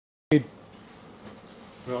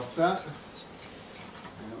We all set?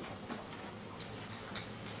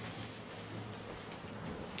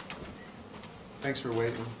 Thanks for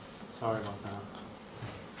waiting. Sorry about that.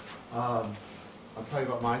 I'll tell you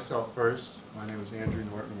about myself first. My name is Andrew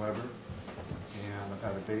Norton Weber, and I've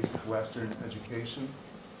had a basic Western education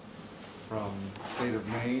from the state of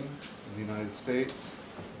Maine in the United States,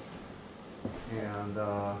 and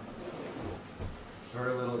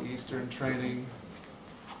very little Eastern training.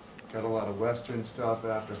 Got a lot of Western stuff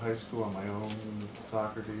after high school on my own,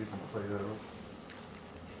 Socrates and Plato.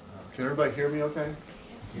 Can everybody hear me okay?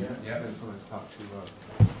 Yeah? Yeah. Somebody's talked too loud.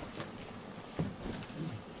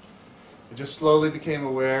 I just slowly became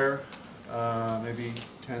aware, maybe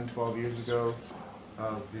 10, 12 years ago,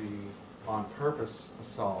 of the on-purpose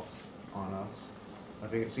assault on us. I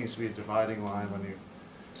think it seems to be a dividing line when you,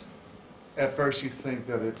 at first you think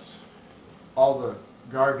that it's all the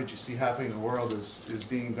garbage you see happening in the world is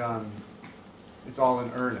being done, it's all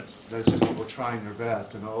in earnest. That's just people trying their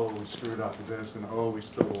best, and oh, we screwed up with this, and oh, we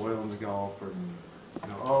spilled oil in the Gulf, or you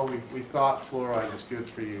know, oh, we thought fluoride was good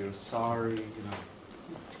for you, sorry, you know.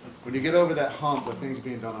 When you get over that hump of things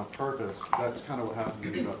being done on purpose, that's kind of what happened to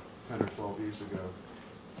me about 10 or 12 years ago.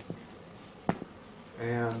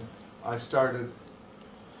 And I started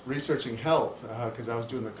researching health, because I was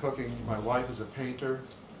doing the cooking. My wife is a painter,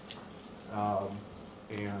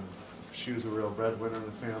 and she was a real breadwinner in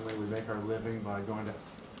the family. We make our living by going to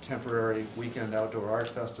temporary weekend outdoor art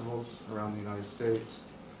festivals around the United States.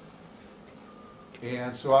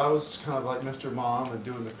 And so I was kind of like Mr. Mom and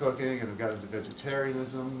doing the cooking, and I got into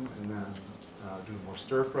vegetarianism, and then doing more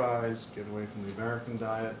stir fries, getting away from the American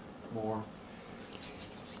diet more.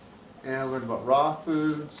 And I learned about raw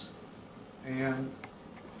foods, and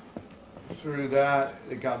through that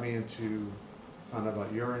it got me into, found out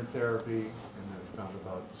about urine therapy, and then found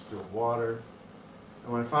about distilled water.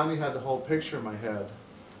 And when I finally had the whole picture in my head,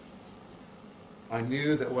 I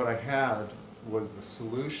knew that what I had was the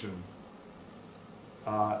solution.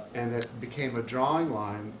 And it became a drawing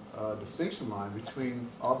line, a distinction line between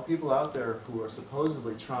all the people out there who are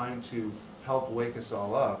supposedly trying to help wake us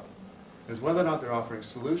all up, is whether or not they're offering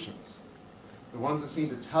solutions. The ones that seem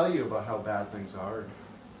to tell you about how bad things are,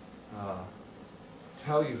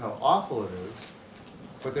 tell you how awful it is,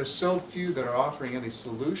 but there's so few that are offering any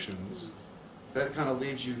solutions that it kind of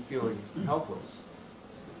leaves you feeling helpless.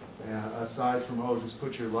 And aside from, oh, just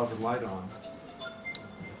put your love and light on.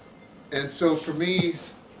 And so for me,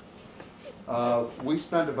 we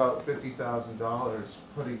spent about $50,000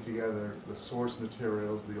 putting together the source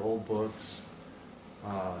materials, the old books,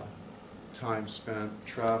 time spent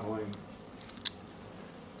traveling.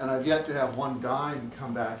 And I've yet to have one dime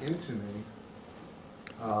come back into me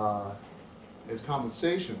as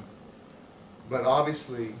compensation. But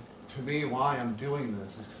obviously, to me, why I'm doing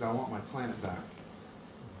this is because I want my planet back.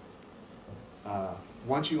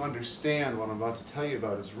 Once you understand what I'm about to tell you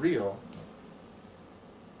about is real,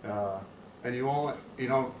 and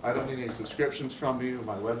I don't need any subscriptions from you.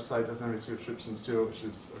 My website doesn't have any subscriptions to it, which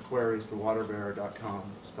is aquariusthewaterbearer.com,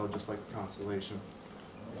 spelled just like the constellation.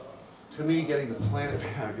 To me, getting the planet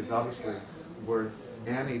back is obviously worth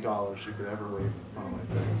any dollars you could ever wave in front of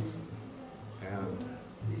my face. And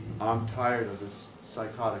I'm tired of this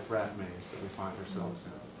psychotic rat maze that we find ourselves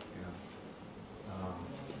in.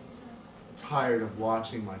 Tired of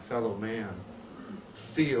watching my fellow man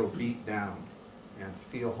feel beat down and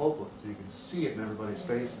feel hopeless. You can see it in everybody's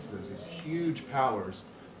faces. There's these huge powers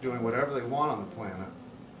doing whatever they want on the planet,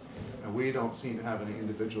 and we don't seem to have any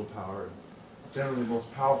individual power. Generally, the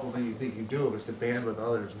most powerful thing you think you do is to band with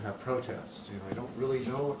others and have protests. You know, I don't really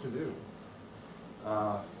know what to do.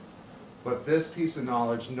 But this piece of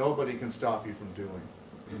knowledge, nobody can stop you from doing,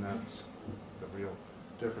 and that's the real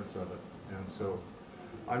difference of it. And so,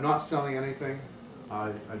 I'm not selling anything.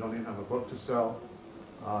 I don't even have a book to sell.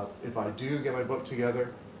 If I do get my book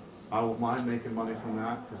together, I won't mind making money from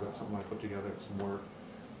that, because that's something I put together, it's some work.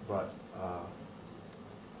 But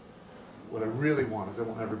what I really want is I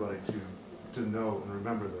want everybody to know and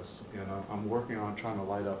remember this. You know, I'm working on trying to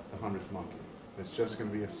light up the 100th monkey. It's just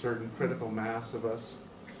going to be a certain critical mass of us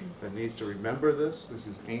that needs to remember this. This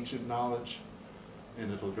is ancient knowledge,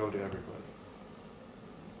 and it'll go to everybody.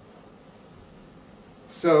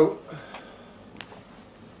 So,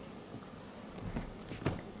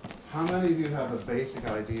 how many of you have a basic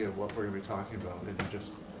idea of what we're going to be talking about, and you're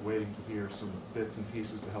just waiting to hear some bits and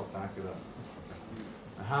pieces to help back it up?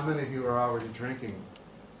 And how many of you are already drinking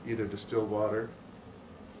either distilled water?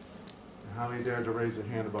 And how many dared to raise their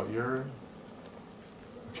hand about urine?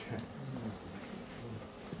 Okay.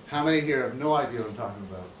 How many here have no idea what I'm talking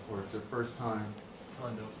about, or it's their first time?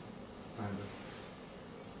 Kind of. Kind of.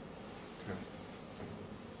 Okay.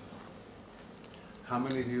 How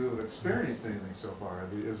many of you have experienced anything so far?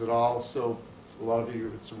 Is it all so, a lot of you,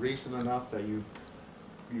 it's recent enough that you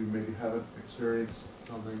maybe haven't experienced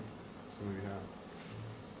something, some of you have?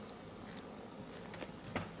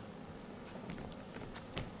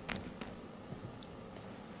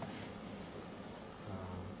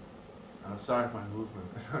 I'm sorry for my movement.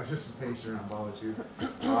 I was just pacing around while you.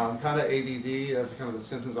 Kind of ADD, that's kind of the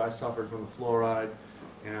symptoms I suffered from the fluoride.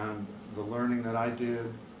 And the learning that I did,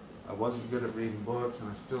 I wasn't good at reading books, and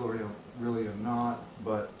I still really am not,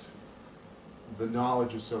 but the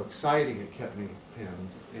knowledge was so exciting it kept me pinned.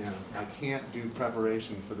 And I can't do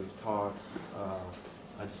preparation for these talks.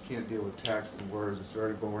 I just can't deal with text and words. It's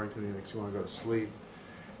very boring to me. It makes you want to go to sleep.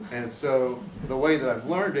 And so the way that I've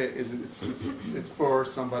learned it is it's for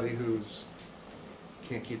somebody who's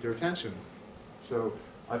can't keep their attention. So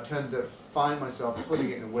I tend to find myself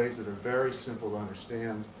putting it in ways that are very simple to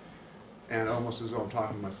understand, and almost as though I'm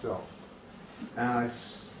talking to myself. And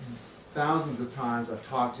thousands of times I've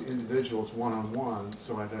talked to individuals one-on-one,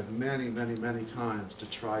 so I've had many, many, many times to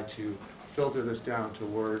try to filter this down to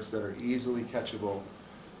words that are easily catchable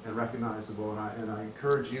and recognizable. And I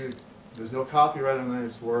encourage you, there's no copyright on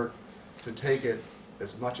this work, to take it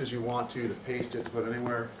as much as you want to paste it, to put it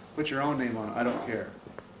anywhere, put your own name on it, I don't care.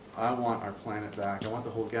 I want our planet back. I want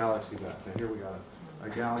the whole galaxy back. And here we got a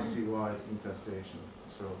galaxy-wide infestation.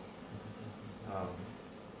 So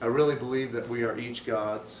I really believe that we are each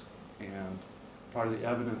gods, and part of the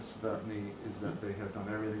evidence about me is that they have done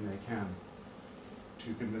everything they can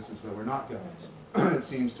to convince us that we're not gods. It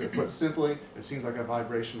seems to, put simply, it seems like a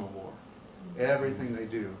vibrational war. Everything they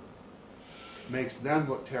do makes them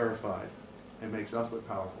look terrified and makes us look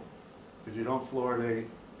powerful. Because you don't fluoridate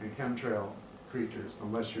and chemtrail creatures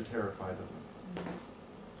unless you're terrified of them.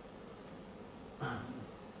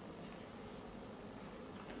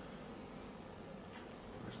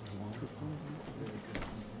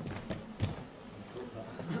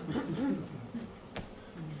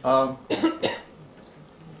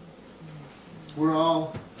 We're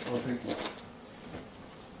all,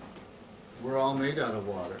 we're all made out of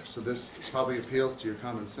water, so this probably appeals to your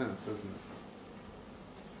common sense, doesn't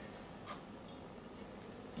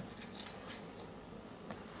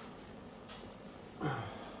it?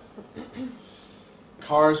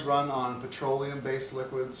 Cars run on petroleum-based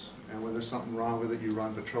liquids, and when there's something wrong with it, you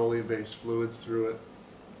run petroleum-based fluids through it.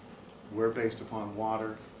 We're based upon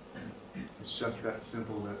water. It's just that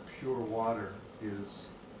simple, that pure water is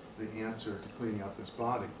the answer to cleaning up this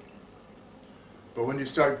body. But when you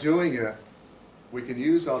start doing it, we can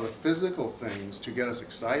use all the physical things to get us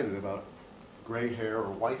excited about gray hair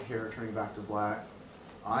or white hair turning back to black,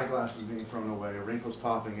 eyeglasses being thrown away, wrinkles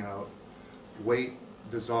popping out, weight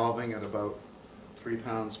dissolving at about 3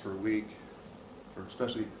 pounds per week. For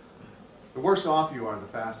especially, the worse off you are, the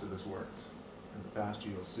faster this works, and the faster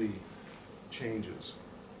you'll see changes.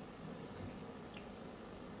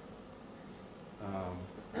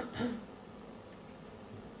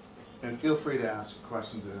 And feel free to ask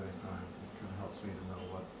questions at any time. It kind of helps me to know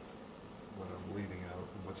what I'm leaving out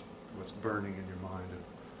and what's burning in your mind. And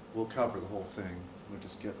we'll cover the whole thing. We'll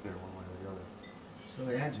just get there one way or the other.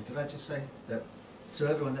 Sorry, Andrew, could I just say that to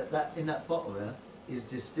everyone that in that bottle there is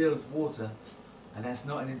distilled water, and that's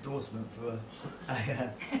not an endorsement for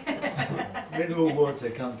a mineral water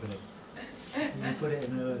company. You put it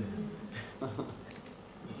in there earlier.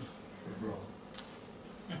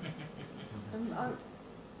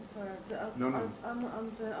 Sorry, No.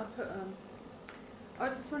 I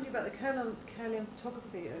was just wondering about the kaolin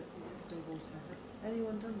photography of distilled water. Has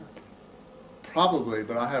anyone done that? Probably,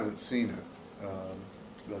 but I haven't seen it.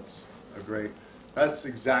 That's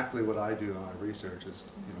exactly what I do in my research is,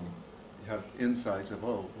 you have insights of,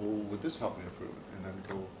 oh, well, would this help me improve it? And then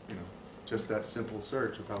go, just that simple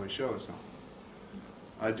search will probably show us something.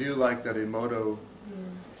 I do like that Emoto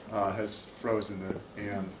has frozen it,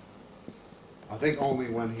 and I think only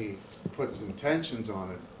when he puts intentions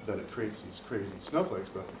on it that it creates these crazy snowflakes,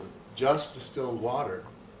 but just distilled water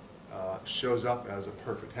shows up as a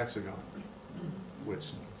perfect hexagon,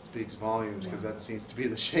 which speaks volumes because that seems to be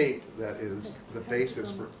the shape that is the basis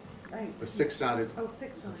for the six-sided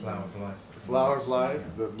Flower of life. The flower of life,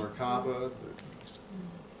 the Merkaba.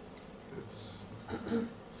 It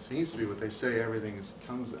seems to be what they say. Everything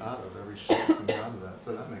comes out of every shape comes out of that,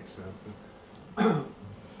 so that makes sense.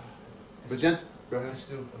 But go ahead.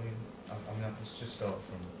 Distilled, I mean, let's just start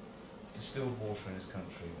from distilled water in this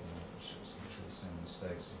country, which I'm sure the same in the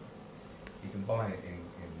States. You can buy it in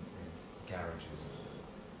garages or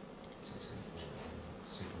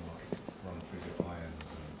supermarkets, run through your irons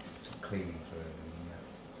and cleaning fluid, and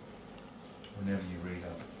whenever you read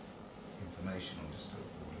up information on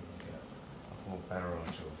distilled water, you get a whole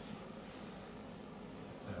barrage of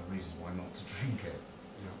reasons why not to drink it.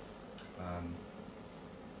 You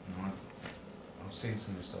know, I've seen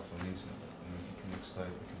some of the stuff on the internet, and you can describe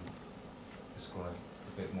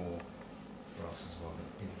a bit more for us as well,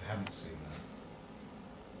 that people haven't seen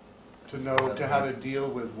that. To how to deal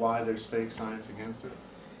with why there's fake science against it?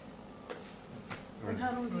 And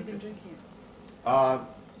how long have you been drinking it?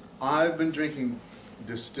 I've been drinking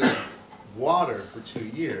distilled water for 2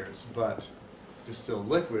 years, but distilled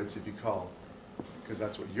liquids, if you call, because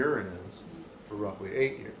that's what urine is, for roughly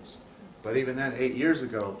 8 years. But even then, 8 years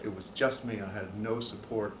ago, it was just me. I had no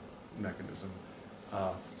support mechanism.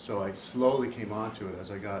 So I slowly came onto it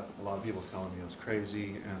as I got a lot of people telling me I was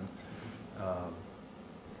crazy, and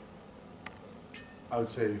I would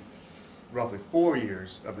say roughly 4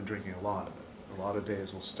 years I've been drinking a lot of it. A lot of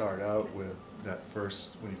days will start out with that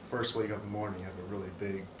when you first wake up in the morning, you have a really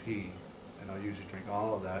big pee, and I'll usually drink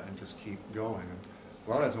all of that and just keep going. And a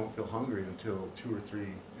lot of times I won't feel hungry until 2 or 3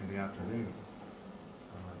 in the afternoon.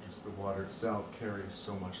 Just the water itself carries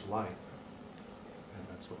so much light, and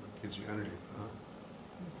that's what gives you energy.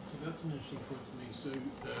 So that's an interesting point to me. So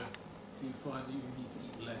do you find that you need to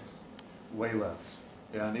eat less? Way less.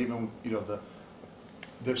 Yeah, and even,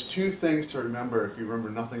 there's 2 things to remember if you remember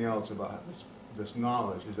nothing else about this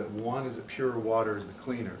knowledge, is that one is that pure water is the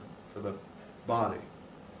cleaner for the body.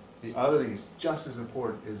 The other thing is just as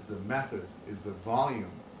important is the method, is the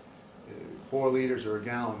volume. 4 liters or a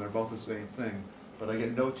gallon, they're both the same thing. But I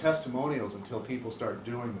get no testimonials until people start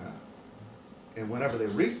doing that. And whenever they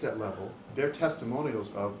reach that level, they're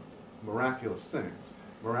testimonials of miraculous things.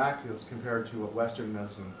 Miraculous compared to what Western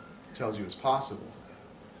medicine tells you is possible.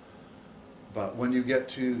 But when you get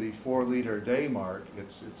to the 4 liter a day mark,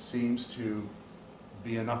 it seems to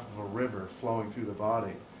be enough of a river flowing through the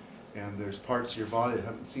body. And there's parts of your body that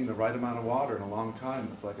haven't seen the right amount of water in a long time.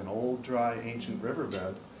 It's like an old, dry, ancient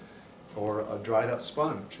riverbed, or a dried up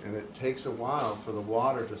sponge, and it takes a while for the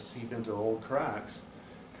water to seep into old cracks.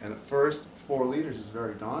 And at first, 4 liters is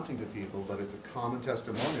very daunting to people, but it's a common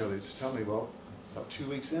testimonial. They just tell me, well, about 2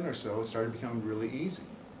 weeks in or so, it started becoming really easy.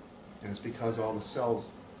 And it's because all the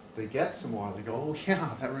cells, they get some water, they go, oh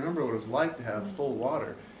yeah, I remember what it was like to have full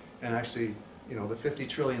water. And actually, the 50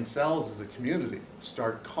 trillion cells as a community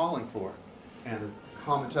start calling for it. And as a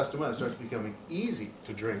common testimonial, it starts becoming easy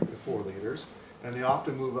to drink the 4 liters. And they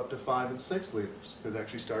often move up to 5 and 6 liters, because they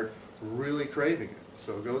actually start really craving it.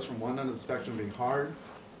 So it goes from one end of the spectrum being hard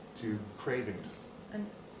to craving it. And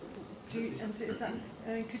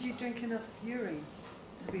could you drink enough urine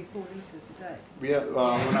to be 4 liters a day? Yeah,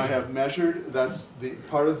 when I have measured, that's the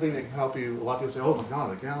part of the thing that can help you. A lot of people say, oh my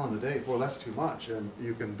God, a gallon a day, well, that's too much. And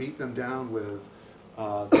you can beat them down with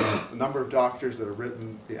the number of doctors that have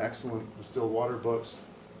written the excellent distilled water books.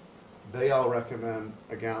 They all recommend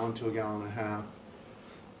a gallon to a gallon and a half.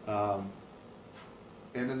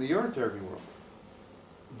 And in the urine therapy world,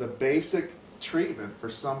 the basic treatment for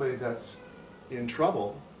somebody that's in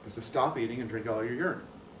trouble is to stop eating and drink all your urine.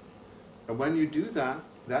 And when you do that,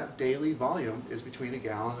 that daily volume is between a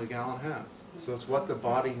gallon and a gallon and a half. So it's what the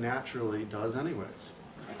body naturally does anyways.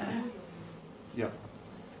 Yeah.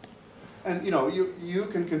 And you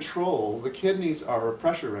can control, the kidneys are a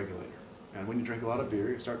pressure regulator. And when you drink a lot of beer,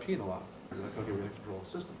 you start peeing a lot. You're like, okay, we're going to control the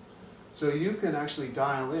system. So you can actually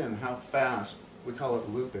dial in how fast, we call it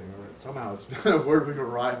looping, or somehow it's been a word we've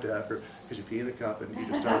arrived at, because you pee in a cup and you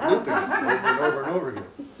just start looping it over and over and over again.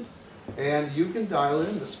 And you can dial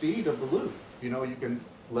in the speed of the loop. You can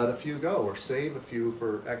let a few go, or save a few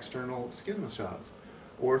for external skin massage.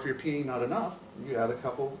 Or if you're peeing not enough, you add a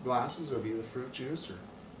couple glasses of either fruit juice or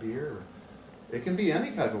beer. Or it can be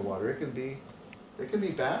any type of water. It can be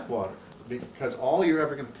bad water, because all you're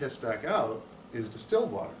ever going to piss back out is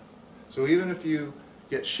distilled water. So even if you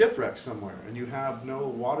get shipwrecked somewhere and you have no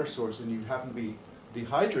water source and you happen to be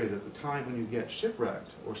dehydrated at the time when you get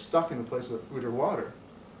shipwrecked or stuck in a place with food or water,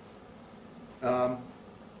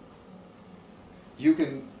 you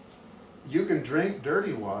can drink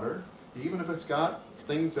dirty water, even if it's got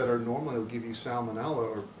things that are normally will give you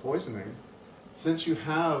salmonella or poisoning. Since you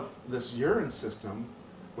have this urine system,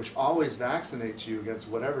 which always vaccinates you against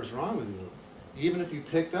whatever's wrong with you, even if you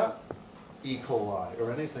picked up E. coli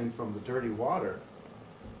or anything from the dirty water,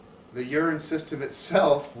 the urine system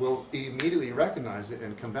itself will immediately recognize it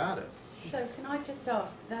and combat it. So can I just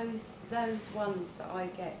ask, those ones that I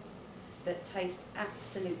get that taste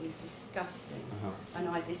absolutely disgusting, and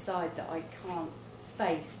I decide that I can't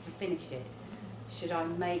face to finish it, should I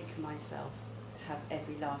make myself have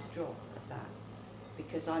every last drop of that?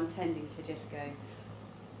 Because I'm tending to just go,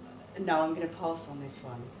 no, I'm going to pass on this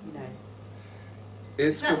one,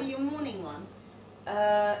 Is that your morning one?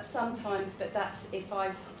 Sometimes, but that's if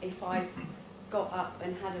I've got up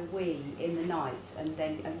and had a wee in the night and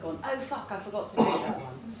gone, oh fuck, I forgot to do that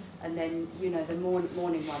one, and then the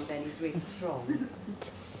morning one then is really strong.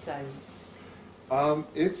 So.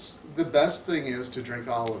 It's the best thing is to drink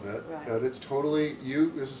all of it, Right. but it's totally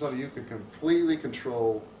this is something you can completely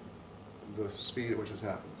control the speed at which this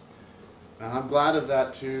happens. And I'm glad of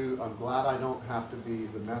that too. I'm glad I don't have to be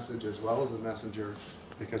the message as well as the messenger,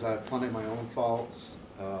 because I have plenty of my own faults.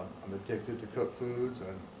 I'm addicted to cooked foods.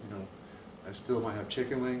 I still might have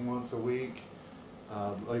chicken wing once a week.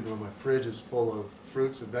 Even when my fridge is full of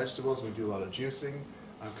fruits and vegetables, and we do a lot of juicing.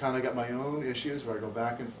 I've kind of got my own issues where I go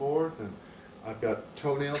back and forth, and I've got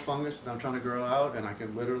toenail fungus that I'm trying to grow out, and I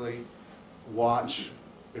can literally watch.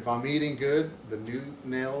 If I'm eating good, the new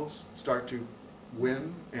nails start to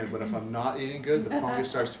win, but if I'm not eating good, the fungus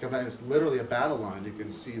starts to come out. It's literally a battle line. You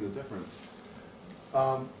can see the difference.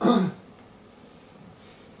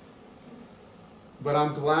 But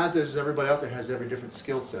I'm glad that everybody out there has every different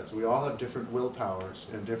skill sets. We all have different willpowers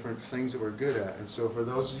and different things that we're good at. And so for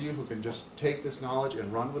those of you who can just take this knowledge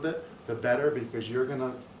and run with it, the better, because you're going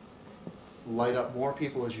to light up more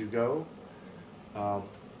people as you go.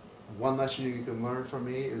 One lesson you can learn from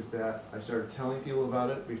me is that I started telling people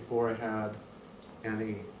about it before I had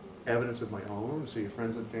any evidence of my own. So your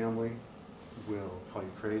friends and family will call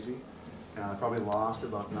you crazy. And I probably lost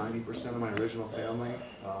about 90% of my original family.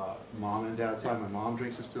 Mom and dad's side. My mom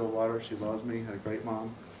drinks distilled water. She loves me. Had a great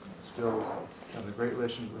mom. Still have a great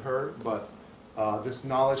relationship with her. But this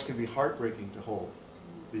knowledge can be heartbreaking to hold,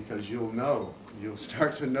 because you'll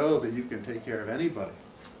start to know that you can take care of anybody.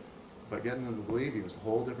 But getting them to believe you is a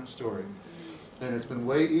whole different story. And it's been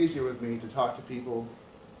way easier with me to talk to people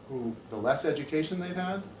who, the less education they've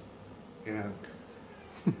had, and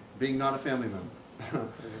being not a family member,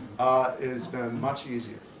 has been much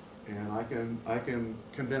easier. And I can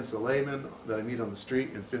convince a layman that I meet on the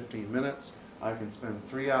street in 15 minutes. I can spend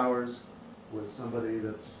 3 hours with somebody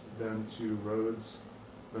that's been to Rhodes,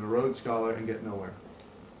 been a Rhodes Scholar, and get nowhere.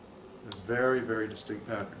 It's a very, very distinct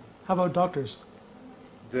pattern. How about doctors?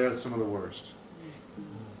 They're some of the worst.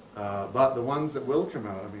 But the ones that will come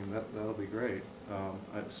out, I mean, that'll be great.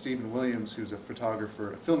 Stephen Williams, who's a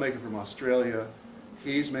photographer, a filmmaker from Australia,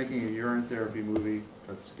 he's making a urine therapy movie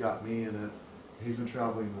that's got me in it. He's been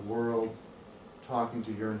traveling the world, talking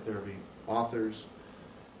to urine therapy authors,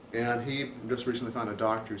 and he just recently found a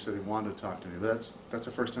doctor who said he wanted to talk to me. That's the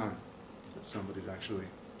first time that somebody's actually.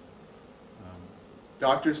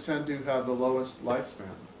 Doctors tend to have the lowest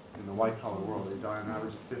lifespan in the white-collar world. They die on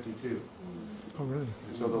average at 52. Oh, really?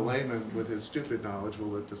 And so the layman, with his stupid knowledge, will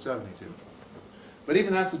live to 72. But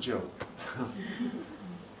even that's a joke.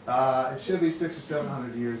 It should be 600 or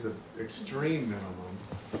 700 years of extreme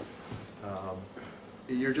minimum.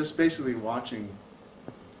 You're just basically watching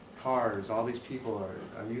cars. All these people are,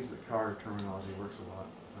 I use the car terminology, works a lot,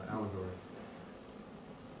 allegory.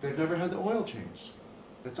 They've never had the oil changed.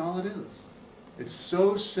 That's all it is. It's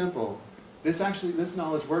so simple. This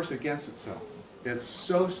knowledge works against itself. It's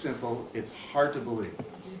so simple, it's hard to believe.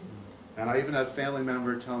 And I even had a family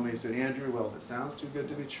member tell me, he said, Andrew, well, if it sounds too good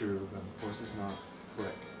to be true, then of course it's not.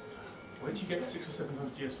 Click. Where did you get 600 or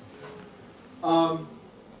 700 years from?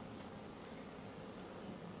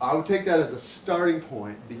 I would take that as a starting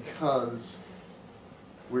point, because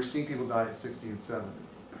we're seeing people die at 60 and 70.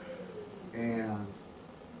 And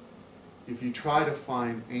if you try to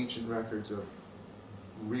find ancient records of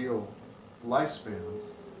real lifespans,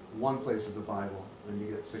 one place is the Bible, and you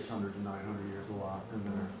get 600 to 900 years a lot in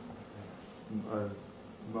there.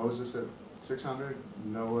 Moses at 600,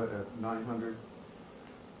 Noah at 900.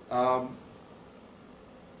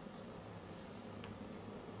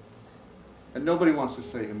 And nobody wants to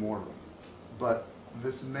say immortal, but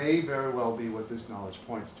this may very well be what this knowledge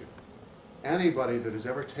points to. Anybody that has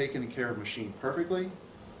ever taken care of a machine perfectly,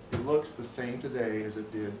 it looks the same today as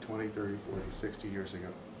it did 20, 30, 40, 60 years ago.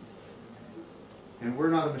 And we're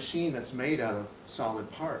not a machine that's made out of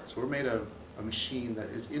solid parts. We're made out of a machine that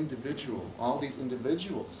is individual. All these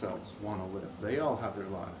individual cells want to live. They all have their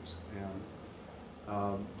lives.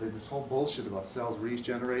 And this whole bullshit about cells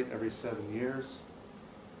regenerate every 7 years,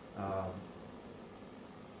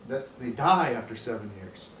 they die after 7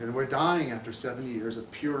 years. And we're dying after 70 years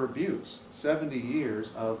of pure abuse. 70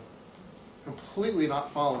 years of completely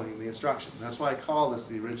not following the instructions. That's why I call this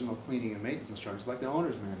the original cleaning and maintenance instructions, like the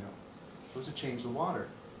owner's manual. Those to change the water.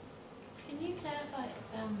 Can you clarify,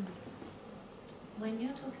 when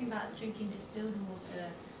you're talking about drinking distilled water,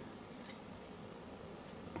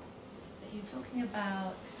 you're talking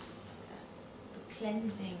about the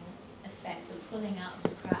cleansing effect, the pulling out the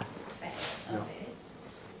crap effect of it,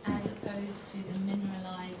 as opposed opposed to the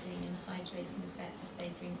mineralising and hydrating effect of,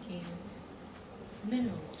 say, drinking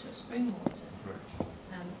mineral water or spring water.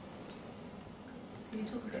 Right. Can you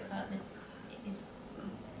talk a bit about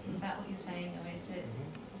is that what you're saying, or is it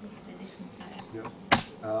the difference there?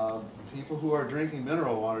 Yep. People who are drinking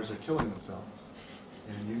mineral waters are killing themselves,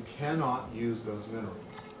 and you cannot use those minerals.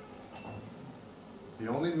 The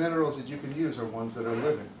only minerals that you can use are ones that are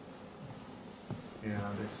living.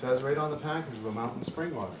 And it says right on the package of a mountain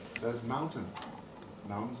spring water, it says mountain.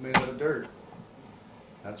 Mountain's made out of dirt.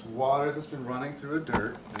 That's water that's been running through a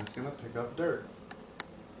dirt, and it's going to pick up dirt.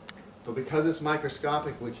 But because it's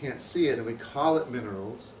microscopic, we can't see it, and we call it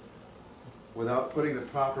minerals without putting the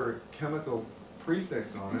proper chemical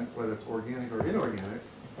prefix on it, whether it's organic or inorganic,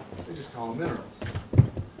 they just call them minerals.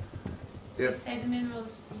 So you say the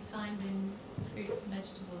minerals you find in fruits and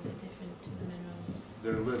vegetables are different to the minerals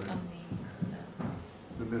They're living. from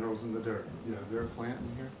The minerals in the dirt. Yeah, is there a plant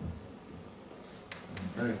in here?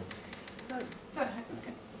 Anyway. So, Sorry,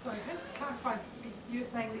 can I just clarify, you were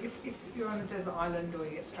saying that if you're on a desert island or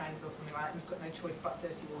you get stranded or something like that and you've got no choice but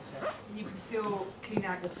dirty water, you can still clean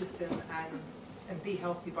out your system and be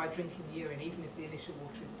healthy by drinking urine, even if the initial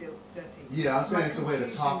water is still dirty? Yeah, I'm saying it's a way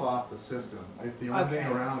to top off the system. If the only thing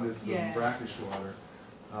Okay. around is some Yeah. brackish water,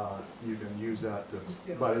 you can use that to,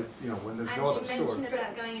 Still. but it's, you know, when there's And no you other source. mentioned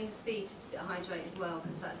about going in the sea to hydrate as well,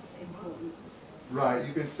 because that's important. Right,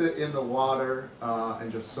 you can sit in the water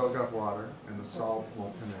and just soak up water, and the salt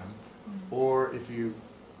won't come in. Or if you,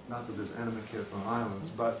 not that there's enema kits on islands,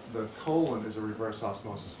 but the colon is a reverse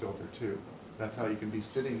osmosis filter too. That's how you can be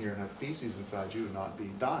sitting here and have feces inside you and not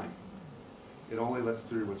be dying. It only lets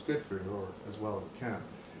through what's good for you, or as well as it can.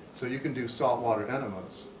 So you can do saltwater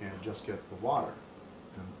enemas and just get the water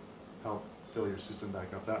and help fill your system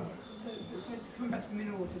back up that way. So just coming back to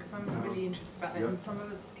mineral water, because I'm really interested about that. Yep. And some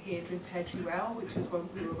of us here drink pear tree well, which is when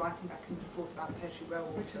we were writing back and forth about pear tree well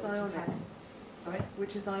water. which is ionic. Sorry?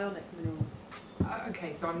 Which is ionic minerals.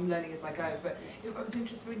 Okay, so I'm learning as I go, but I was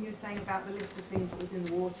interested when you were saying about the list of things that was in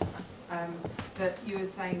the water, that you were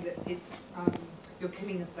saying that it's, you're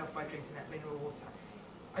killing yourself by drinking that mineral water.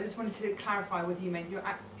 I just wanted to clarify whether you meant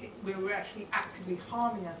we're actually actively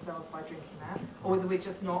harming ourselves by drinking that, or whether we're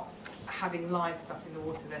just not having live stuff in the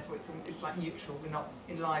water, therefore it's like neutral, we're not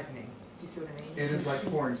enlivening. Do you see what I mean? It is like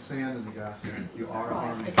pouring sand in the gas tank. You are Right,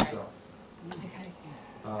 harming okay. yourself. Okay.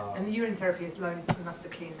 Uh, And the urine therapy alone isn't enough to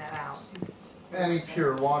clean that out? Any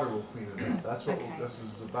pure water will clean it up. That's what Okay. this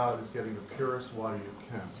is about, is getting the purest water you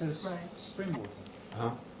can. So Right. spring water,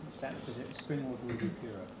 Huh? that's because spring water would be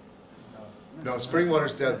purer. No, spring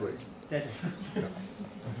water's deadly. Dead.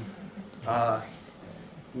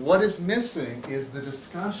 What is missing is the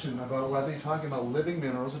discussion about whether you're talking about living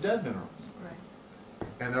minerals or dead minerals. Right.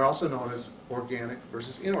 And they're also known as organic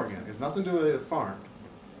versus inorganic. It has nothing to do with farmed.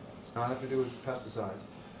 It's not have to do with pesticides.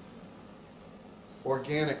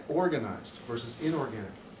 Organic, organized versus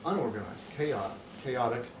inorganic, unorganized,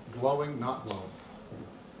 chaotic, glowing, not glowing.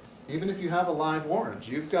 Even if you have a live orange,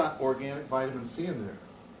 you've got organic vitamin C in there.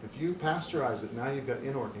 If you pasteurize it, now you've got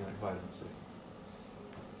inorganic vitamin C.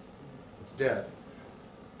 It's dead.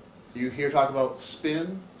 You hear talk about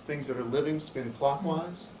spin, things that are living spin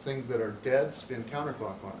clockwise, things that are dead spin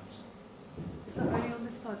counterclockwise. Is that only on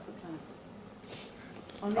this side of the planet?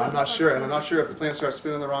 On the I'm other not side sure, of and the I'm not sure if the plant starts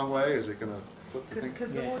spinning the wrong way, is it going to flip the thing?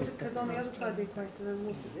 Because the Yeah, water, 'cause because on the other side of the equator, the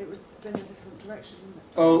water, it would spin a different direction, wouldn't it?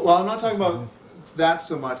 Oh, well, I'm not talking about that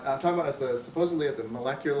so much. I'm talking about supposedly at the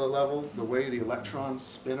molecular level, the way the electrons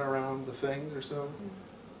spin around the thing or so.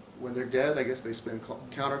 When they're dead, I guess they spin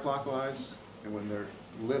counterclockwise, and when they're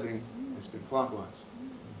living, they spin clockwise.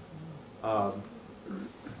 Well,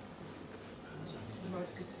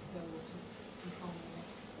 it's good to still water, some calm in it,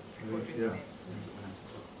 before drinking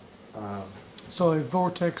it. So a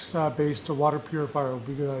vortex-based water purifier would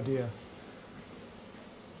be a good idea.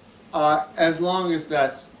 As long as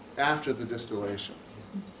that's after the distillation.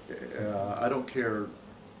 I don't care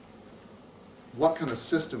what kind of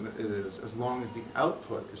system it is, as long as the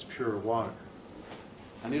output is pure water.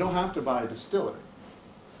 And you don't have to buy a distiller.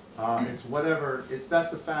 It's whatever,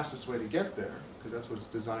 that's the fastest way to get there, because that's what it's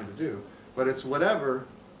designed to do. But it's whatever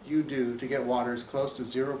you do to get water as close to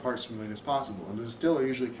 0 parts per million as possible. And the distiller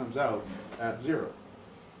usually comes out at 0.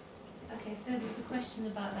 Okay, so there's a question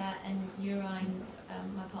about that, and urine,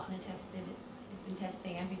 my partner has been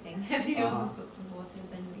testing everything, heavy on all sorts of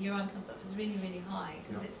waters, and urine comes up as really, really high,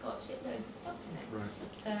 because Yeah. it's got shitloads of stuff in it. Right.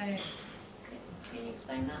 So, can you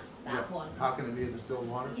explain that Yeah. one? How can it be a distilled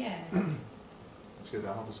water? Yeah. That's good,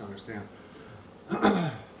 that'll help us understand.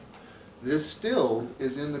 Distilled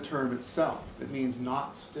is in the term itself. It means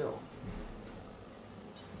not still.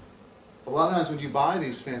 A lot of times when you buy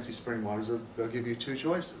these fancy spring waters, they'll give you two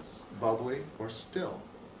choices, bubbly or still.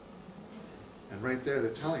 And right there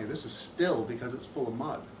they're telling you this is still because it's full of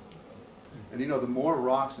mud. And you know, the more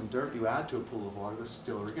rocks and dirt you add to a pool of water, the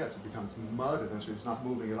stiller it gets. It becomes mud eventually, it's not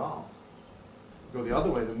moving at all. Go the other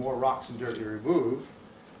way, the more rocks and dirt you remove,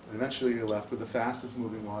 and eventually you're left with the fastest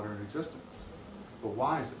moving water in existence. But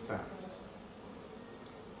why is it fast?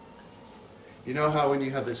 You know how when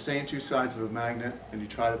you have the same two sides of a magnet and you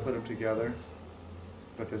try to put them together,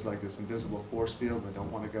 but there's like this invisible force field and they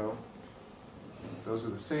don't want to go? Those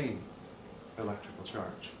are the same electrical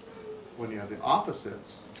charge. When you have the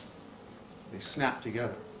opposites, they snap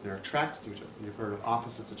together. They're attracted to each other. You've heard of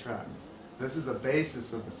opposites attract. This is the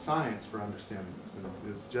basis of the science for understanding this, and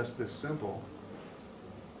it's just this simple.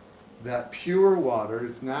 That pure water,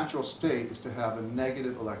 its natural state is to have a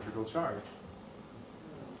negative electrical charge.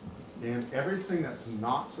 And everything that's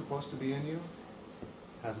not supposed to be in you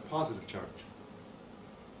has a positive charge.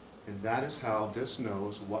 And that is how this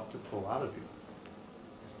knows what to pull out of you.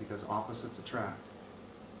 It's because opposites attract.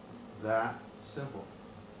 It's that simple.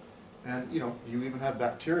 And you know, you even have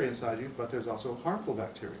bacteria inside you, but there's also harmful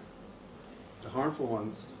bacteria. The harmful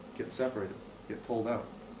ones get separated, get pulled out.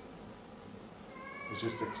 It's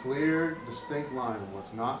just a clear, distinct line of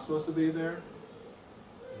what's not supposed to be there,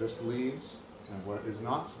 this leaves, and what is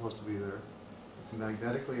not supposed to be there, it's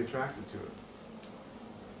magnetically attracted to it.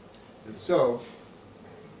 And so,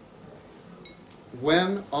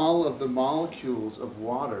 when all of the molecules of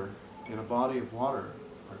water in a body of water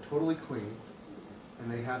are totally clean, and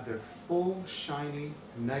they have their full, shiny,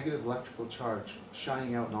 negative electrical charge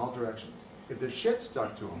shining out in all directions, if there's shit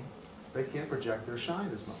stuck to them, they can't project their shine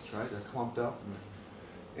as much, right? They're clumped up.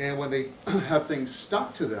 And when they have things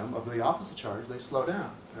stuck to them of the opposite charge, they slow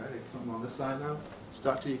down. Right? Something on this side now,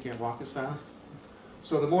 stuck to you, can't walk as fast.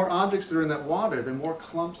 So the more objects that are in that water, the more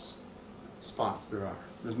clumps, spots there are.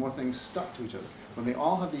 There's more things stuck to each other. When they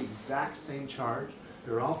all have the exact same charge,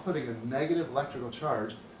 they're all putting a negative electrical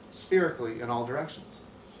charge spherically in all directions.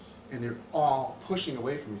 And they're all pushing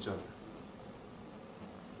away from each other.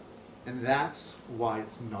 And that's why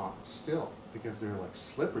it's not still, because they're like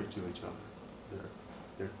slippery to each other.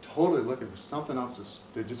 They're totally looking for something else.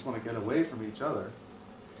 They just want to get away from each other.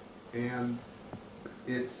 And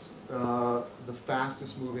it's the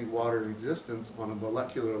fastest moving water in existence on a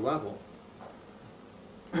molecular level.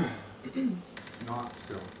 It's not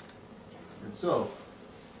still. And so,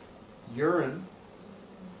 urine,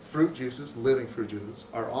 fruit juices, living fruit juices,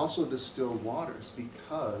 are also distilled waters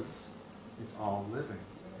because it's all living.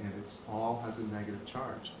 And it all has a negative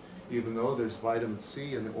charge. Even though there's vitamin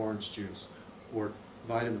C in the orange juice, or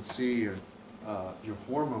vitamin C or your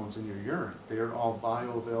hormones in your urine, they are all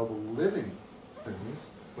bioavailable living things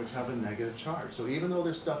which have a negative charge. So even though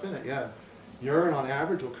there's stuff in it, yeah, urine on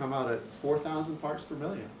average will come out at 4,000 parts per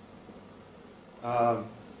million. When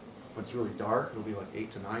it's really dark, it'll be like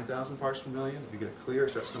 8,000 to 9,000 parts per million. If you get it clear,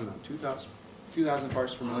 it starts coming out 2,000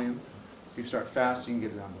 parts per million. If you start fast, you can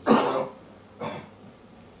get it down to 0.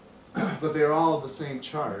 But they're all the same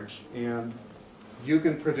charge, and you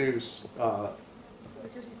can produce So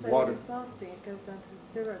did you say water. with fasting it goes down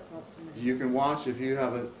to 0 parts per million? You can watch, if you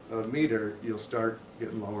have a meter, you'll start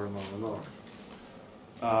getting lower and lower and lower.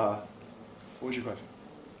 What was your question?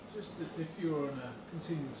 Just that if you're on a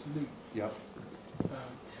continuous loop, Yep.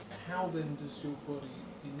 how then does your body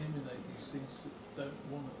eliminate these things that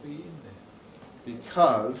don't want to be in there?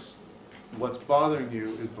 Because what's bothering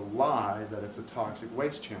you is the lie that it's a toxic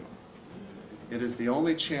waste channel. It is the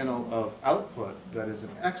only channel of output that is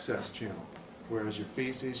an excess channel, whereas your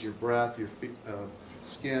feces, your breath, your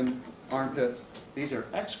skin, armpits, these are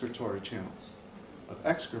excretory channels of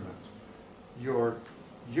excrement. Your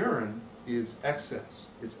urine is excess.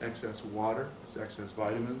 It's excess water, it's excess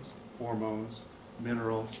vitamins, hormones,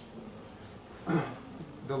 minerals.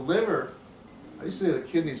 The liver, I used to say the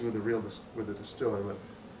kidneys were the distiller, but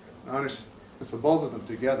I understand it's the both of them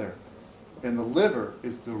together. And the liver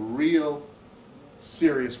is the real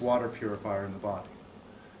serious water purifier in the body.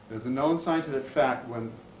 There's a known scientific fact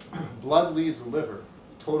when blood leaves the liver,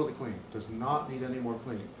 totally clean, does not need any more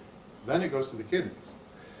cleaning. Then it goes to the kidneys.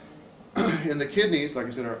 And the kidneys, like I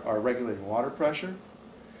said, are regulating water pressure,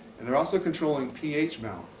 and they're also controlling pH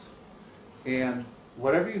balance. And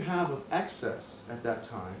whatever you have of excess at that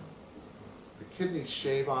time, the kidneys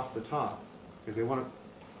shave off the top because they want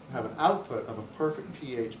to have an output of a perfect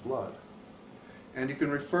pH blood. And you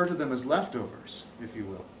can refer to them as leftovers, if you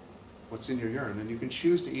will, what's in your urine. And you can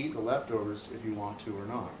choose to eat the leftovers if you want to or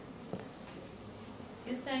not. So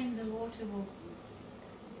you're saying the water will,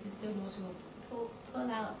 distilled water will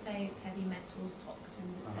pull out, say, heavy metals,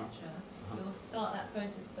 toxins, etc., you'll start that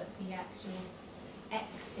process, but the actual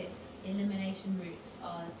exit elimination routes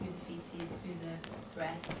are through the feces, through the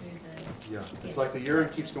breath, through the Yeah, skin. it's like the urine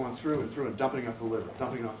keeps going through and through and dumping off the liver,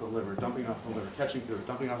 dumping off the liver, dumping off the liver, catching through it,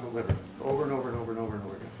 dumping off the liver, over and over and over and over and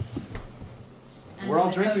over again. And We're all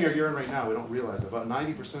the drinking our colon- urine right now, we don't realize it. About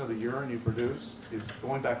 90% of the urine you produce is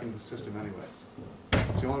going back into the system anyways.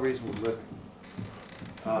 It's the only reason we're living.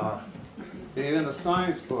 In the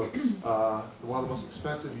science books, one of the most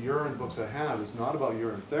expensive urine books I have is not about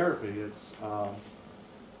urine therapy. It's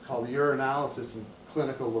called Urinalysis in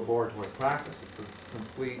Clinical Laboratory Practice. It's a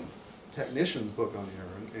complete technician's book on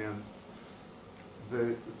urine. And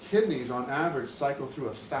the kidneys, on average, cycle through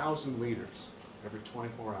 1,000 liters every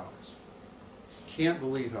 24 hours. Can't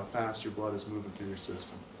believe how fast your blood is moving through your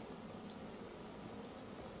system.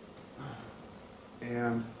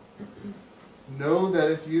 And know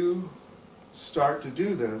that if you start to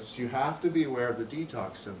do this, you have to be aware of the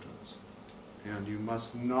detox symptoms. And you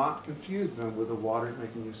must not confuse them with the water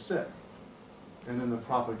making you sick. And in the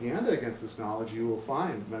propaganda against this knowledge, you will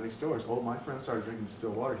find many stories. Oh, my friend started drinking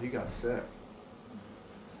distilled water, he got sick.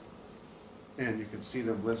 And you can see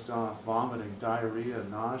them list off vomiting, diarrhea,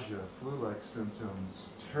 nausea, flu-like symptoms,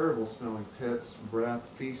 terrible smelling pits, breath,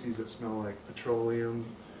 feces that smell like petroleum,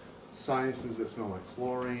 sinuses that smell like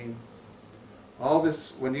chlorine. All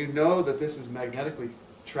this, when you know that this is magnetically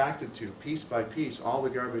attracted to, piece by piece, all the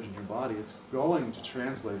garbage in your body, it's going to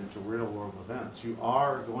translate into real world events. You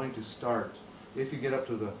are going to start, if you get up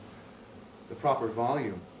to the proper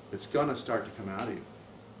volume, it's going to start to come out of you.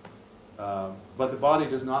 But the body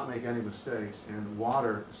does not make any mistakes, and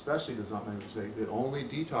water especially does not make mistakes. It only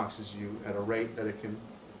detoxes you at a rate that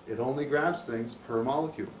it only grabs things per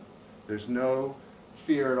molecule. There's no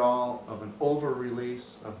fear at all of an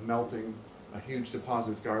over-release of melting a huge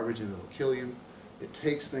deposit of garbage and it'll kill you. It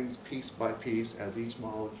takes things piece by piece as each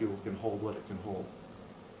molecule can hold what it can hold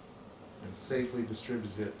and safely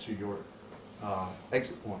distributes it to your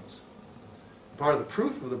exit points. Part of the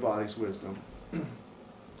proof of the body's wisdom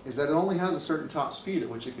is that it only has a certain top speed at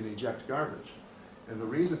which it can eject garbage. And the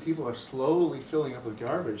reason people are slowly filling up with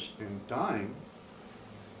garbage and dying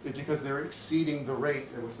is because they're exceeding the rate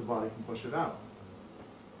at which the body can push it out.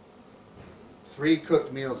 3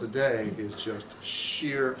 cooked meals a day is just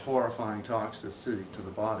sheer horrifying toxicity to the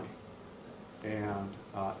body. And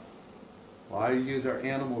well, I use our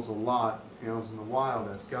animals a lot, animals in the wild,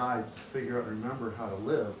 as guides to figure out and remember how to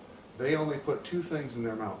live. They only put 2 things in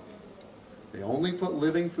their mouth. They only put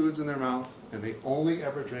living foods in their mouth, and they only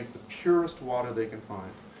ever drink the purest water they can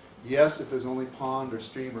find. Yes, if there's only pond or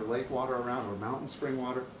stream or lake water around or mountain spring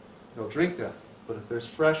water, they'll drink that. But if there's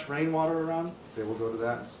fresh rainwater around, they will go to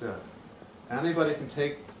that instead. Anybody can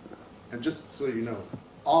take, and just so you know,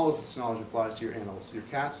 all of this knowledge applies to your animals. Your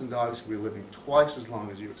cats and dogs can be living twice as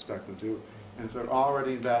long as you expect them to, and if they're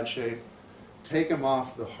already in bad shape, take them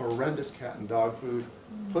off the horrendous cat and dog food,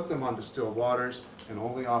 put them on distilled waters, and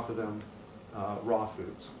only offer them raw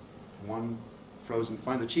foods. One frozen,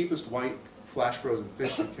 find the cheapest white flash frozen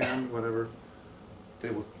fish you can, whatever.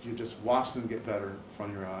 You just watch them get better in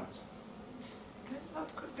front of your eyes. Can I just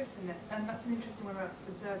ask a quick question there? And that's an interesting one about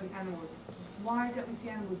observing animals. Why don't we see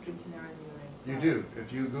animals drinking their own urine as You well? do.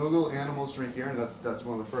 If you Google animals drink urine, that's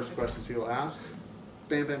one of the first questions people ask.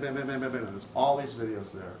 Bam, bam, bam, bam, bam, bam, bam. There's all these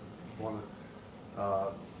videos there.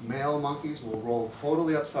 Male monkeys will roll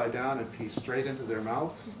totally upside down and pee straight into their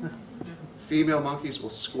mouth. Female monkeys will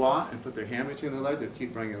squat and put their hand between their legs. They'll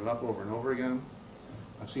keep bringing it up over and over again.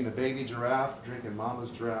 I've seen a baby giraffe drinking mama's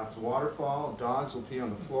giraffe's waterfall. Dogs will pee on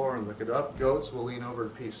the floor and lick it up. Goats will lean over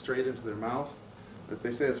and pee straight into their mouth. But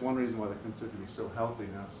they say it's one reason why they're considered to be so healthy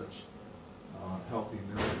and have such healthy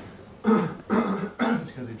milk.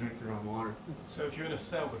 It's because they drink their own water. So if you're in a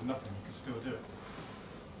cell with nothing, you can still do it?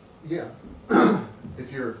 Yeah.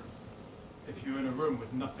 If you're in a room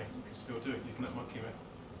with nothing, you can still do it using that monkey method?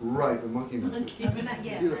 right, the monkey method.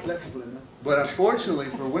 You're flexible in that. But unfortunately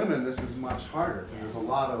for women, this is much harder. There's a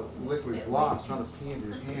lot of liquids lost, trying to pee in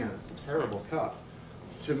your hand. It's a terrible cut.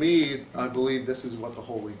 To me, I believe this is what the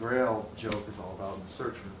Holy Grail joke is all about, the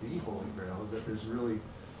search for the Holy Grail, is that there's really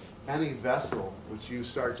any vessel which you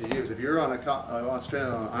start to use. If you're on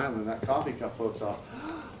stranded on an island, that coffee cup floats up.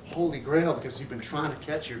 Holy Grail, because you've been trying to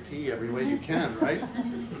catch your pee every way you can, right?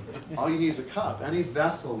 All you need is a cup. Any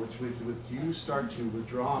vessel which you start to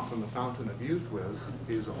withdraw from the fountain of youth with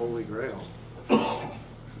is a Holy Grail.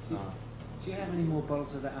 Do you have any more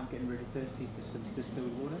bottles of that? I'm getting really thirsty for some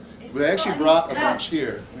distilled water. We actually brought a bunch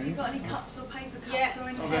here. Have you got any cups or paper cups Yeah. or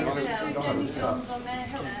anything? Okay, well, there's Demi-johns on there,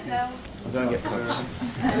 help yourselves. Don't get close.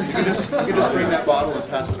 You can just bring that bottle and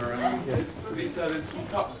pass it around. So there's some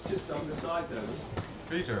cups just on the side though.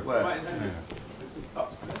 feet are Where? Right, no, no. There's some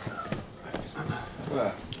cups there.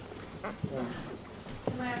 Where?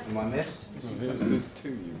 Am I missed? There's two,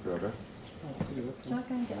 you brother. Shall I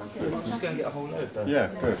go and get I'm just going to get a whole load though. Yeah,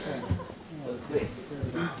 good.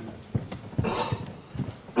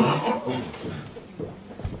 How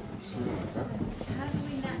do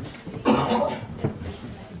we naturally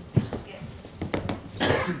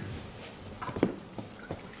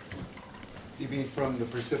You mean from the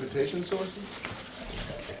precipitation sources?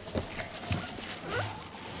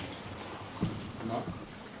 No?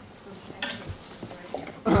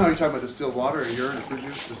 Are you talking about distilled water or urine that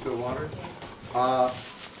produced distilled water?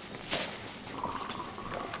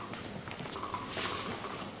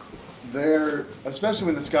 There, especially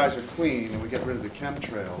when the skies are clean and we get rid of the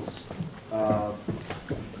chemtrails,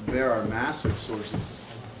 there are massive sources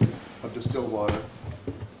of distilled water.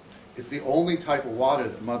 It's the only type of water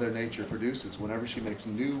that Mother Nature produces. Whenever she makes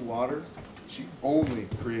new water, she only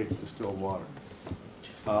creates distilled water.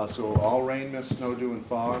 So all rain, mist, snow, dew, and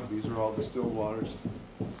fog, these are all distilled waters.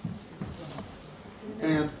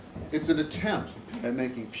 And it's an attempt at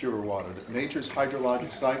making pure water. Nature's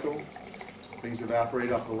hydrologic cycle, things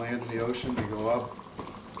evaporate off the land and the ocean, they go up,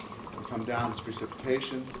 they come down as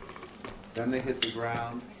precipitation, then they hit the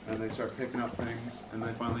ground, and they start picking up things, and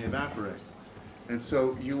they finally evaporate. And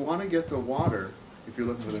so you want to get the water, if you're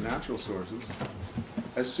looking for the natural sources,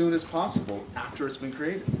 as soon as possible after it's been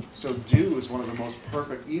created. So dew is one of the most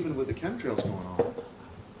perfect, even with the chemtrails going on.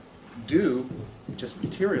 Dew just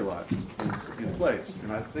materialized in place.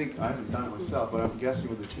 And I think, I haven't done it myself, but I'm guessing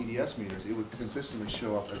with the TDS meters, it would consistently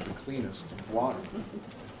show up as the cleanest water.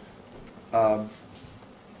 But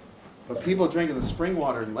people drinking the spring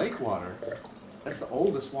water and lake water, that's the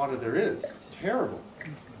oldest water there is. It's terrible.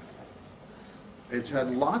 It's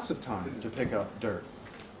had lots of time to pick up dirt.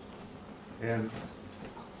 And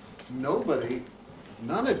nobody,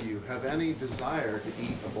 none of you have any desire to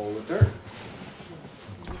eat a bowl of dirt.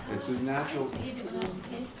 It's as natural.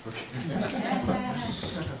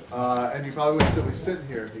 And you probably wouldn't still be sitting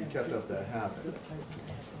here if you kept up that habit.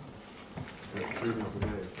 3 meals a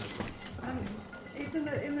day. Even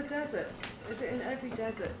in the desert, is it in every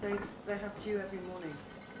desert they have dew every morning?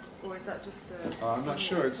 Or is that just a... I'm not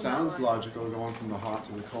sure. It sounds logical going from the hot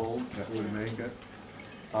to the cold. That would make it.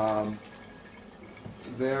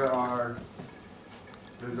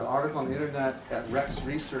 There's an article on the internet at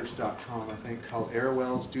rexresearch.com, I think, called Air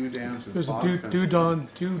Wells, Dew Dams, and There's Fog a Fencing.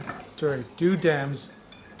 dew dams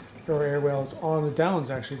or air wells on the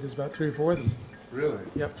downs, actually. There's about 3 or 4 of them. Really?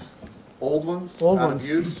 Yep. Old ones? Old out ones. of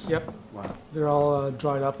use? Yep. Wow. They're all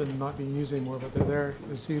dried up and not being used anymore, but they're there.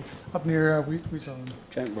 You see, up near, we saw them.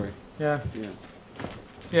 Chantbury. Yeah. Yeah.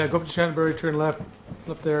 Yeah, go up to Chantbury, turn left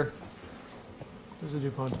there. There's a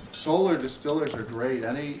dew pond. Solar distillers are great.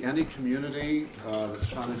 Any community that's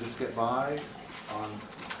trying to just get by on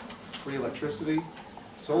free electricity,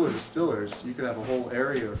 solar distillers, you could have a whole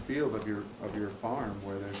area or field of your farm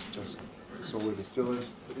where there's just solar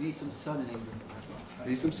distillers. But we need some sun in England.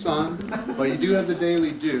 Need some sun, but you do have the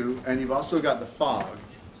daily dew, and you've also got the fog.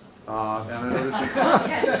 And I know this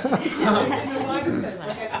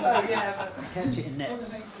Catch it in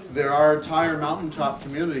nets. There are entire mountaintop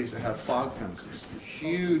communities that have fog fences.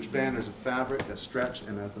 Huge banners of fabric that stretch,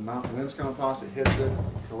 and as the mountain winds come across, it hits it,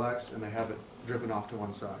 collects, and they have it dripping off to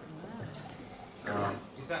one side.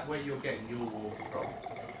 Is that where you're getting your water from?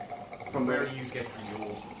 From Where where? are you getting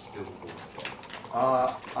your distilled water from?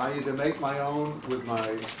 I either make my own with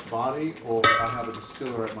my body, or I have a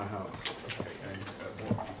distiller at my house. Okay, and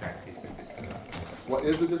what exactly is a distiller? What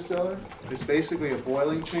is a distiller? It's basically a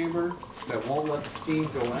boiling chamber that won't let the steam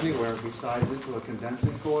go anywhere besides into a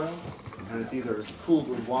condensing coil. And it's either cooled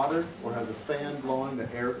with water or has a fan blowing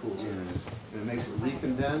that air cools it. And it makes it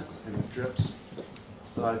recondense and it drips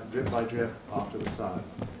drip by drip off to the side.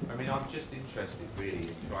 I mean, I'm just interested really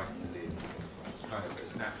in trying to live kind of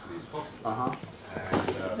as naturally as possible.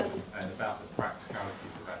 And about the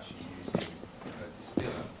practicalities of actually using a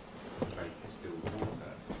distiller to make distilled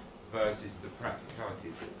water versus the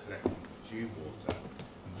practicalities of collecting dew water.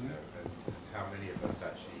 You know, and how many of us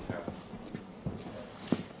actually have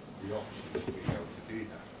the option of being able to do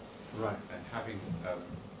that. Right. And having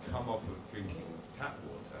come off of drinking tap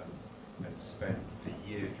water and spent a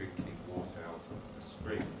year drinking water out of the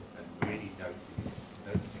spring and really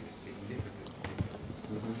noticing a significant difference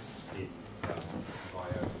in my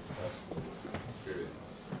own personal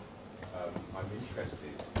experience, I'm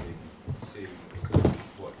interested in seeing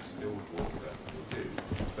what distilled water will do,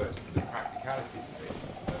 but the practicalities of it,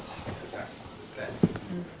 that's the step.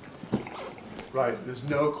 Right, there's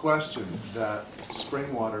no question that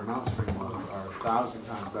spring water, mountain spring water, are 1,000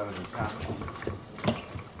 times better than tap water.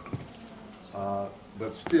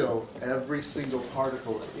 But still, every single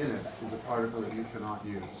particle in it is a particle that you cannot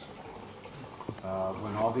use.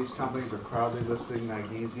 When all these companies are proudly listing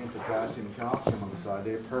magnesium, potassium, and calcium on the side,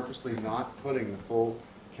 they're purposely not putting the full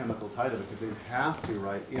chemical title because they have to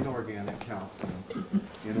write inorganic calcium,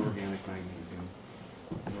 inorganic magnesium,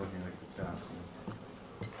 inorganic potassium.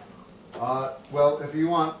 Well, if you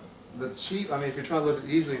want the cheap, I mean, if you're trying to live as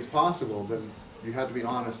easily as possible, then you have to be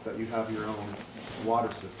honest that you have your own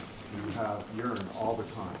water system. You have urine all the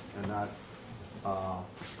time, and that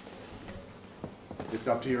it's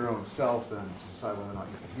up to your own self then to decide whether or not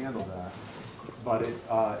you can handle that. But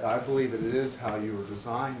I believe that it is how you were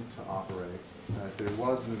designed to operate. If there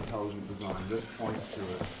was an intelligent design, this points to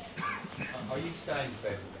it. Are you saying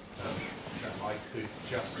then that I could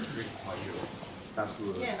just drink my urine?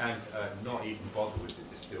 Absolutely. Yeah. And not even bother with the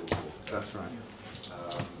distilled water? That's right.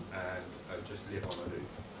 And just live on a loop?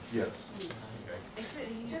 Yes. Okay. Is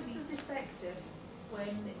it just as effective when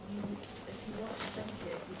if you want to drink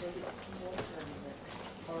it, you dilute up some water in it,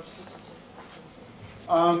 or should you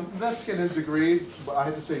just? That's getting into degrees, but I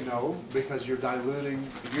have to say no, because you're diluting,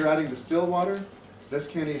 if you're adding distilled water, this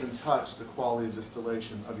can't even touch the quality of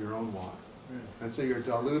distillation of your own water. And so you're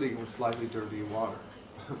diluting with slightly dirty water.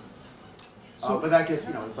 But that gets,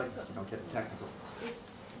 it's like, getting technical.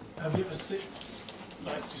 Have you ever seen,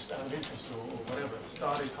 like just out of interest or whatever,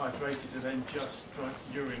 started hydrated and then just drank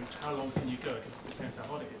urine? How long can you go? Because it depends how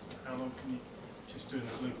hot it is, but how long can you just do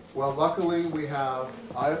that loop? Well, luckily we have,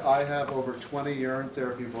 I have over 20 urine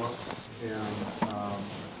therapy books, and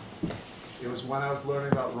it was when I was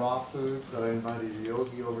learning about raw foods that I invited a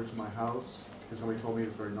yogi over to my house, because somebody told me he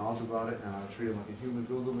was very knowledgeable about it, and I would treat him like a human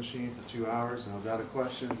Google machine for 2 hours, and I was out of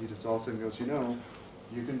questions. He just all of a sudden goes,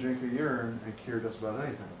 you can drink your urine and cure just about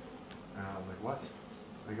anything. And I was like, what?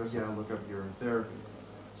 And he goes, yeah, look up urine therapy.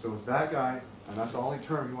 So it's that guy, and that's the only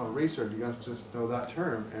term you want to research. You got to just know that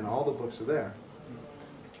term, and all the books are there.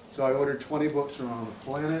 So I ordered 20 books around the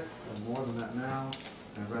planet, and more than that now,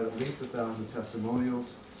 and I've read at least 1,000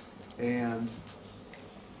 testimonials. And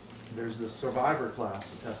there's the survivor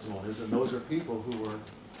class of testimonials, and those are people who were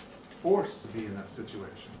forced to be in that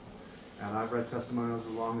situation. And I've read testimonials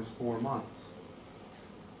as long as 4 months.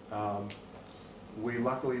 We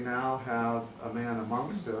luckily now have a man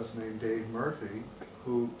amongst us named Dave Murphy,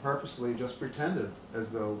 who purposely just pretended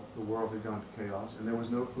as though the world had gone to chaos and there was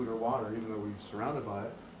no food or water, even though we were surrounded by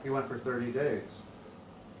it. He went for 30 days,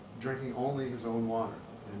 drinking only his own water,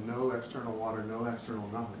 and no external water, no external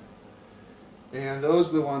nothing. And those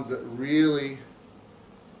are the ones that really,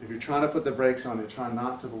 if you're trying to put the brakes on it, try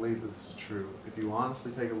not to believe this is true. If you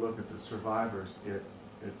honestly take a look at the survivors, it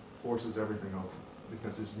forces everything open,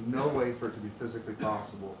 because there's no way for it to be physically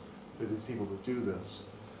possible for these people to do this.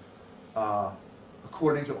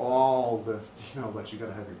 According to all the, but you got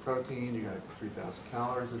to have your protein, you got to have 3,000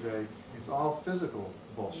 calories a day. It's all physical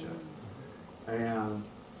bullshit. And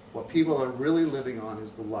what people are really living on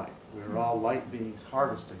is the light. We're all light beings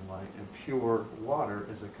harvesting light, and pure water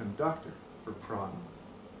is a conductor for prana,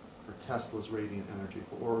 for Tesla's radiant energy,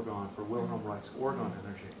 for orgone, for Wilhelm Reich's orgone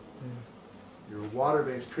energy. You're a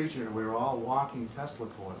water-based creature, and we're all walking Tesla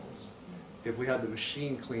coils. If we had the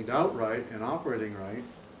machine cleaned out right and operating right,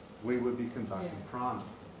 we would be conducting prana.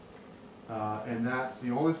 And that's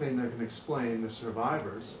the only thing that can explain the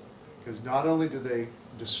survivors, because not only do they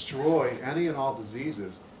destroy any and all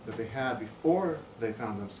diseases that they had before they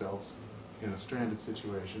found themselves in a stranded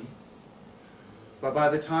situation, but by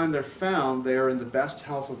the time they're found, they are in the best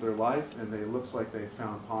health of their life, and they looks like they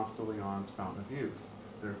found Ponce de Leon's fountain of youth.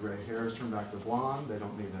 Their gray hair is turned back to blonde, they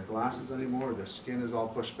don't need their glasses anymore, their skin is all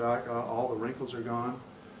pushed back, all the wrinkles are gone.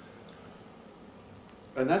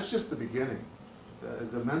 And that's just the beginning.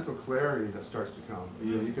 The mental clarity that starts to come.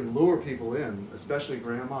 You can lure people in, especially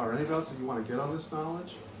grandma or anybody else if you want to get on this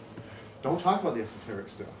knowledge. Don't talk about the esoteric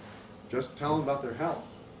stuff. Just tell them about their health.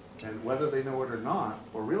 And whether they know it or not,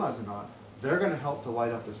 or realize it or not, they're going to help to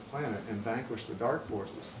light up this planet and vanquish the dark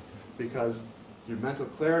forces. Because your mental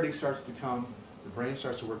clarity starts to come, the brain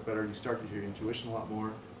starts to work better, you start to hear your intuition a lot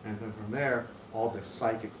more, and then from there, all the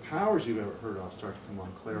psychic powers you've ever heard of start to come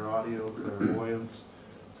on. Clairaudio, clairvoyance,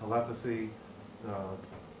 telepathy,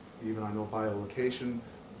 even I know biolocation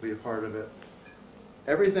will be a part of it.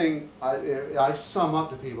 Everything, I sum up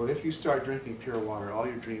to people, if you start drinking pure water, all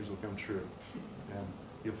your dreams will come true. And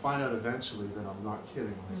you'll find out eventually that I'm not kidding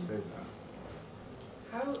when I say that.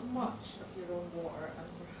 How much of your own water and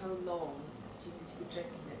for how long do you need to be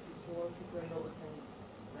drinking it before people are noticing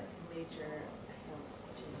like major health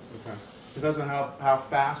changes? Okay. Depends on how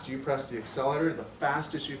fast you press the accelerator. The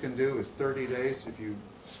fastest you can do is 30 days. If you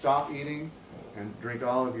stop eating and drink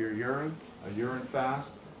all of your urine, a urine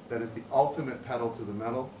fast, that is the ultimate pedal to the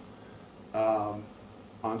metal.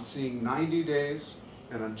 I'm seeing 90 days,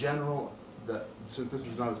 and in general, that since this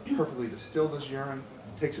is not as perfectly distilled as urine,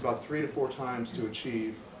 it takes about 3 to 4 times to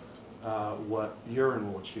achieve what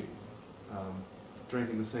urine will achieve,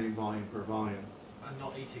 drinking the same volume per volume. And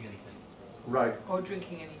not eating anything. Right. Or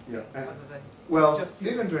drinking anything Yeah. other than Well, just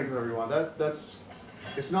you can drink whatever you want. That's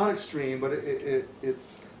it's not extreme, but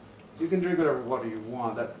it's you can drink whatever water you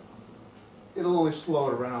want. That it'll only slow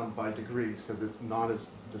it around by degrees because it's not as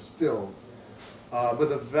distilled. But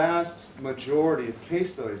the vast majority of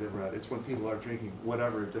case studies I've read, it's when people are drinking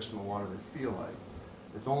whatever additional water they feel like.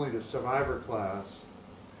 It's only the survivor class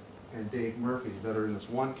and Dave Murphy that are in this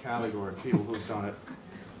one category of people who've done it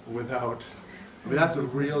without. I mean, that's a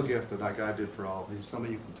real gift that guy did for all. He's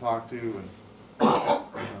somebody you can talk to. And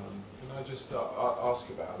Can I just ask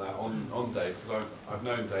about that on Dave? Because I've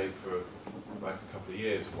known Dave for like a couple of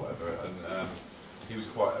years or whatever, and he was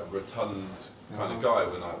quite a rotund kind of guy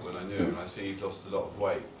when I knew him. And I see he's lost a lot of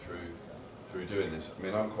weight through doing this. I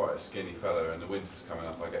mean, I'm quite a skinny fella, and the winter's coming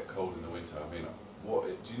up. I get cold in the winter. I mean,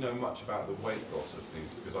 do you know much about the weight loss of things?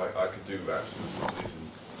 Because I could do actually with losing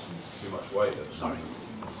too much weight at the moment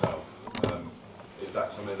myself. Is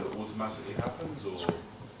that something that automatically happens, or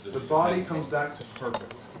does the body comes back to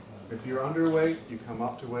perfect? If you're underweight, you come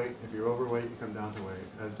up to weight. If you're overweight, you come down to weight.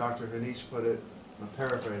 As Dr. Hanish put it, I'm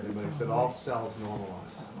paraphrasing, but he said all cells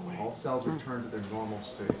normalize. All cells return to their normal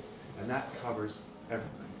state, and that covers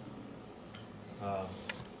everything.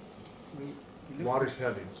 Water's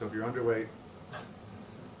heavy, so if you're underweight.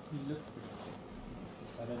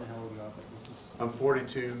 I don't know how old you are, but I'm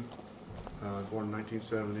 42, born in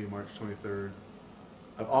 1970, March 23rd.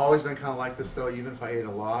 I've always been kind of like this though, even if I ate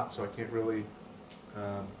a lot, so I can't really,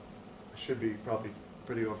 I should be probably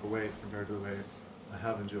pretty overweight compared to the way I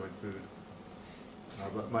have enjoyed food.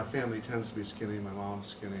 But my family tends to be skinny, my mom's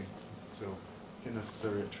skinny, so I can't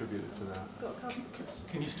necessarily attribute it to that.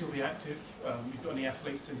 Can you still be active? You've got any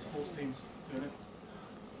athletes in sports teams doing it?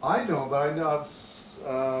 I don't, but I know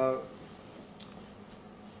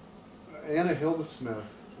Anna Hildesmith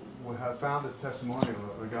have found this testimonial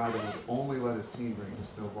of a guy that would only let his team drink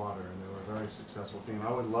distilled water, and they were a very successful team.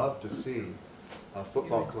 I would love to see a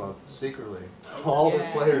football club secretly, all the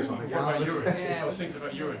players on the ground. I was thinking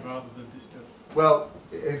about urine rather than distilled. Well,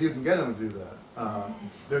 if you can get them to do that.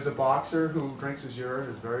 There's a boxer who drinks his urine,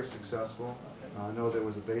 is very successful. I know there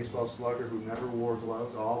was a baseball slugger who never wore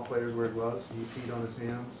gloves. All players wear gloves. He peed on his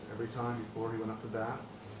hands every time before he went up to bat.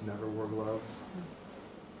 Never wore gloves.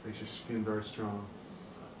 Makes your skin very strong.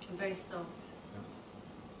 Very soft.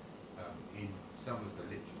 In some of the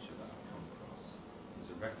literature that I've come across,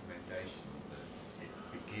 there's a recommendation that it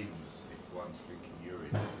begins, if one's drinking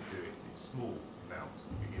urine, to do it in small amounts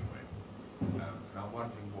to begin with. And I'm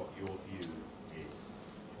wondering what your view is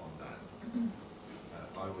on that.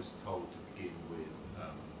 I was told to begin with in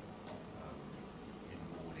the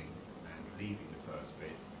morning and leaving the first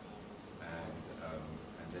bit, and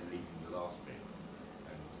then leaving the last bit.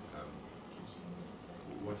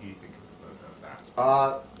 What do you think of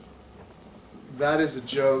that? That is a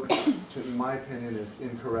joke. In my opinion, it's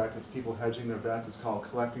incorrect. It's people hedging their bets. It's called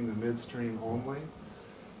collecting the midstream only.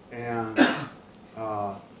 And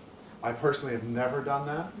I personally have never done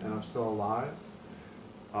that, and I'm still alive.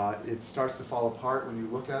 It starts to fall apart when you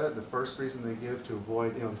look at it. The first reason they give to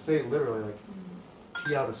avoid, they say literally like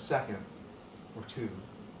pee out a second or two,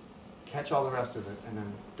 catch all the rest of it, and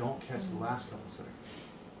then don't catch the last couple seconds.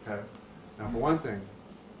 Okay? Now, for one thing,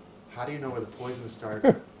 how do you know where the poison starts?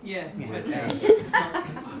 Yeah, Where it totally. ends?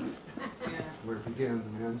 Yeah. Where it begins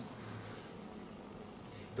and ends.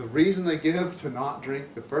 The reason they give to not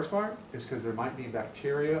drink the first part is because there might be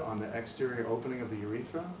bacteria on the exterior opening of the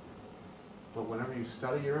urethra. But whenever you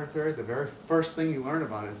study urine theory, the very first thing you learn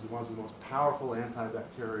about it is one of the most powerful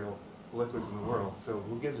antibacterial liquids in the world. So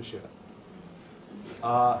who gives a shit?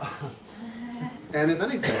 And if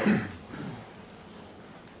anything,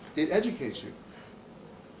 it educates you.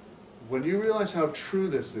 When you realize how true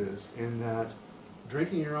this is, in that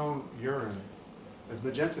drinking your own urine, as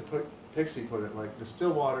Magenta Pixie put it, like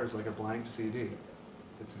distilled water is like a blank CD.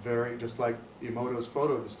 It's very, just like Emoto's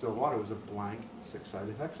photo of distilled water was a blank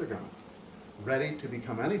 6-sided hexagon, ready to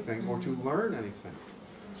become anything or to learn anything.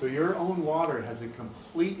 So your own water has a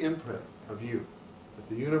complete imprint of you. If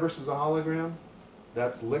the universe is a hologram,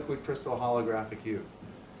 that's liquid crystal holographic you.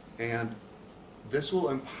 And this will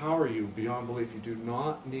empower you beyond belief. You do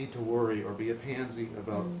not need to worry or be a pansy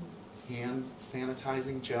about hand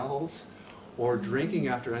sanitizing gels or drinking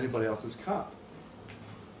after anybody else's cup.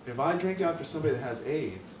 If I drink after somebody that has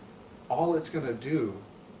AIDS, all it's going to do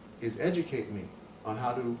is educate me on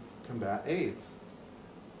how to combat AIDS.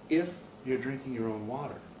 if you're drinking your own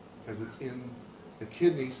water, because it's in the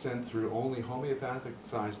kidneys send through only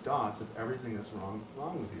homeopathic-sized dots of everything that's wrong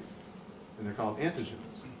with you, and they're called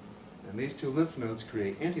antigens. And these two lymph nodes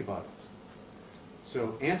create antibodies.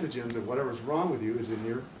 So antigens of whatever's wrong with you is in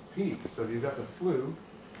your pee. So if you've got the flu,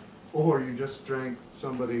 or you just drank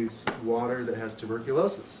somebody's water that has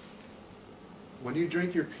tuberculosis, when you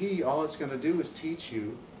drink your pee, all it's going to do is teach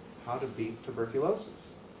you how to beat tuberculosis.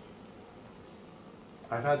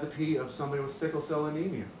 I've had the pee of somebody with sickle cell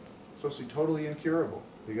anemia. It's supposed to be totally incurable.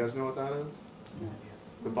 You guys know what that is?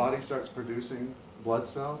 The body starts producing blood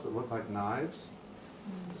cells that look like knives,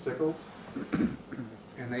 sickles,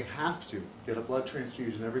 and they have to get a blood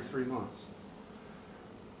transfusion every 3 months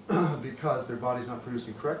because their body's not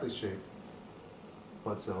producing correctly shaped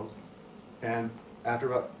blood cells. And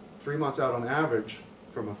after about 3 months out on average,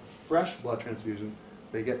 from a fresh blood transfusion,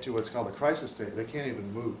 they get to what's called a crisis state. They can't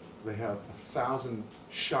even move. They have 1,000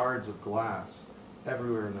 shards of glass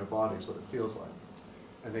everywhere in their body, is what it feels like.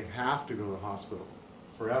 And they have to go to the hospital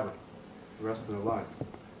forever, the rest of their life.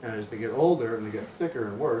 And as they get older and they get sicker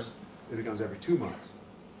and worse, it becomes every 2 months.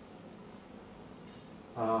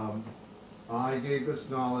 I gave this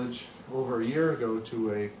knowledge over a year ago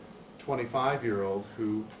to a 25-year-old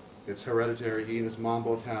who, it's hereditary, he and his mom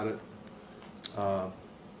both had it.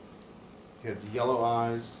 He had yellow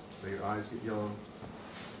eyes, their eyes get yellow.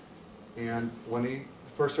 And when he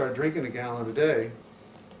first started drinking a gallon a day,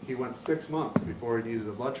 he went 6 months before he needed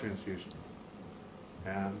a blood transfusion.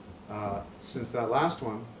 And since that last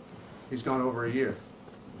one, he's gone over a year.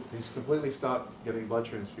 He's completely stopped getting blood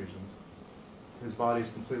transfusions. His body's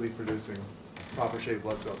completely producing proper shaped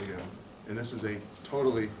blood cells again. And this is a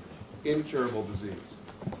totally incurable disease.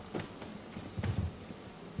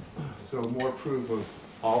 So more proof of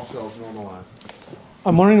all cells normalized.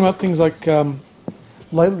 I'm wondering about things like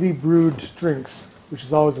lightly brewed drinks, which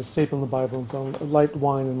is always a staple in the Bible, and so light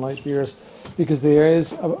wine and light beers, because there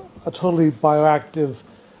is a totally bioactive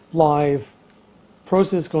live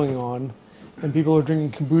process going on, and people are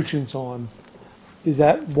drinking kombucha and so on. Is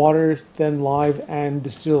that water then live and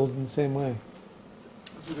distilled in the same way?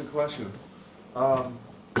 That's a good question. I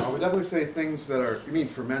would definitely say things that are, you mean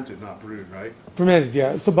fermented, not brewed, right? Fermented,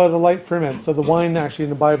 yeah. It's about a light ferment. So the wine actually in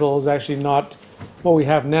the Bible is actually not what we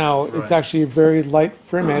have now. Right. It's actually a very light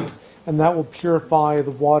ferment, and that will purify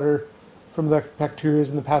the water from the bacteria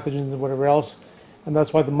and the pathogens and whatever else. And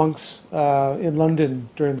that's why the monks in London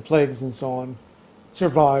during the plagues and so on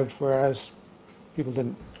survived, whereas people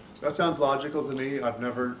didn't. That sounds logical to me. I've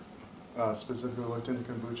never specifically looked into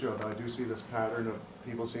kombucha, but I do see this pattern of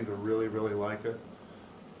people seem to really, really like it.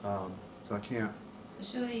 So I can't But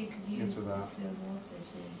surely you could use answer that. distilled water to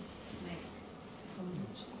make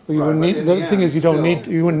kombucha. Well, you Right, wouldn't but need, in the the thing end, is, you don't still, need,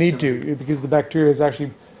 you wouldn't it's need gonna to, because the bacteria is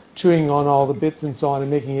actually chewing on all the bits and so on and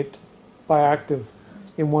making it bioactive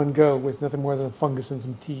in one go with nothing more than a fungus and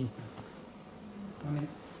some tea. I mean,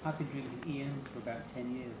 I've been drinking Ian for about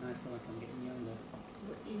 10 years and I feel like I'm getting younger.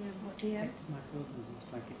 What's Ian? What's Ian? Affected my organisms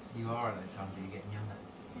like it's... You are at that time, you're getting younger.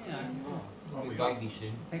 Yeah, you are. You'll be buggy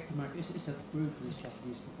soon. Affected my... It's a brew from this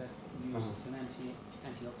Japanese professor who uses it's an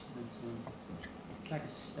antioxidant and it's like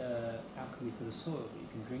alchemy for the soil, but you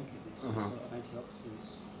can drink it. It's sort of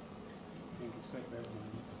antioxidants. I think it's great for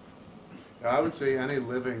everyone. I would say any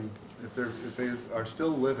living, if they are still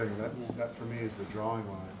living, that for me is the drawing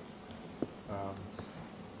line.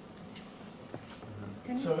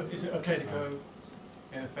 So is it okay to go,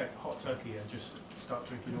 in effect, hot turkey and just start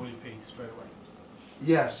drinking all your pee straight away?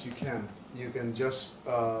 Yes, you can. You can just,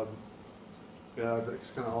 yeah,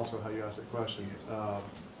 that's kind of also how you asked the question.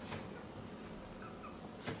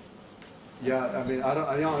 Yeah, I mean,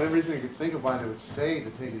 the only reason you could think of why they would say to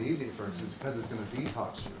take it easy at first is because it's going to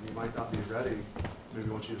detox you. You might not be ready. Maybe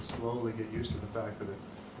want you to slowly get used to the fact that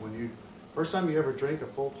first time you ever drink a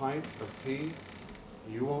full pint of pee,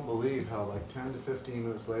 you won't believe how like 10 to 15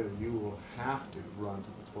 minutes later you will have to run to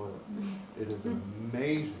the toilet. It is an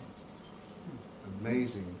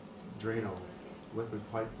amazing Drano liquid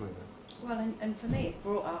pipe cleaner. Well, and for me, it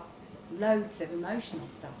brought up loads of emotional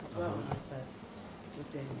stuff as well when I first was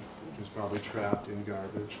doing it. Which was probably trapped in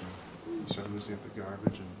garbage, and you start losing up the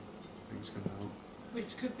garbage, and things come out.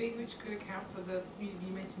 Which could account for the,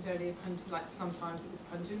 you mentioned earlier, like sometimes it was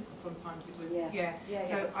pungent, or sometimes it was,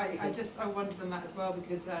 So I wondered on that as well,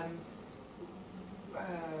 because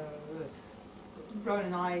Rowan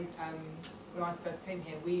and I, when I first came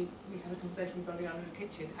here, we had a conversation running around in the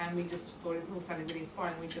kitchen, and we just thought it all sounded really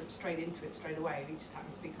inspiring. We jumped straight into it straight away. We just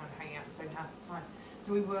happened to be kind of hanging out in the same house at the time.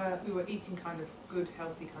 So we were eating kind of good,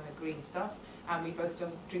 healthy, kind of green stuff, and we both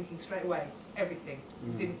jumped drinking straight away, everything.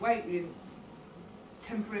 We didn't wait, we didn't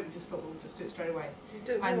temporarily just thought, we'll just do it straight away. Do you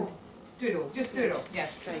do it And more? do it all, just do it all, Just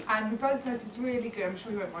yes. straight. And we both noticed really good, I'm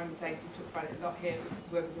sure you won't mind me saying, 'cause we talked about it a lot here,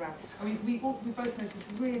 whoever's around. I mean, we both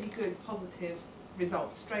noticed really good, positive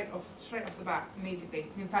results straight off the bat,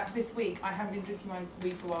 immediately. In fact, this week, I haven't been drinking my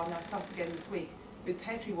weed for a while, and I started again this week with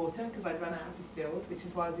pear tree water, because I'd run out of distilled, which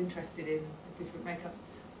is why I was interested in the different makeups.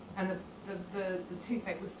 And the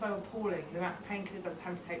toothache was so appalling, the amount of painkillers I was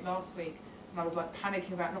having to take last week, and I was like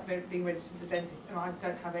panicking about not being registered with the dentist, and I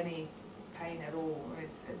don't have any pain at all. It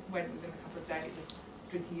went within a couple of days of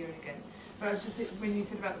drinking urine again. But I was just, when you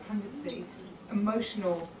said about the pungency,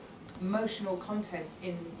 emotional content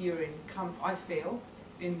in urine, I feel,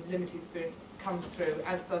 in limited experience, comes through,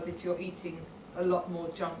 as does if you're eating a lot more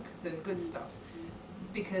junk than good stuff.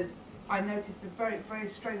 Because I noticed very, very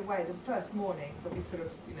straight away, the first morning that we sort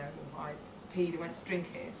of, I peed and went to drink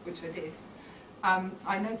it, which I did,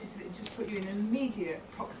 I noticed that it just put you in immediate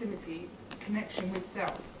proximity, connection with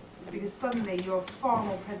self. Because suddenly you're far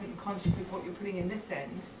more present and conscious with what you're putting in this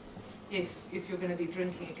end if you're going to be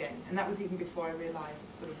drinking again. And that was even before I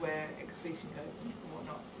realised sort of where excretion goes and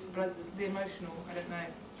whatnot. But the emotional, I don't know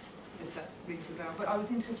if that rings a bell. But I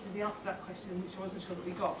was interested in the answer to that question, which I wasn't sure that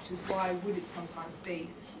we got, which is why would it sometimes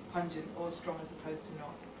be pungent or strong as opposed to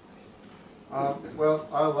not? Well,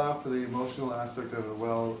 I allow for the emotional aspect of it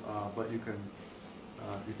but you can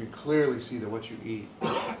clearly see that what you eat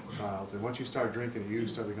files, and once you start drinking, you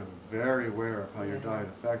start becoming very aware of how your diet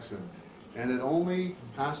affects it. And it only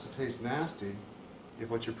has to taste nasty if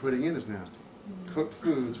what you're putting in is nasty. Cooked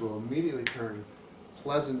foods will immediately turn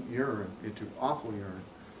pleasant urine into awful urine,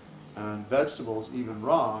 and vegetables, even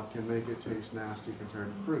raw, can make it taste nasty compared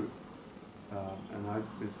to fruit.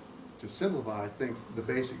 To simplify, I think the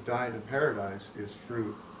basic diet in paradise is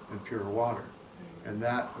fruit and pure water. And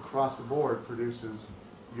that, across the board, produces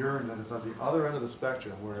urine that is on the other end of the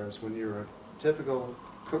spectrum, whereas when you're a typical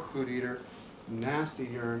cooked food eater, nasty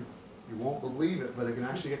urine, you won't believe it, but it can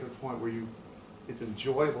actually get to the point where it's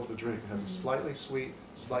enjoyable to drink. It has a slightly sweet,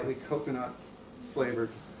 slightly coconut flavored.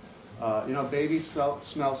 Babies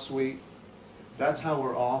smell sweet. That's how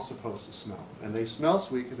we're all supposed to smell. And they smell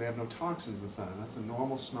sweet because they have no toxins inside them. That's a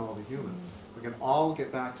normal smell of a human. We can all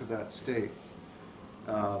get back to that state.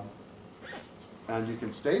 And you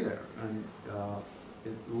can stay there. And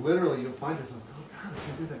literally, you'll find yourself, oh God, I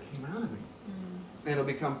can't believe that came out of me. And it'll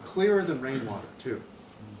become clearer than rainwater, too.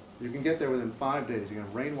 You can get there within 5 days. You can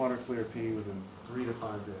have rainwater clear pee within 3 to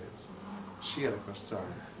 5 days. She had a question,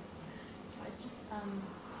 sorry. It's just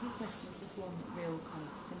two questions, just one real kind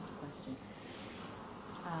of simple question.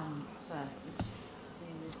 First, which is to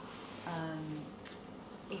do with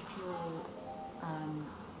if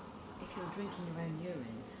you're drinking your own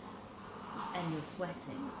urine and you're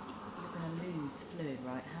sweating, you're going to lose fluid,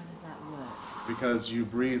 right? How does that work? Because you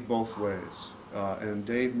breathe both ways. And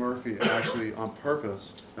Dave Murphy actually, on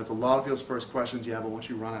purpose, that's a lot of people's first questions, but once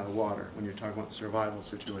you run out of water, when you're talking about the survival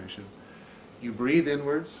situation. You breathe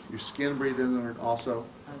inwards, your skin breathes inward also.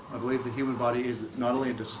 Okay. I believe the human body is not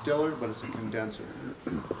only a distiller, but it's a condenser.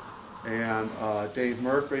 And Dave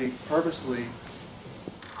Murphy purposely,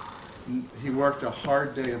 he worked a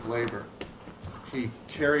hard day of labor. He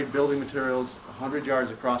carried building materials 100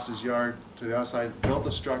 yards across his yard to the outside, built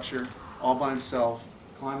a structure all by himself,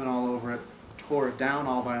 climbing all over it, tore it down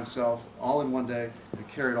all by himself, all in one day, and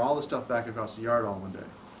carried all the stuff back across the yard all in one day.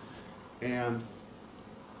 And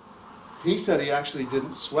he said he actually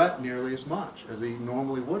didn't sweat nearly as much as he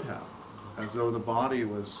normally would have, as though the body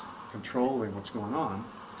was controlling what's going on.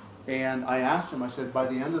 And I asked him, I said, by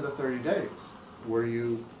the end of the 30 days, were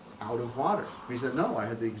you out of water? He said, no, I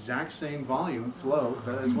had the exact same volume flow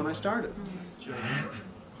as when I started.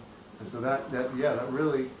 And so that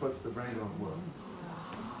really puts the brain on work.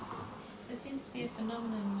 There seems to be a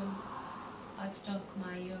phenomenon when I've drunk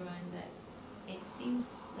my urine that it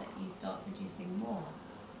seems that you start producing more,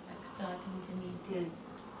 like starting to need to,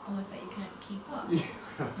 almost like you can't keep up.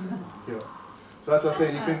 Yeah. So that's what I'm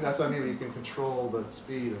saying. That's what I mean. You can control the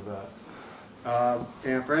speed of that.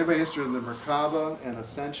 And for anybody interested in the Merkaba and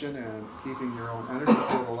ascension and keeping your own energy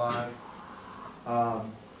field alive,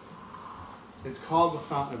 it's called the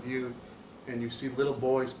Fountain of Youth. And you see little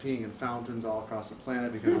boys peeing in fountains all across the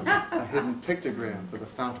planet because it's a hidden pictogram for the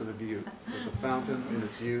Fountain of Youth. It's a fountain in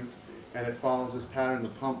its youth, and it follows this pattern. The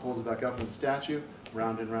pump pulls it back up in the statue,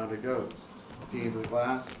 round and round it goes. Pee into the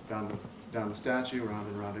glass, down the statue, round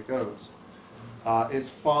and round it goes. It's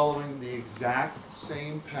following the exact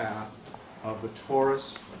same path of the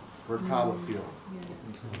torus Merkaba field.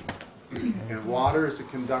 And water is a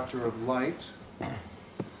conductor of light.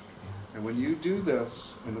 And when you do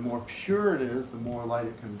this, and the more pure it is, the more light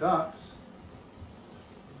it conducts.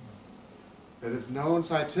 It is known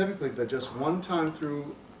scientifically that just one time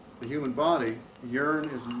through the human body, urine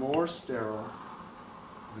is more sterile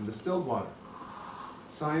than distilled water.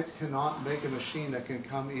 Science cannot make a machine that can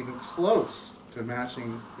come even close to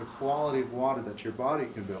matching the quality of water that your body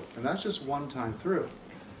can build. And that's just one time through.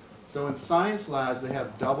 So in science labs, they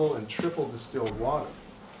have double and triple distilled water.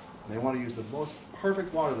 And they want to use the most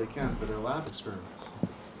perfect water they can for their lab experiments.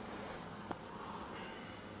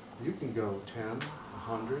 You can go 10,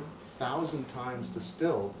 100, 1,000 times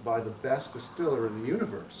distilled by the best distiller in the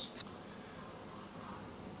universe.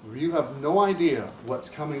 You have no idea what's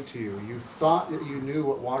coming to you. You thought that you knew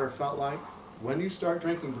what water felt like. When you start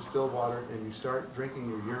drinking distilled water and you start drinking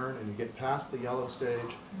your urine and you get past the yellow stage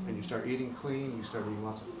and you start eating clean, you start eating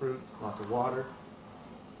lots of fruit, lots of water,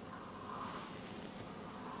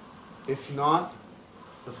 it's not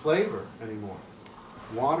the flavor anymore.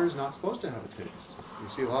 Water's not supposed to have a taste. You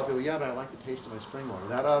see a lot of people, yeah, but I like the taste of my spring water.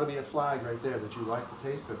 That ought to be a flag right there that you like the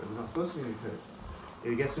taste of it. There's not supposed to be any taste.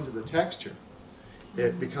 It gets into the texture.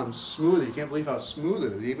 It becomes smoother. You can't believe how smooth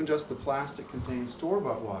it is. Even just the plastic-contained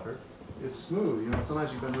store-bought water is smooth. You know,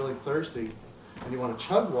 sometimes you've been really thirsty and you want to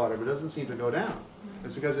chug water, but it doesn't seem to go down.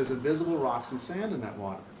 It's because there's invisible rocks and sand in that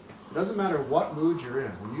water. It doesn't matter what mood you're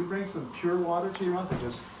in. When you bring some pure water to your mouth, it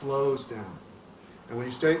just flows down. And when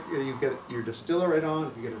you get your distiller right on,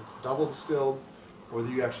 if you get it double distilled, or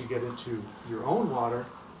you actually get into your own water,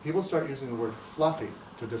 people start using the word fluffy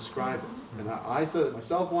to describe it. And I said it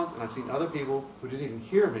myself once, and I've seen other people who didn't even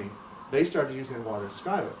hear me, they started using the water to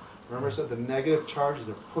describe it. Remember I said the negative charges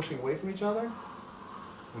are pushing away from each other?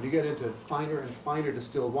 When you get into finer and finer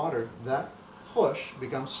distilled water, that push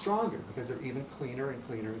becomes stronger because they're even cleaner and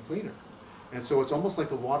cleaner and cleaner. And so it's almost like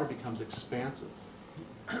the water becomes expansive.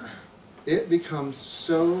 It becomes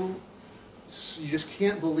so, you just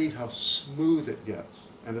can't believe how smooth it gets.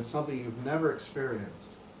 And it's something you've never experienced.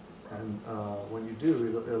 And when you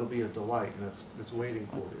do, it'll be a delight, and it's waiting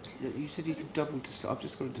for you. You said you could double distill. I've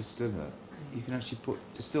just got a distiller. You can actually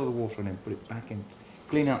distill the water and then put it back in,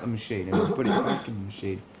 clean out the machine, and then put it back in the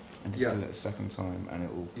machine and distill it a second time, and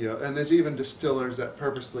it will. Yeah, and there's even distillers that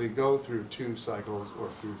purposely go through 2 cycles or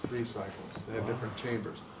through 3 cycles. They have different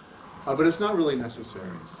chambers. But it's not really necessary.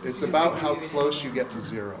 It's about how close you get to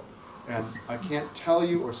zero. And I can't tell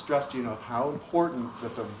you or stress to you enough how important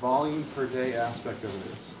that the volume per day aspect of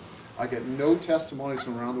it is. I get no testimonies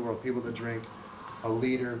from around the world, people that drink a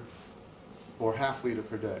liter or half liter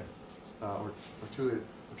per day, or 2 liters.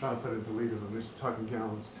 I'm trying to put it into liters, I'm just talking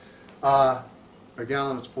gallons. A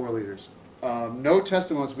gallon is 4 liters. No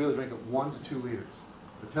testimonies really drink 1 to 2 liters.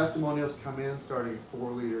 The testimonials come in starting at 4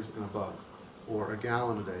 liters and above, or a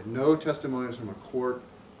gallon a day. No testimonials from a quart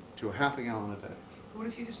to a half a gallon a day. What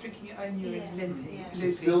if you're just drinking your own urine limpy?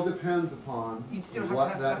 It still depends upon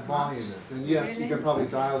what that volume is. And yes, you can probably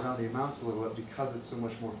dial down the amounts a little bit because it's so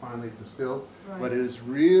much more finely distilled. Right. But it is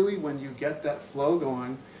really when you get that flow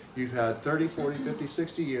going, you've had 30, 40, 50,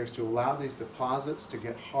 60 years to allow these deposits to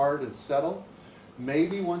get hard and settle.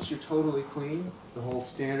 Maybe once you're totally clean, the whole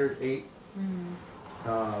standard 8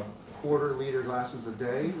 quarter-liter glasses a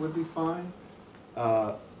day would be fine.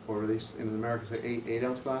 Or at least in America say 8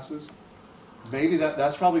 8-ounce glasses. Maybe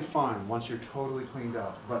that's probably fine once you're totally cleaned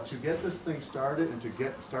out. But to get this thing started and to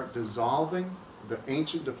start dissolving the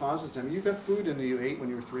ancient deposits, I mean, you've got food in you ate when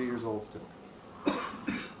you were 3 years old still.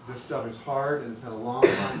 This stuff is hard and it's had a long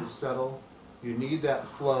time to settle. You need that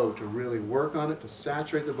flow to really work on it, to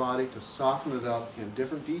saturate the body, to soften it up, and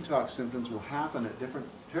different detox symptoms will happen at different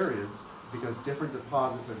periods because different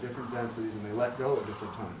deposits are different densities and they let go at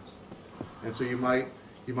different times. And so you might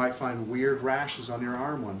find weird rashes on your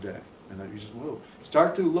arm one day. And then you just, whoa.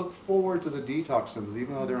 Start to look forward to the detox symptoms.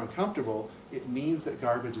 Even though they're uncomfortable, it means that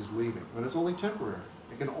garbage is leaving. But it's only temporary.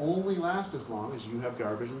 It can only last as long as you have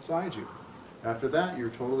garbage inside you. After that, you're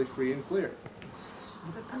totally free and clear.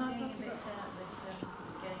 So can I ask about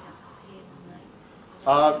getting up to pee at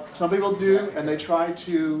night? Some people do, and they try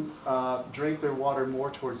to drink their water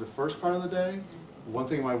more towards the first part of the day. One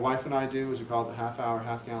thing my wife and I do is we call it the half-hour,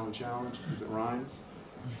 half-gallon challenge, because it rhymes.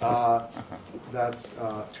 That's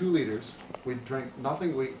 2 liters. We drink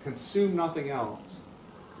nothing, we consume nothing else.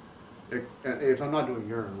 If I'm not doing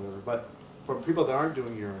urine, whatever, but for people that aren't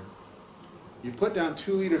doing urine, you put down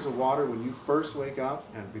 2 liters of water when you first wake up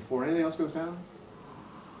and before anything else goes down.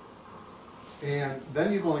 And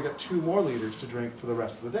then you've only got 2 more liters to drink for the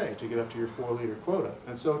rest of the day to get up to your 4-liter quota.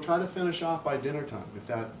 And so try to finish off by dinner time if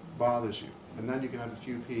that bothers you. And then you can have a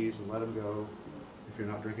few peas and let them go if you're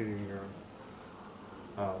not drinking any urine.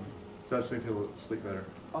 So that's making people sleep better.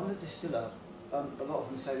 On the distiller, a lot of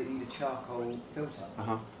them say that you need a charcoal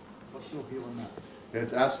filter. What's your view on that?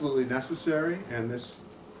 It's absolutely necessary, and this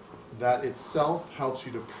That itself helps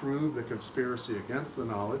you to prove the conspiracy against the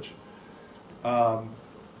knowledge.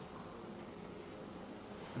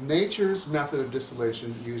 Nature's method of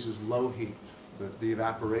distillation uses low heat, the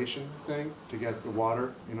evaporation thing, to get the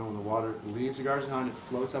water, you know, when the water leaves the garbage behind, it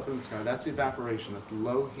floats up in the sky. That's evaporation, that's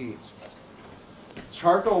low heat.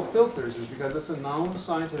 Charcoal filters is because it's a known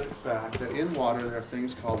scientific fact that in water there are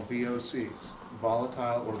things called VOCs,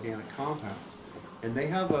 volatile organic compounds. And they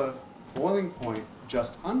have a boiling point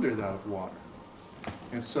just under that of water.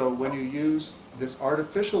 And so when you use this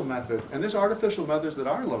artificial method, and there's artificial methods that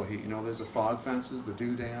are low heat, you know, there's the fog fences, the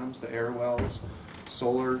dew dams, the air wells,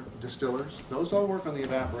 solar distillers, those all work on the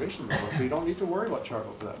evaporation level, so you don't need to worry about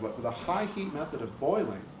charcoal for that. But for the high heat method of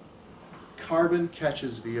boiling, carbon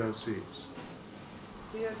catches VOCs.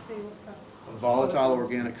 VOC, what's that? Volatile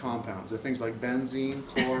organic compounds. They're things like benzene,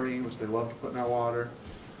 chlorine, which they love to put in our water.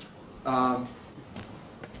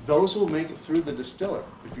 Those will make it through the distiller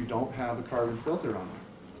if you don't have a carbon filter on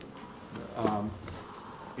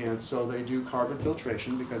there. And so they do carbon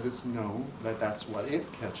filtration because it's known that that's what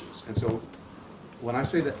it catches. And so when I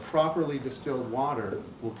say that properly distilled water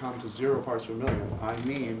will come to 0 parts per million, I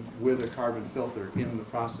mean with a carbon filter in the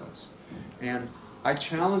process. And I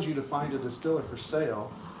challenge you to find a distiller for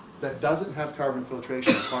sale that doesn't have carbon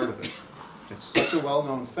filtration as part of it. It's such a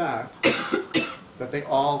well-known fact that they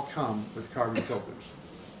all come with carbon filters.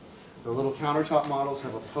 The little countertop models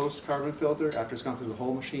have a post-carbon filter. After it's gone through the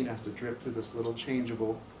whole machine, it has to drip through this little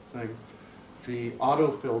changeable thing. The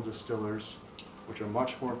autofill distillers, which are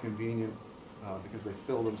much more convenient because they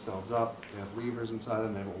fill themselves up, they have levers inside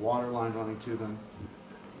them, they have a water line running to them.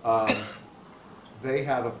 They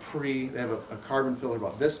have a carbon filter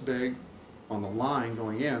about this big on the line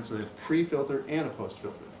going in, so they have a pre-filter and a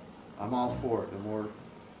post-filter. I'm all for it. The more,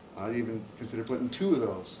 I'd even consider putting 2 of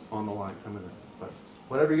those on the line coming in. But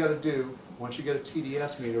whatever you got to do, once you get a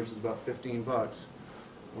TDS meter, which is about 15 bucks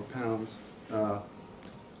or pounds,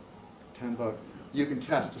 10 bucks, you can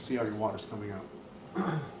test to see how your water's coming out.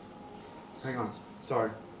 Hang on,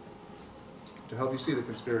 sorry. To help you see the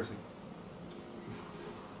conspiracy.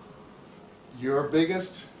 Your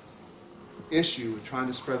biggest issue with trying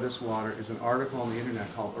to spread this water is an article on the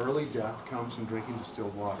internet called "Early Death Comes from Drinking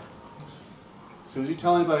Distilled Water." As soon as you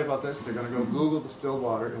tell anybody about this, they're going to go Google distilled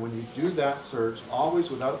water, and when you do that search, always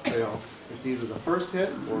without fail, it's either the first hit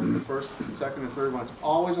or it's the first, second, and third one. It's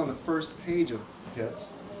always on the first page of hits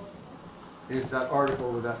is that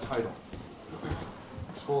article with that title.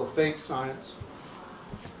 It's full of fake science,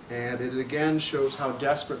 and it again shows how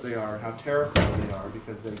desperate they are, how terrified they are,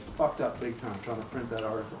 because they fucked up big time trying to print that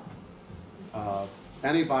article.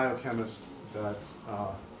 Any biochemist that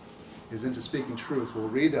is into speaking truth will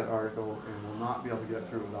read that article and will not be able to get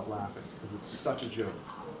through it without laughing, because it's such a joke.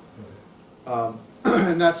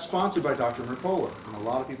 And that's sponsored by Dr. Mercola, and a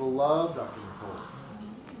lot of people love Dr. Mercola.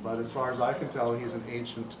 But as far as I can tell, he's an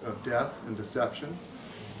agent of death and deception.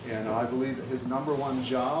 And I believe that his #1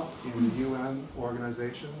 job in the UN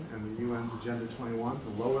organization and the UN's Agenda 21 to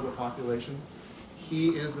lower the population, he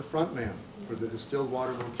is the front man for the distilled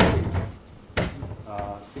water bouquet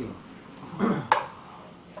theme.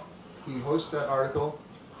 He hosts that article,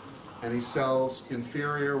 and he sells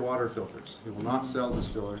inferior water filters. He will not sell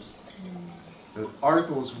distillers. The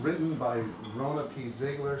article was written by Rona P.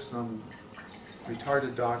 Ziegler, some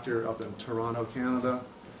retarded doctor up in Toronto, Canada.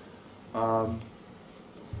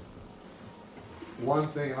 One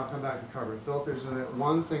thing, and I'll come back to carbon filters in it,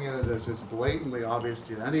 one thing in it is blatantly obvious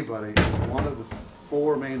to anybody is one of the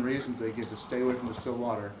 4 main reasons they give to stay away from distilled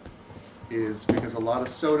water is because a lot of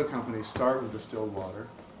soda companies start with distilled water,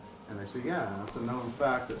 and they say, yeah, it's a known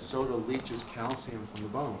fact that soda leaches calcium from the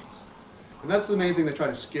bones. And that's the main thing they try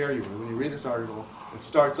to scare you with. When you read this article, it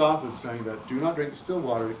starts off with saying that do not drink distilled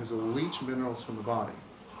water because it will leach minerals from the body.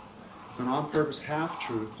 It's an on-purpose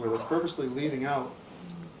half-truth where they're purposely leaving out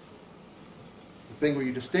the thing where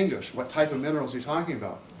you distinguish what type of minerals you're talking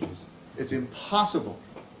about. It's impossible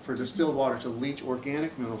for distilled water to leach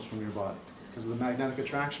organic minerals from your body because of the magnetic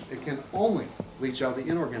attraction. It can only leach out the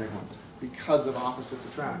inorganic ones because of opposites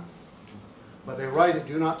attract. But they write it,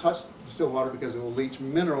 do not touch distilled water because it will leach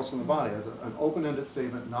minerals from the body as an open-ended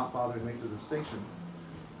statement, not bothering to make the distinction.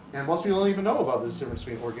 And most people don't even know about this difference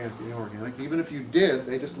between organic and inorganic. Even if you did,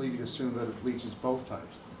 they just leave you to assume that it leaches both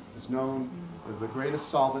types. It's known as the greatest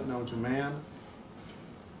solvent known to man.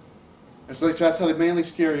 And so that's how they mainly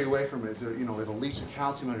scare you away from it. Is that, you know, it'll leach the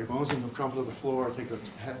calcium out of your bones and you'll crumple to the floor, take the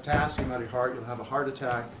potassium out of your heart, you'll have a heart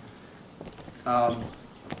attack.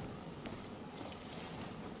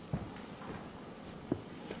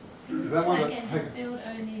 So again, distilled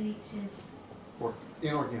only leaches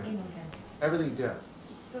inorganic. inorganic. Everything dead.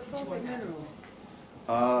 So fulvic minerals.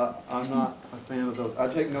 I'm not a fan of those.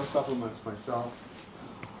 I take no supplements myself.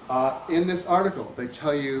 In this article, they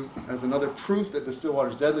tell you, as another proof that distilled water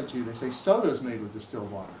is deadly to you, they say soda is made with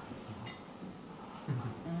distilled water.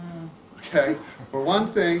 Okay? For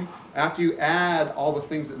one thing, after you add all the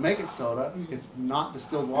things that make it soda, it's not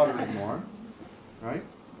distilled water anymore. Right?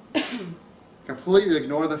 Completely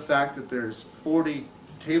ignore the fact that there's 40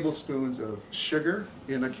 tablespoons of sugar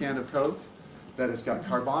in a can of Coke, that it's got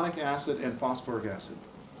carbonic acid and phosphoric acid.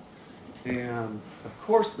 And of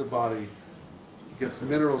course the body gets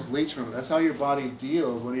minerals leached from it. That's how your body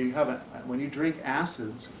deals. When you drink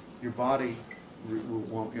acids, your body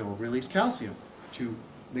will release calcium to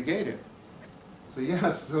negate it. So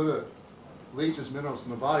yes, soda leaches minerals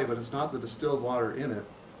from the body, but it's not the distilled water in it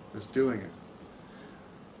that's doing it.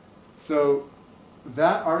 So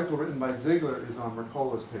that article written by Ziegler is on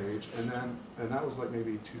Mercola's page, and that was like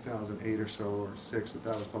maybe 2008 or so, or 6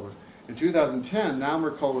 that was published. In 2010, now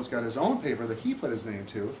Mercola's got his own paper that he put his name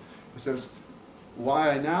to. It says, "Why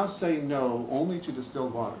I now say no only to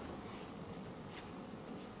distilled water."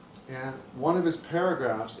 And one of his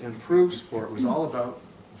paragraphs and proofs for it was all about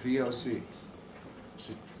VOCs. He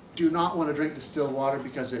said, do not want to drink distilled water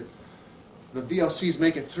because the VOCs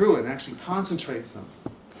make it through it and actually concentrates them.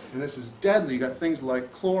 And this is deadly. You've got things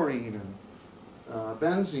like chlorine and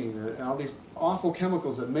benzene and all these awful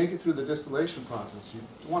chemicals that make it through the distillation process. You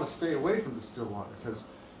want to stay away from distilled water because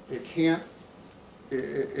it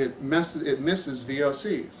misses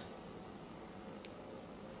VOCs.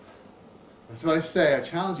 That's what I say. I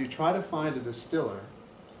challenge you, try to find a distiller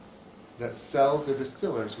that sells their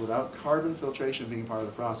distillers without carbon filtration being part of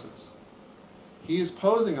the process. He is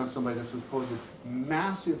posing on somebody that's supposed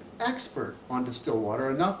massive expert on distilled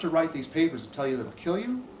water, enough to write these papers to tell you that it'll kill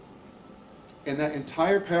you. In that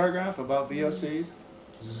entire paragraph about VOCs,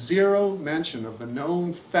 zero mention of the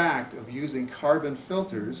known fact of using carbon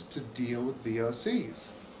filters to deal with VOCs.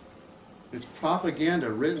 It's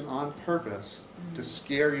propaganda written on purpose to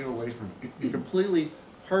scare you away from it. It completely,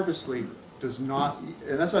 purposely does not,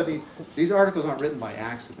 and that's why these articles aren't written by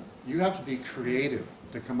accident. You have to be creative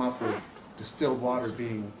to come up with distilled water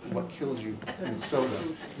being what kills you in soda.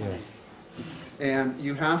 Yeah. And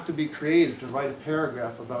you have to be creative to write a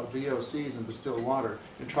paragraph about VOCs and distilled water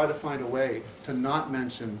and try to find a way to not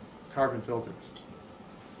mention carbon filters.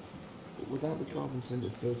 But without the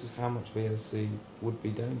carbon-scented filters, how much VOC would be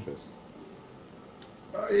dangerous?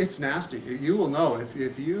 It's nasty. You will know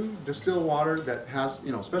if you distill water that has,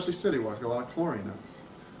 especially city water, a lot of chlorine in it.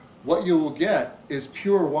 What you will get is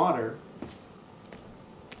pure water,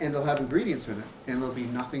 and it'll have ingredients in it, and it'll be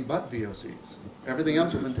nothing but VOCs. Everything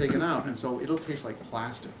else has been taken out, and so it'll taste like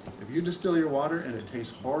plastic. If you distill your water and it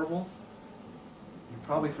tastes horrible, you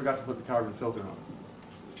probably forgot to put the carbon filter on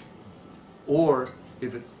it. Or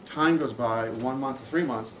if time goes by, 1 month to 3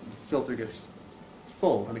 months, the filter gets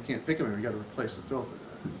full and it can't pick them anymore. You've got to replace the filter.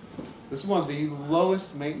 This is one of the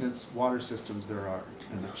lowest maintenance water systems there are,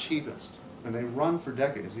 and the cheapest. And they run for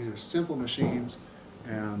decades. These are simple machines,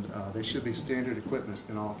 and they should be standard equipment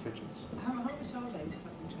in all kitchens. How much are they? Just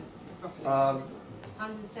like interest, roughly?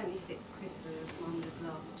 176 quid for one with a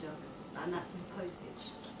glass jug, and that's with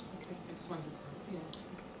postage. Okay, I just wondered.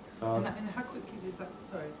 Yeah. And how quickly is that?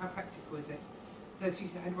 Sorry, how practical is it? So if you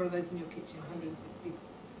had one of those in your kitchen, £160,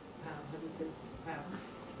 £150,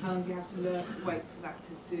 how long do you have to wait for that to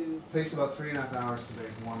do? It takes about 3.5 hours to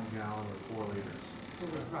make 1 gallon or 4 liters.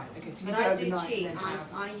 Right, okay, so you But do I it do overnight cheat. and then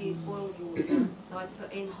have... I use boiled water, so I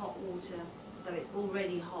put in hot water, so it's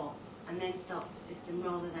already hot, and then starts the system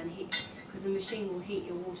rather than heat, because the machine will heat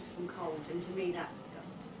your water from cold, and to me that's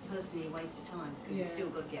personally a waste of time, because it's still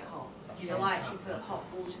got to get hot. So I actually put hot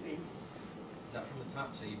water in. Is that from the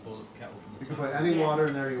tap? So you boil the kettle from the You tap? can put any water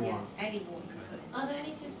in there you want. Any water you put in. Are there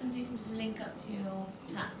any systems you can just link up to your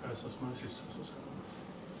tap? Osmosis.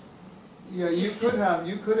 Yeah, you could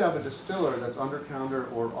have a distiller that's under counter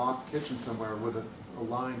or off kitchen somewhere with a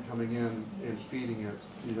line coming in and feeding it.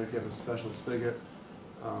 You have a special spigot.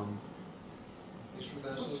 Is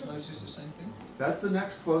reverse osmosis the same thing? That's the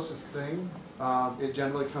next closest thing. It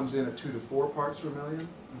generally comes in at 2 to 4 parts per million.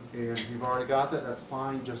 And if you've already got that, that's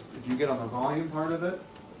fine. Just if you get on the volume part of it,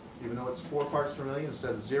 even though it's 4 parts per million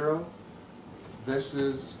instead of 0, this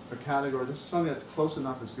is a category, this is something that's close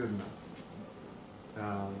enough is good enough.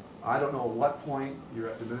 I don't know at what point you're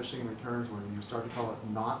at diminishing returns when you start to call it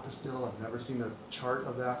not distilled. I've never seen a chart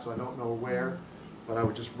of that, so I don't know where. But I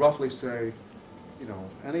would just roughly say,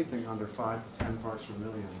 anything under 5 to 10 parts per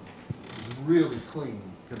million is really clean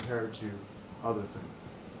compared to other things.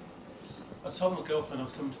 I told my girlfriend I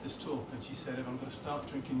was coming to this talk, and she said if I'm going to start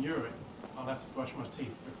drinking urine, I'll have to brush my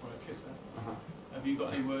teeth before I kiss her. Have you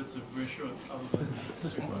got any words of reassurance other than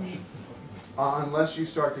to brush? Unless you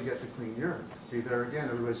start to get to clean urine. See, there again,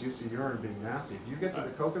 everybody's used to urine being nasty. If you get to the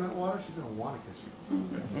coconut water, she's going to want to kiss you.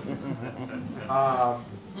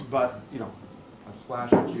 But, you know, a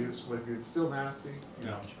splash of juice, but if it's still nasty, you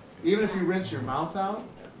know, even if you rinse your mouth out,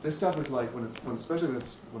 this stuff is like, especially when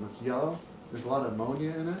it's yellow, there's a lot of ammonia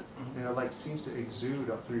in it, and it like seems to exude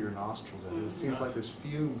up through your nostrils. It feels like there's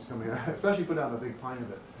fumes coming out, especially put down a big pint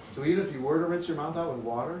of it. So even if you were to rinse your mouth out with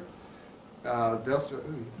water, they'll still, ooh,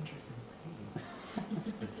 you've been drinking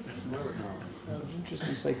pee. It was interesting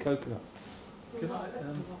to say coconut. Can I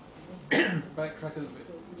backtrack a little bit?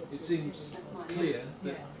 It seems clear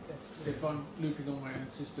that if I'm looping on my own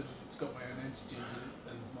system, it's got my own antigens in it,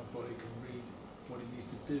 and my body can read what it needs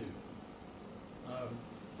to do.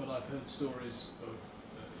 But I've heard stories of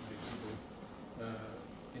people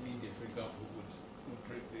in India, for example, would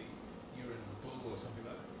drink the urine of a bull or something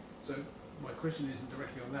like that. So my question isn't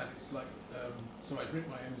directly on that. It's like, so I drink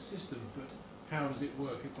my own system, but how does it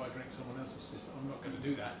work if I drink someone else's system? I'm not going to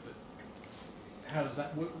do that, but how does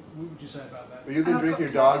that work? What would you say about that? Well, you can drink your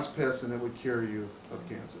dog's piss and it would cure you of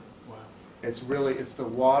cancer. Wow. It's really, it's the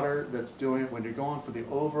water that's doing it when you're going for the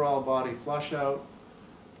overall body flush out.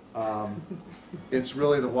 It's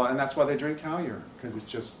really the water, and that's why they drink cow urine, because it's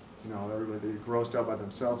just, you know, everybody, they're grossed out by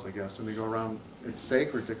themselves, I guess, and they go around, it's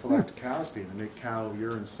sacred to collect cow's pee, and make cow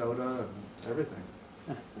urine soda and everything.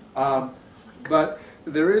 But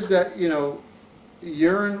there is that, you know,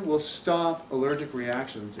 urine will stop allergic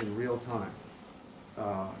reactions in real time.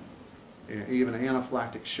 Even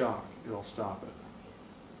anaphylactic shock, it'll stop it.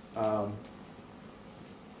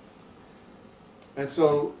 And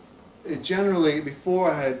so, it generally,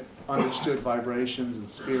 before I had understood vibrations and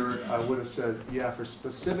spirit, I would have said, yeah, for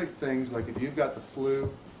specific things, like if you've got the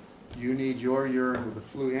flu, you need your urine with the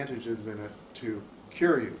flu antigens in it to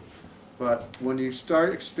cure you. But when you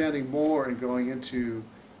start expanding more and going into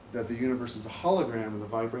that the universe is a hologram and the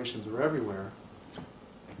vibrations are everywhere,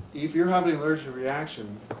 if you're having an allergic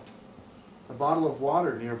reaction, a bottle of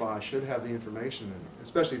water nearby should have the information in it,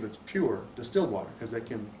 especially if it's pure distilled water, because it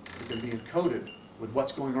can be encoded with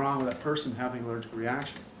what's going on with that person having an allergic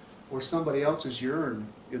reaction. Or somebody else's urine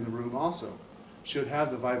in the room also should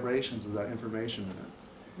have the vibrations of that information in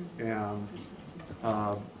it. And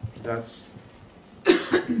that's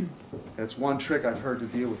one trick I've heard to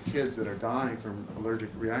deal with kids that are dying from allergic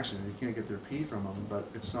reaction. You can't get their pee from them, but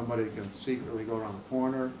if somebody can secretly go around the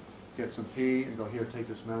corner, get some pee, and go, here, take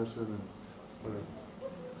this medicine, and put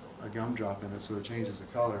a gumdrop in it so it changes the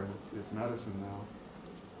color, and it's medicine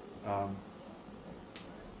now.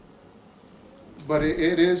 But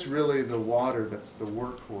it is really the water that's the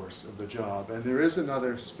workhorse of the job. And there is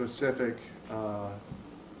another specific,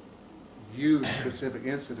 specific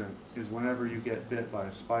incident, is whenever you get bit by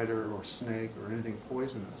a spider or snake or anything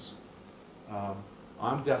poisonous.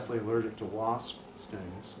 I'm definitely allergic to wasp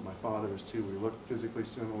stings. My father is too. We look physically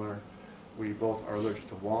similar. We both are allergic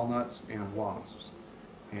to walnuts and wasps.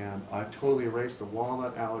 And I've totally erased the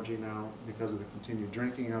walnut allergy now because of the continued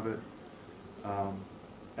drinking of it.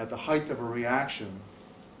 At the height of a reaction,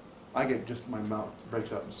 I get just, my mouth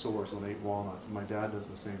breaks out in sores when I eat walnuts, and my dad does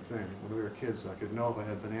the same thing. When we were kids, I could know if I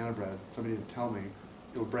had banana bread, somebody didn't tell me,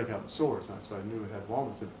 it would break out in sores, and so I knew it had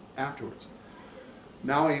walnuts in it afterwards.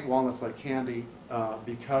 Now I eat walnuts like candy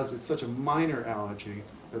because it's such a minor allergy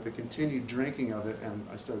that the continued drinking of it, and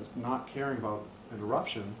I started not caring about an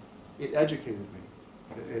eruption, it educated me.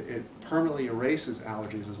 It permanently erases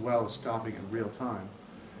allergies as well as stopping in real time.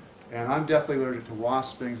 And I'm definitely allergic to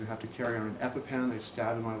wasp stings. I have to carry on an EpiPen. They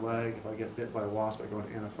stab in my leg. If I get bit by a wasp, I go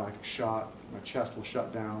into anaphylactic shock. My chest will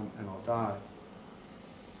shut down, and I'll die.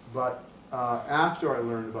 But after I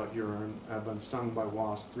learned about urine, I've been stung by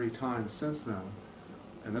wasps 3 times since then.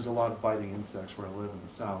 And there's a lot of biting insects where I live in the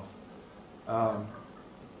south.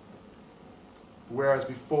 Whereas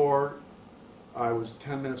before, I was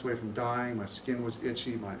 10 minutes away from dying. My skin was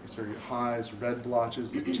itchy. I started to get hives, red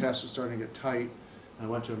blotches. The chest was starting to get tight. I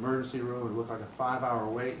went to an emergency room. It looked like a 5-hour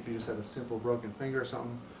wait if you just had a simple broken finger or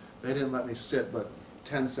something. They didn't let me sit but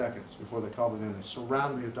 10 seconds before they called me in. They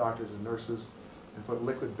surrounded me with doctors and nurses and put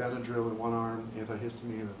liquid Benadryl in one arm,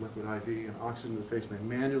 antihistamine, and liquid IV, and oxygen to the face, and they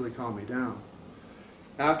manually calmed me down.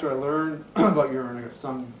 After I learned about urine, I got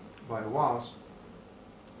stung by a wasp.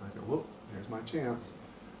 I go, whoop, here's my chance.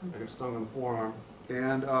 I got stung on the forearm.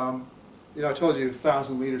 And, you know, I told you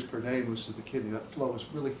 1,000 liters per day moves to the kidney. That flow is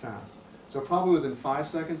really fast. So probably within 5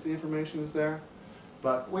 seconds the information is there,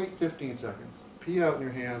 but wait 15 seconds. Pee out in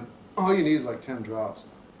your hand, all you need is like 10 drops.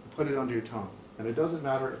 Put it under your tongue, And it doesn't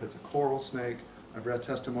matter if it's a coral snake. I've read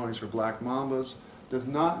testimonies for black mambas. Does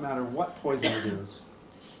not matter what poison it is.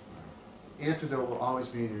 Antidote will always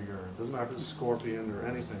be in your urine. Doesn't matter if it's a scorpion or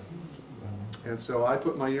anything. And so I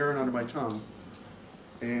put my urine under my tongue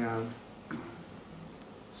and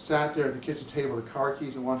sat there at the kitchen table, the car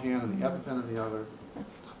keys in one hand and the EpiPen in the other.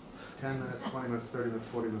 10 minutes, 20 minutes, 30 minutes,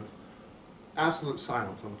 40 minutes. Absolute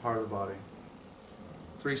silence on the part of the body.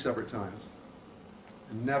 3 separate times.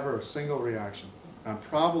 And never a single reaction. I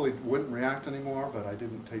probably wouldn't react anymore, but I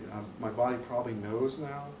didn't take, my body probably knows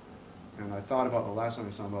now. And I thought about the last time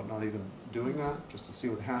I saw about not even doing that, just to see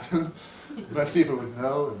what happened. Let's see if it would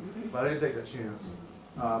know, but I didn't take that chance.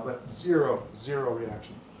 But zero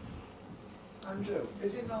reaction. Andrew,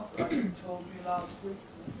 is it not like you told me last week?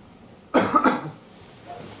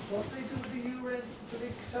 What do they do with the urine? Do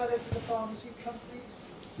they sell it to the pharmacy companies?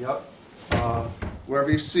 Yep.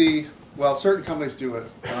 Wherever you see, well, certain companies do it,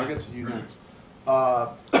 and I'll get to you next. A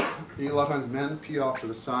lot of times men pee off to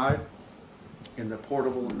the side in the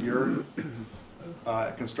portable urine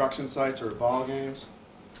at construction sites or at ball games.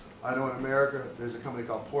 I know in America there's a company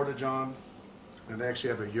called Porta-John, and they actually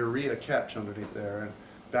have a urea catch underneath there. And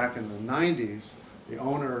back in the 90s, the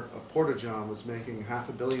owner of Porta-John was making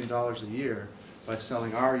 $500 million a year by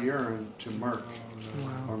selling our urine to Merck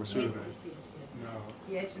pharmaceuticals.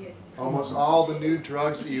 Yes. Almost all the new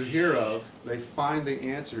drugs that you hear of, they find the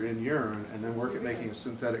answer in urine and then work at making a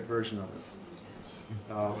synthetic version of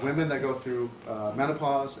it. Women that go through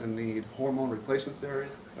menopause and need hormone replacement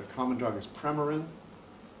therapy, a common drug is Premarin,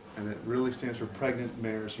 and it really stands for pregnant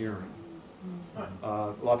mare's urine.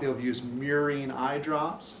 A lot of people have used murine eye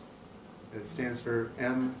drops. It stands for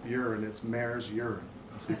M-urine, it's mare's urine.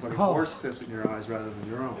 So you're putting horse piss in your eyes rather than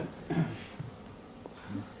your own.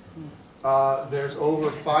 There's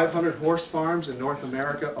over 500 horse farms in North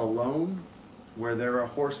America alone where there are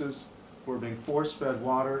horses who are being force-fed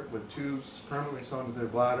water with tubes permanently sewn into their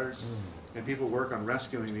bladders, and people work on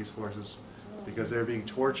rescuing these horses because they're being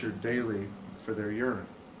tortured daily for their urine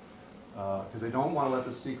because they don't want to let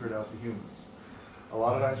the secret out to humans. A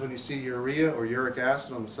lot of times when you see urea or uric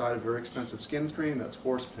acid on the side of very expensive skin cream, that's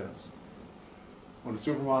horse piss. One of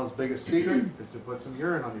the supermodel's biggest secret is to put some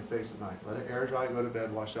urine on your face at night. Let it air dry, go to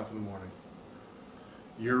bed, wash up in the morning.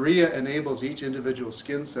 Urea enables each individual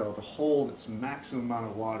skin cell to hold its maximum amount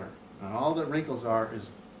of water. And all that wrinkles are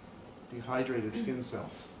is dehydrated skin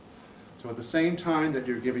cells. So at the same time that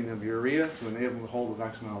you're giving them urea to enable them to hold the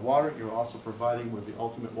maximum amount of water, you're also providing them with the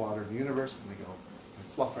ultimate water in the universe, and they go and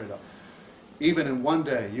fluff right up. Even in one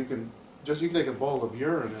day, you can take a bowl of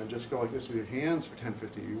urine and just go like this with your hands for 10,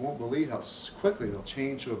 15. You won't believe how quickly they'll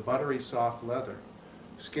change to a buttery soft leather.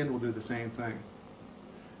 Skin will do the same thing.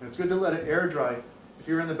 And it's good to let it air dry. If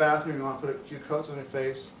you're in the bathroom, you want to put a few coats on your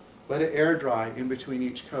face, let it air dry in between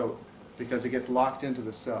each coat because it gets locked into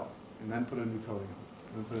the cell. And then put a new coating on.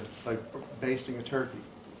 And put it like basting a turkey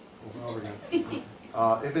over and over again.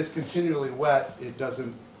 If it's continually wet, it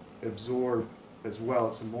doesn't absorb as well.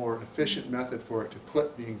 It's a more efficient method for it to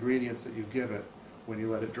put the ingredients that you give it when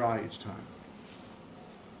you let it dry each time.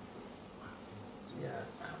 Yeah.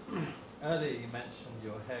 Earlier you mentioned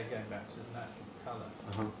your hair going back to its natural colour.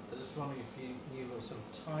 I was just wondering if you knew a sort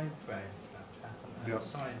of time frame for that to happen and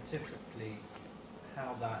scientifically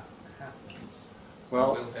how that happens.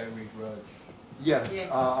 Well, will hair regrow? Yes,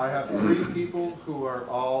 I have 3 people who are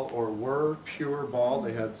all or were pure bald.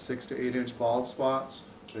 They had 6 to 8 inch bald spots.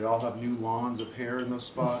 They all have new lawns of hair in those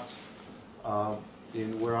spots.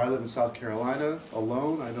 In where I live in South Carolina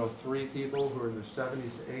alone, I know 3 people who are in their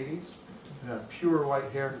 70s to 80s who have pure white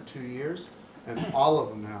hair for 2 years, and all of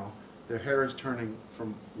them now, their hair is turning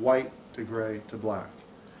from white to gray to black.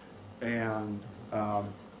 And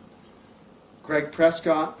Greg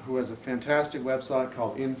Prescott, who has a fantastic website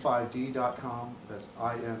called in5d.com, that's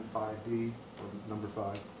IN5D, or number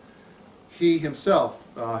 5. He himself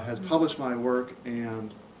has published my work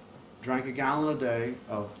and drank a gallon a day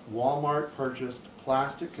of Walmart purchased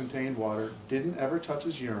plastic contained water, didn't ever touch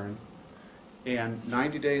his urine, and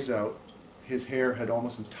 90 days out his hair had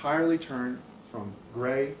almost entirely turned from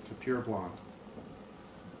gray to pure blonde.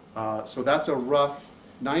 So that's a rough,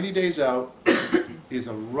 90 days out is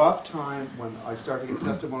a rough time when I start to get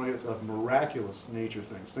testimonials of miraculous nature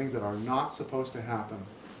things that are not supposed to happen.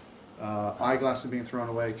 Eyeglasses being thrown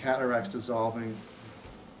away, cataracts dissolving.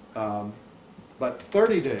 But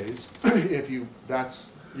 30 days, you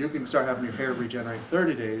can start having your hair regenerate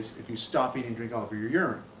 30 days if you stop eating and drink all of your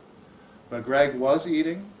urine. But Greg was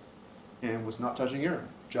eating and was not touching urine.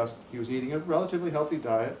 He was eating a relatively healthy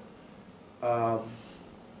diet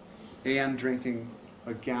and drinking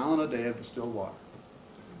a gallon a day of distilled water.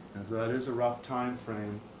 And so that is a rough time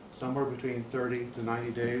frame somewhere between 30 to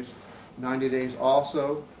 90 days. 90 days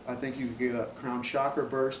also, I think you can get a crown chakra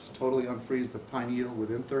burst, totally unfreeze the pineal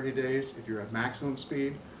within 30 days if you're at maximum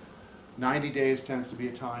speed. 90 days tends to be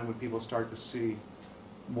a time when people start to see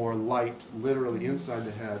more light literally inside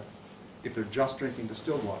the head if they're just drinking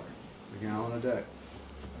distilled water, a gallon a day.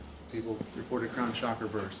 People reported crown chakra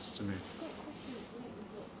bursts to me.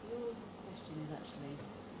 Your question is actually,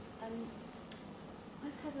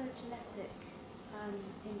 I've had a genetic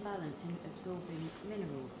imbalance in absorbing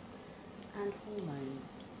minerals and hormones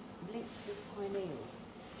linked with pineal,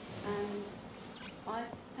 and I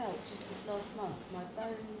felt just this last month my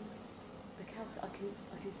bones, the calcium,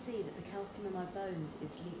 I can see that the calcium in my bones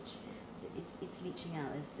is it's leaching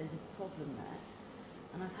out. There's a problem there,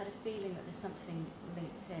 and I've had a feeling that there's something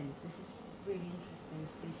linked in. So this is really interesting,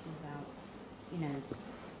 speaking about, you know,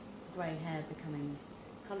 grey hair becoming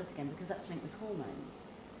coloured again, because that's linked with hormones.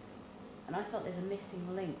 And I felt there's a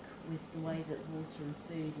missing link with the way that water and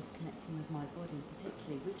food is connecting with my body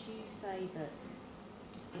particularly. Would you say that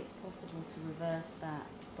it's possible to reverse that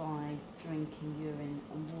by drinking urine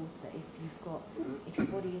and water if your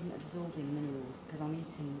body isn't absorbing minerals? Because I'm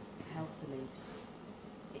eating healthily,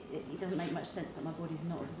 it doesn't make much sense that my body's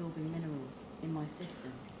not absorbing minerals in my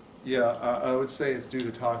system. Yeah, I would say it's due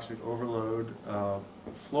to toxic overload.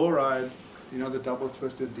 Fluoride, you know the double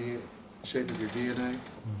twisted shape of your DNA?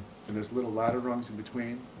 And there's little ladder rungs in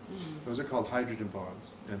between. Those are called hydrogen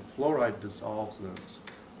bonds. And fluoride dissolves those.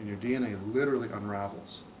 And your DNA literally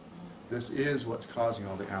unravels. This is what's causing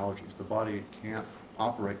all the allergies. The body can't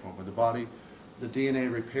operate normally. The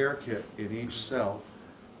DNA repair kit in each cell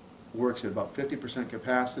works at about 50%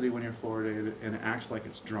 capacity when you're fluoridated, and it acts like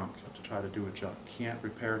it's drunk to try to do a job. Can't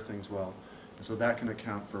repair things well. And so that can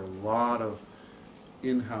account for a lot of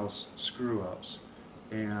in-house screw-ups.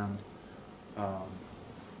 And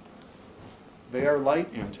they are light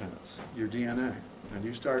antennas, your DNA. And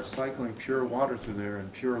you start cycling pure water through there and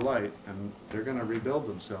pure light, and they're going to rebuild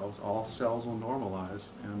themselves. All cells will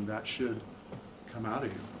normalize, and that should come out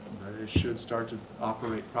of you. It should start to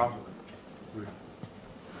operate properly.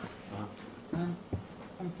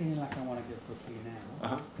 I'm feeling like I want to go for a pee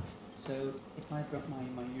now. So if I drop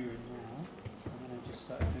my urine now, and then I just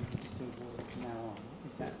start drinking distilled water from now on,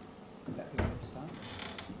 could that be a good start?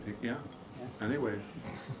 Yeah. Anyway.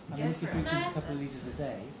 I mean, if you drink a couple of litres a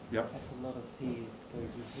day, Yep. that's a lot of pee going through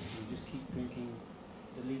the system. You just keep drinking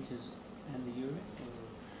the litres and the urine?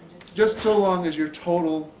 Or Just so long as your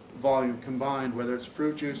total volume combined, whether it's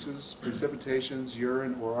fruit juices, precipitations,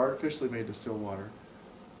 urine, or artificially made distilled water,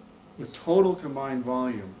 the total combined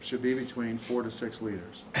volume should be between 4 to 6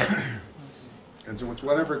 liters. And so it's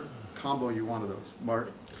whatever combo you want of those.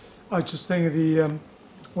 Mark? I was just thinking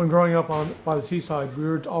when growing up by the seaside, we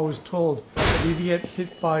were always told that if you get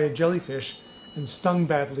hit by a jellyfish and stung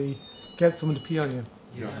badly, get someone to pee on you.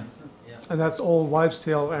 Yeah. And that's old wives'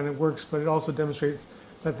 tale, and it works, but it also demonstrates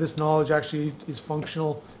that this knowledge actually is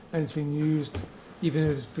functional and it's being used, even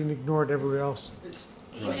if it's been ignored everywhere else. It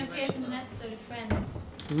even appears in an episode of Friends.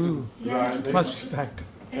 Ooh, Right. must be fact.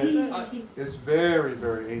 It's very,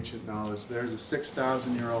 very ancient knowledge. There's a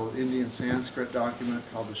 6,000-year-old Indian Sanskrit document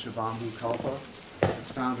called the Shivambu Kalpa.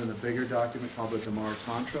 It's found in a bigger document called the Dhamara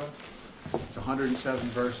Tantra. It's 107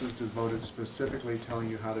 verses devoted specifically telling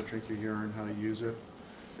you how to drink your urine, how to use it.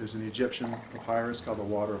 There's an Egyptian papyrus called the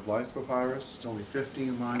Water of Life papyrus. It's only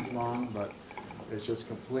 15 lines long, but it's just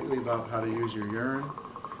completely about how to use your urine.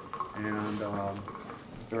 And the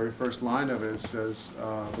very first line of it says,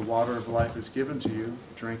 the water of life is given to you,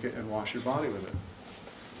 drink it and wash your body with it.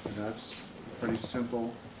 And that's pretty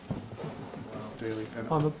simple daily. And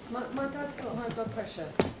my dad's got high blood pressure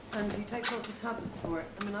and he takes lots of tablets for it.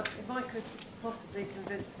 I mean, if I could possibly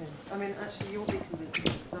convince him, I mean, actually you'll be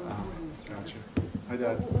convincing him because I'm recording this, right? Gotcha. Hi,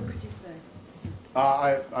 Dad. What could you say?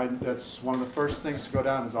 That's one of the first things to go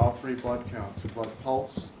down is all 3 blood counts: the blood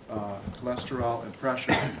pulse, cholesterol, and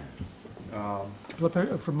pressure.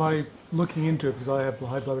 From my looking into it, because I have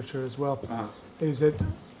high blood pressure as well, is that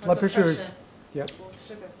blood pressure is, yeah,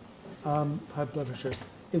 high blood pressure.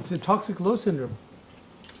 It's a toxic load syndrome.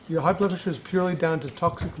 Your high blood pressure is purely down to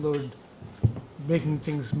toxic load making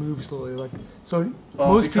things move slowly. Like so,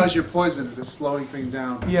 because you're poisoned, is it slowing things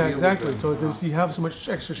down? Yeah, exactly. So you have so much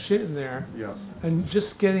extra shit in there. Yeah. And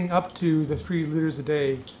just getting up to the 3 liters a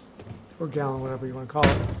day, or gallon, whatever you want to call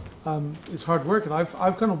it, is hard work. And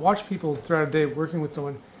I've kind of watched people throughout a day working with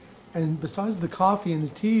someone, and besides the coffee and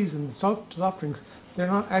the teas and the soft drinks, they're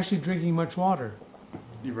not actually drinking much water.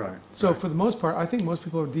 You're right. So for the most part, I think most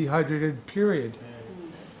people are dehydrated, period,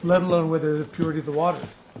 let alone whether the purity of the water.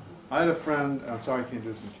 I had a friend, I'm sorry I can't do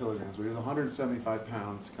this in kilograms, but he was 175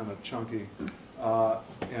 pounds, kind of chunky.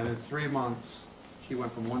 And in 3 months, he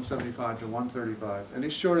went from 175 to 135. And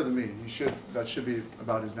he's shorter than me. That should be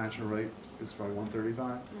about his natural rate, is probably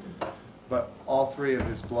 135. But all 3 of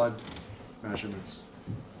his blood measurements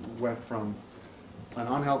went from an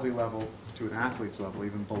unhealthy level to an athlete's level,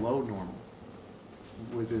 even below normal,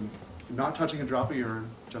 within not touching a drop of urine,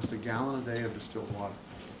 just a gallon a day of distilled water.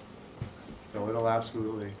 So it'll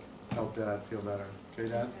absolutely help Dad feel better. Okay,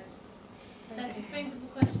 Dad? That just brings up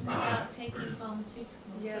a question about taking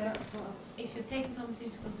pharmaceuticals. Yeah, So that's what I was. if you're taking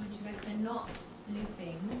pharmaceuticals, would you recommend not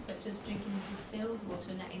looping, but just drinking distilled water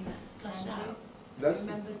and letting that flush out? That's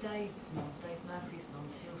Remember Dave's mum, Dave Murphy's mum,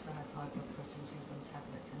 she also has high blood pressure and she was on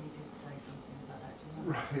tablets and he did say something about that, do you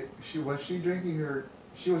know? right. She wasn't drinking urine.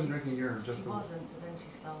 Just She wasn't, but then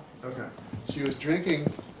she started. Okay. She was drinking.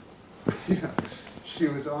 Yeah. She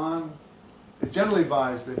was on. It's generally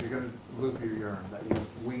advised that if you're going to loop your urine, that you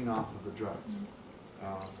wean off of the drugs.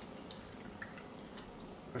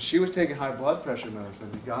 But she was taking high blood pressure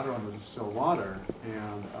medicine. We got her on the distilled water,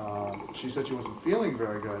 and she said she wasn't feeling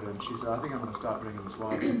very good. And she said, "I think I'm going to stop drinking this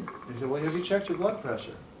water." And he said, "Well, have you checked your blood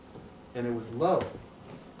pressure?" And it was low.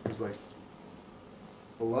 It was like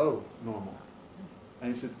below normal.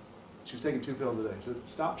 And he said, she was taking 2 pills a day. He said,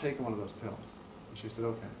 "Stop taking one of those pills." And she said,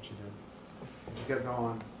 "Okay." She did. And she kept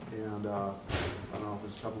going. And I don't know if it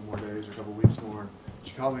was a couple more days or a couple weeks more.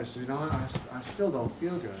 She called me and said, "You know, I still don't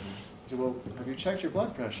feel good." And I said, "Well, have you checked your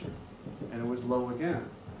blood pressure?" And it was low again,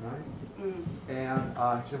 right? And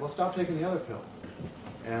he said, "Well, stop taking the other pill."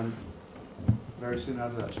 And very soon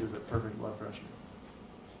after that, she was at perfect blood pressure.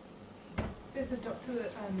 There's a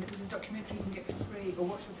documentary you can get for free, or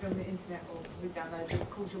watch for free on the internet, or we download. It's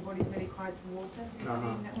called Your Body's Many Cries for Water. Have you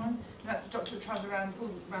seen that one? And that's a doctor that travels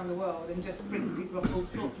all around the world and just brings people off all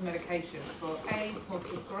sorts of medication for AIDS,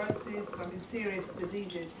 multiple sclerosis, serious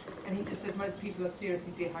diseases. And he just says most people are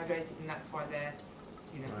seriously dehydrated, and that's why they're,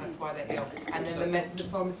 that's why they're ill. And then the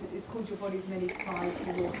pharmacy, it's called Your Body's Many Cries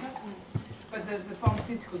for Water. But the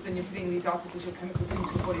pharmaceuticals, then you're putting these artificial chemicals into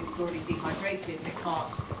your body that's already dehydrated, and it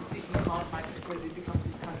can't hydrate, so it becomes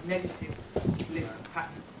this kind of negative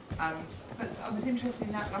pattern. But I was interested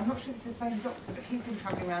in that. I'm not sure if it's the same doctor, but he's been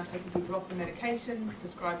travelling around taking people off the medication,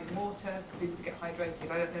 prescribing water for people to get hydrated.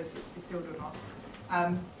 I don't know if it's distilled or not.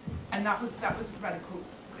 And that was radical.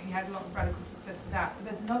 He had a lot of radical success with that. But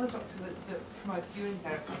there's another doctor that promotes urine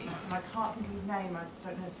therapy, and I can't think of his name. I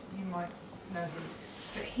don't know if you might know him.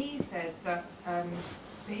 But he says that,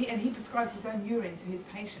 he prescribes his own urine to his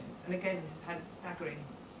patients, and again has had staggering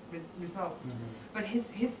results. But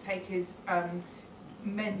his take is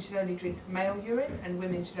men should only drink male urine, and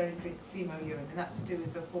women should only drink female urine, and that's to do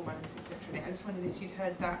with the hormones, etc. in it. I just wondered if you'd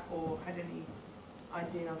heard that or had any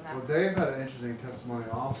idea on that. Well, Dave had an interesting testimony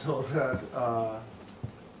also that I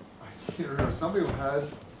can't remember. Some people had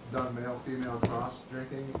done male-female cross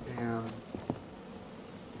drinking, and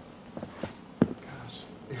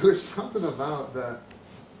it was something about that.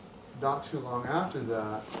 Not too long after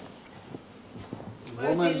that, Well, it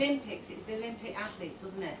was the Olympics. It was the Olympic athletes,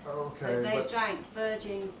 wasn't it? Okay. They drank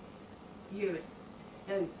virgins' urine.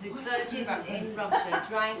 No, the virgin in Russia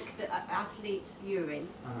drank the athlete's urine,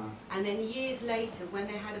 and then years later, when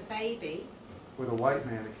they had a baby, with a white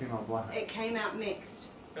man, it came out black. it came out mixed.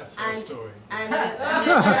 That's her story. And the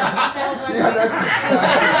cell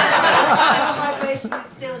vibration was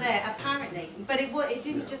still there, apparently. But it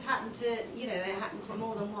didn't just happen to, it happened to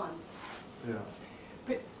more than one. Yeah.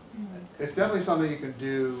 But it's definitely something you can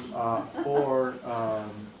do for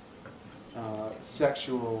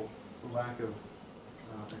sexual lack of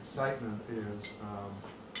excitement is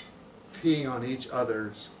peeing on each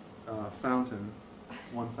other's fountain,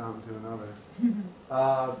 one fountain to another.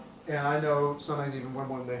 And I know sometimes even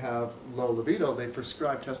when they have low libido, they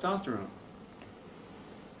prescribe testosterone.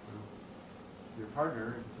 Your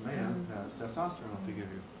partner, if it's a man, has testosterone to give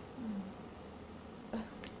you.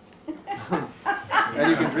 And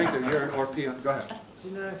you can drink their urine or pee on. Go ahead. Do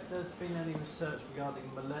you know if there's been any research regarding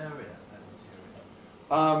malaria and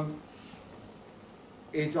urine?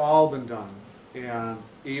 It's all been done. And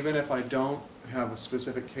even if I don't have a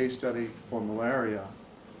specific case study for malaria,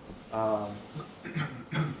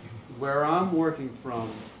 where I'm working from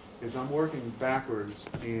is I'm working backwards,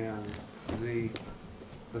 and the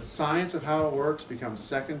science of how it works becomes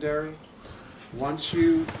secondary. Once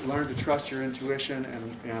you learn to trust your intuition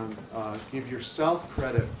and give yourself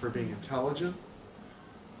credit for being intelligent,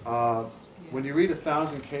 when you read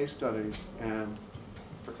 1,000 case studies and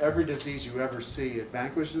for every disease you ever see, it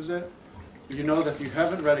vanquishes it, you know that if you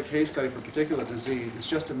haven't read a case study for a particular disease, it's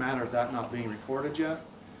just a matter of that not being recorded yet.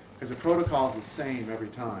 Because the protocol is the same every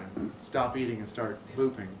time. Stop eating and start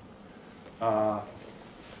looping.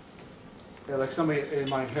 Yeah, like somebody in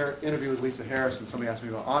my interview with Lisa Harrison, somebody asked me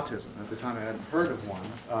about autism. At the time, I hadn't heard of one,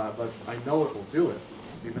 but I know it will do it,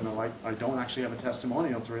 even though I don't actually have a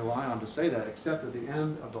testimonial to rely on to say that, except at the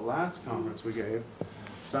end of the last conference we gave,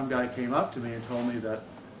 some guy came up to me and told me that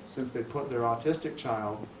since they put their autistic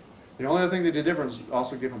child, the only other thing they did different was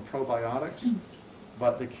also give him probiotics,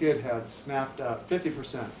 but the kid had snapped out,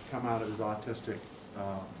 50% come out of his autistic.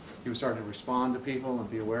 He was starting to respond to people and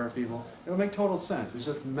be aware of people. It would make total sense. It's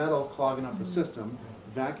just metal clogging up the system,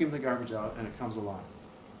 vacuum the garbage out, and it comes alive.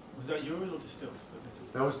 Was that urine or distilled?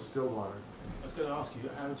 That was distilled water. I was going to ask you,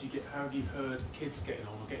 how have you heard kids getting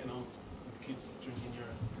on with kids drinking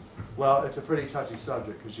urine? Well, it's a pretty touchy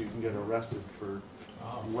subject because you can get arrested for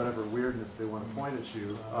whatever weirdness they want to point at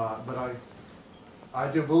you. But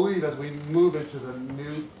I do believe as we move into the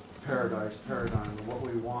new paradigm of what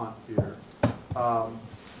we want here,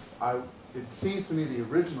 it seems to me the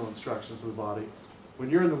original instructions for the body, when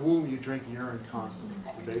you're in the womb, you drink urine constantly.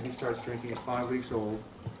 The baby starts drinking at 5 weeks old,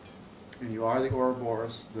 and you are the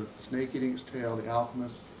Ouroboros, the snake eating its tail, the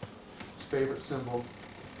alchemist's favorite symbol.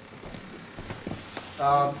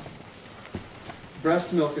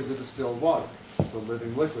 Breast milk is a distilled water. It's a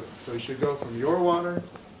living liquid. So you should go from your water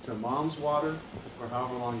to mom's water for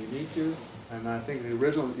however long you need to. And I think the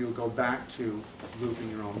original, you would go back to looping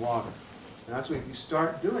your own water. And that's why if you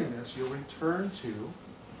start doing this, you'll return to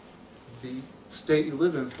the state you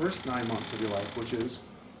live in the first 9 months of your life, which is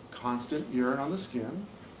constant urine on the skin,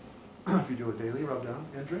 if you do a daily rub down,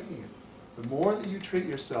 and drinking it. The more that you treat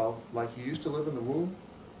yourself like you used to live in the womb,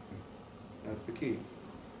 that's the key.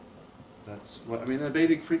 That's what, I mean, the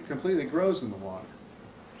baby completely grows in the water.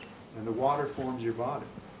 And the water forms your body.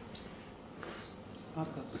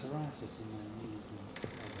 I've got psoriasis in my knees and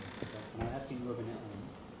stuff, and I have been rubbing it on.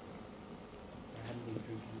 I haven't been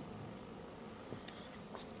drinking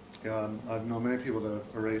it. I've known many people that have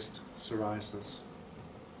erased psoriasis.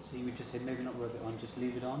 So you would just say maybe not rub it on, just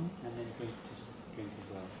leave it on, and then drink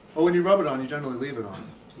as well. Oh, when you rub it on, you generally leave it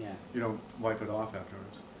on. Yeah. You don't wipe it off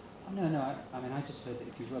afterwards. Oh, no, I mean, I just heard that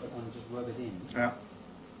if you rub it on, just rub it in Yeah.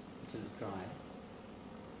 until it's dry.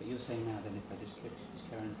 But you're saying now then if I just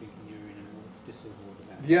carry on drinking urine and distilled water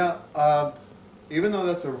out? Yeah, even though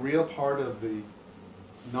that's a real part of the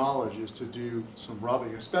knowledge is to do some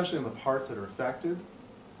rubbing, especially on the parts that are affected,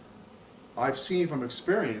 I've seen from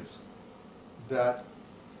experience that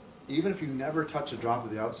even if you never touch a drop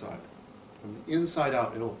of the outside, from the inside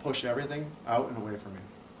out, it'll push everything out and away from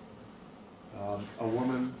you. A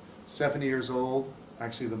woman, 70 years old,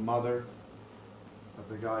 actually the mother of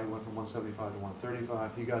the guy who went from 175 to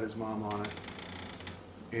 135, he got his mom on it.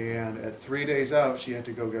 And at 3 days out, she had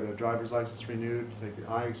to go get a driver's license renewed, take the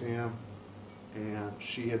eye exam, and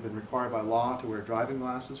she had been required by law to wear driving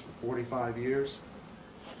glasses for 45 years.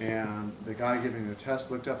 And the guy giving the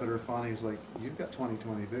test looked up at her funny, he's like, "You've got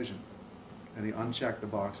 20/20 vision." And he unchecked the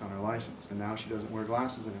box on her license, and now she doesn't wear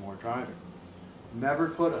glasses anymore driving. Never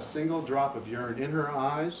put a single drop of urine in her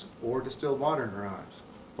eyes or distilled water in her eyes,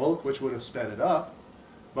 both which would have sped it up,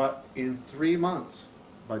 but in 3 months,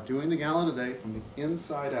 by doing the gallon a day from the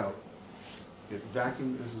inside out, it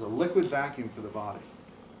vacuumed. This is a liquid vacuum for the body.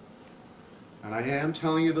 And I am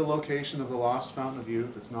telling you the location of the lost fountain of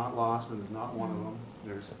youth. It's not lost, and it's not one of them.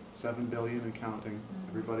 There's 7 billion and counting.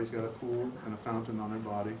 Everybody's got a pool and a fountain on their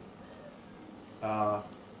body.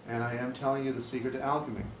 And I am telling you the secret to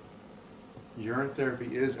alchemy. Urine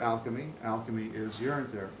therapy is alchemy. Alchemy is urine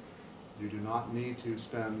therapy. You do not need to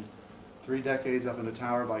spend 3 decades up in a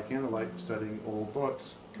tower by candlelight studying old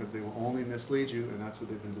books, because they will only mislead you, and that's what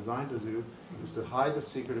they've been designed to do, is to hide the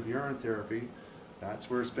secret of urine therapy. That's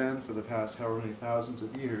where it's been for the past however many thousands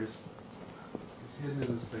of years. It's hidden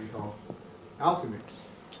in this thing called alchemy.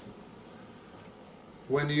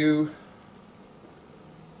 When you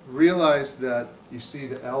realize that you see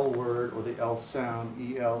the L word or the L sound,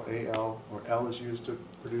 E-L-A-L, or L is used to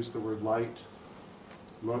produce the word light,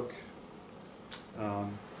 look,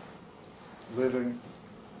 living.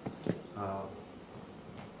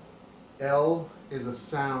 L is a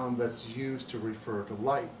sound that's used to refer to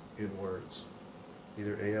light in words,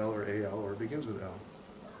 either A-L or A-L, or it begins with L.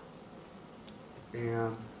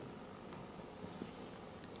 And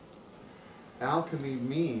alchemy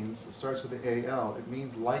means, it starts with the A-L, it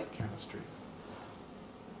means light chemistry.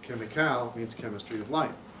 Chemical means chemistry of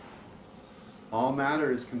light. All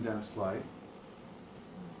matter is condensed light.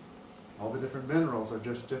 All the different minerals are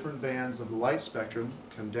just different bands of the light spectrum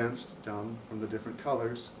condensed down from the different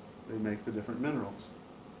colors. They make the different minerals.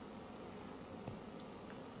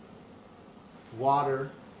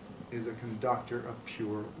 Water is a conductor of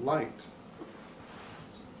pure light.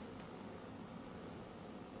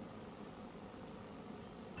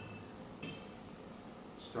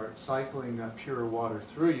 start cycling that pure water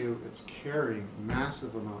through you, it's carrying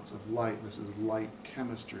massive amounts of light. This is light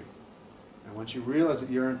chemistry. And once you realize that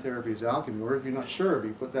urine therapy is alchemy, or if you're not sure, if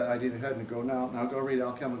you put that idea in your head and go, now go read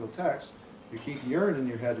alchemical texts, you keep urine in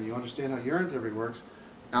your head and you understand how urine therapy works,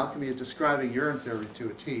 alchemy is describing urine therapy to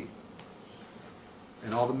a T.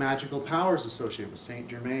 And all the magical powers associated with Saint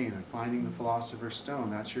Germain and finding the Philosopher's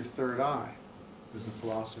Stone, that's your third eye, is the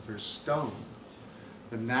Philosopher's Stone.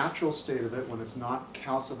 The natural state of it, when it's not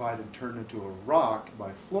calcified and turned into a rock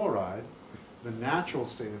by fluoride, the natural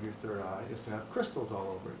state of your third eye is to have crystals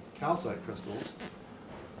all over it, calcite crystals,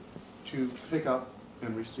 to pick up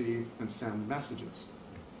and receive and send messages.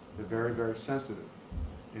 They're very, very sensitive.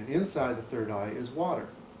 And inside the third eye is water.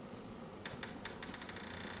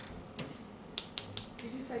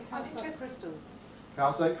 Did you say calcite crystals?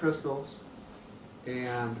 Calcite crystals,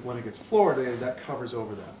 and when it gets fluoridated, that covers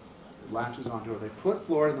over that. It latches onto it. They put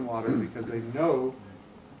fluoride in the water because they know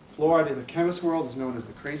fluoride in the chemist world is known as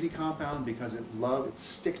the crazy compound because it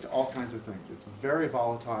sticks to all kinds of things. It's very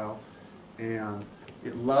volatile, and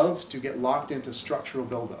it loves to get locked into structural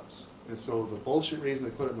buildups. And so the bullshit reason they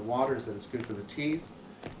put it in the water is that it's good for the teeth.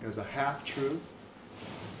 It's a half-truth.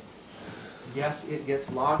 Yes, it gets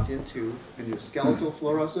locked into skeletal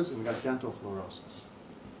fluorosis, and we've got dental fluorosis.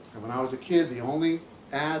 And when I was a kid, the only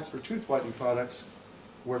ads for tooth whitening products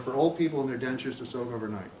were for old people and their dentures to soak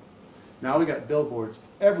overnight. Now we got billboards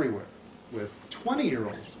everywhere with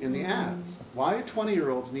 20-year-olds in the ads. Why do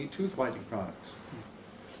 20-year-olds need tooth whitening products?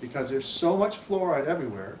 Because there's so much fluoride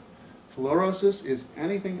everywhere. Fluorosis is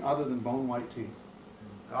anything other than bone white teeth.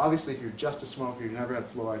 Obviously, if you're just a smoker, you've never had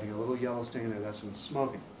fluoride, you get a little yellow stain there, that's from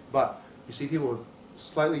smoking. But you see people with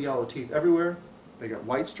slightly yellow teeth everywhere. They got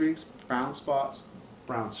white streaks, brown spots,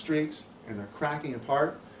 brown streaks, and they're cracking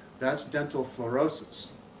apart. That's dental fluorosis.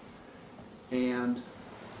 And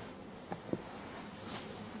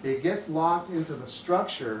it gets locked into the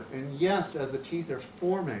structure, and yes, as the teeth are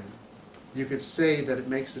forming, you could say that it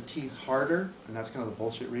makes the teeth harder, and that's kind of the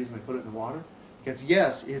bullshit reason they put it in the water. Because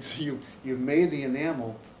yes, you've made the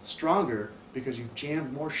enamel stronger because you've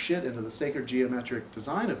jammed more shit into the sacred geometric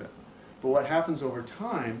design of it. But what happens over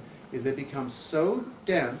time is they become so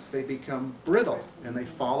dense, they become brittle, and they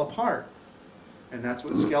fall apart. And that's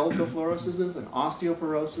what skeletal fluorosis is, and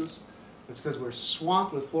osteoporosis. It's because we're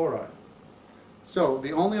swamped with fluoride. So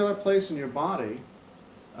the only other place in your body,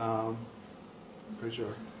 pretty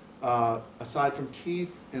sure, aside from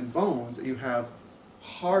teeth and bones, that you have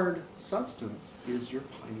hard substance is your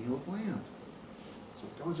pineal gland. So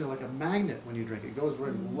it goes there like a magnet when you drink it. It goes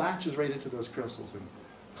right, latches right into those crystals and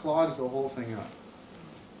clogs the whole thing up.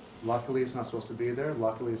 Luckily, it's not supposed to be there.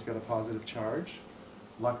 Luckily, it's got a positive charge.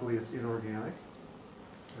 Luckily, it's inorganic.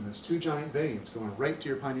 And there's two giant veins going right to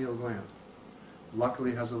your pineal gland.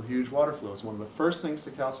 Luckily, it has a huge water flow. It's one of the first things to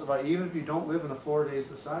calcify, even if you don't live in a fluoridated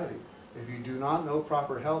society. If you do not know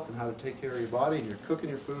proper health and how to take care of your body, and you're cooking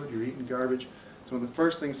your food, you're eating garbage, it's one of the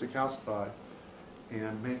first things to calcify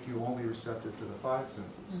and make you only receptive to the five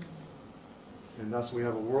senses. And thus we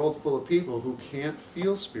have a world full of people who can't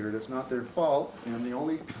feel spirit. It's not their fault, and the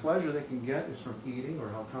only pleasure they can get is from eating, or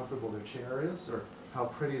how comfortable their chair is, or how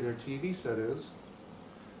pretty their TV set is.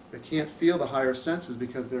 They can't feel the higher senses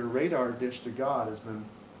because their radar dish to God has been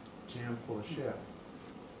jammed full of shit.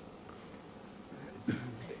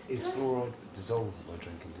 Is fluoride dissolved by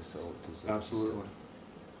drinking distilled? Absolutely.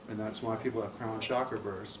 And that's why people have crown chakra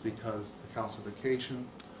bursts, because the calcification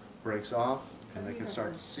breaks off and they can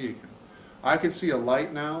start to see again. I can see a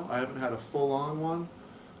light now. I haven't had a full-on one,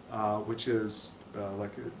 which is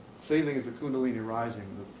like the same thing as the Kundalini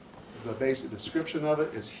rising. The basic description of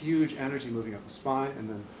it is huge energy moving up the spine, and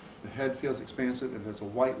then the head feels expansive, and there's a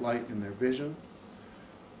white light in their vision.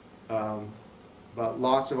 But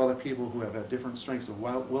lots of other people who have had different strengths of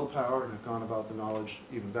willpower and have gone about the knowledge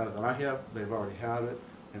even better than I have, they've already had it,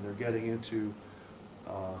 and they're getting into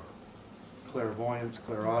clairvoyance,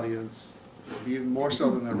 clairaudience, even more so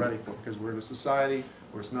than they're ready for, because we're in a society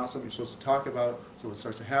where it's not something you're supposed to talk about, so when it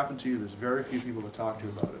starts to happen to you, there's very few people to talk to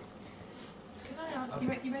about it. Can I ask,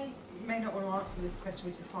 you may not want to answer this question,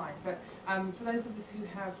 which is fine, but for those of us who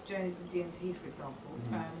have journeyed with DMT, for example,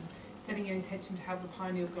 setting an intention to have the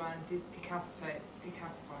pineal gland decalcify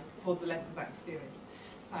for the length of that experience,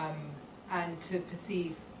 and to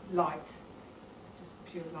perceive light, just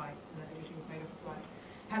pure light, and that everything's made up of light.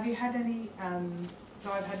 Have you had any, so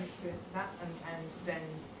I've had an experience of that, and then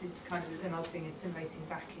it's kind of another thing assimilating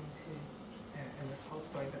back into in this whole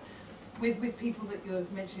story, but with people that you're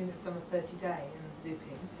mentioning that have done a 30-day and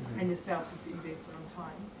looping, and yourself have been doing it for a long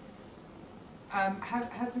time,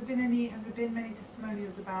 have there been many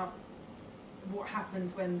testimonials about what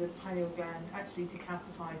happens when the pineal gland actually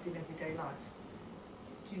decalcifies in everyday life.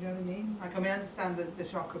 Do you know what I mean? Like, I mean, I understand the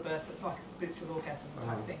chakra burst, that's like a spiritual orgasm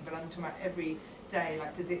type thing, but I'm talking about every day,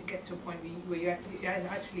 like, does it get to a point where you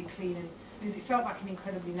actually clean and, because it felt like an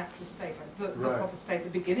incredibly natural state, like the proper state, the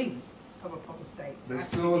beginnings of a proper state. They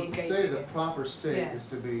still say the proper state is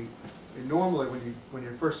to be, normally when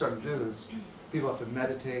you're first starting to do this, people have to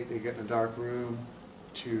meditate, they get in a dark room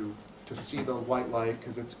to see the white light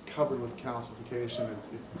because it's covered with calcification,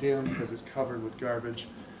 it's dim because it's covered with garbage.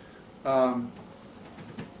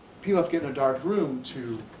 People have to get in a dark room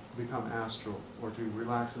to become astral or to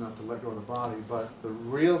relax enough to let go of the body, but the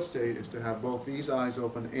real state is to have both these eyes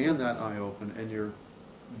open and that eye open, and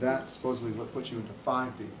that supposedly what puts you into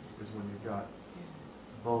 5D is when you've got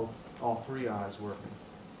all three eyes working.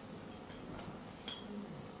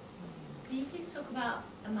 Can you please talk about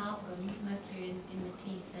amalgam, mercury in the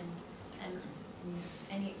teeth, and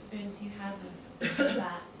any experience you have of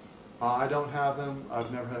that? I don't have them.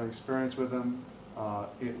 I've never had an experience with them.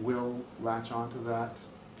 It will latch onto that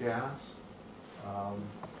gas.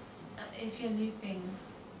 If you're looping,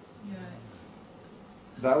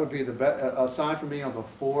 that would be the best, aside from being able to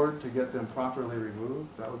afford to get them properly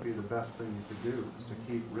removed, that would be the best thing you could do, is to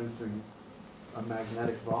keep rinsing a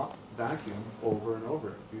magnetic vacuum over and over.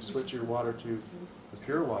 If you switch your water to the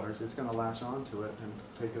pure waters, it's going to latch onto it and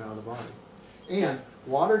take it out of the body. And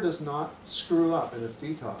water does not screw up in its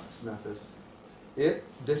detox method. It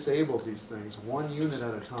disables these things 1 unit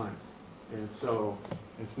at a time. And so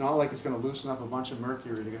it's not like it's going to loosen up a bunch of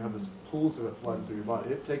mercury. You're going to have this pools of it flooding through your body.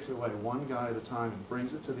 It takes it away one guy at a time and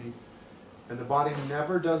brings it to and the body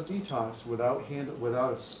never does detox without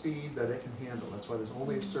a speed that it can handle. That's why there's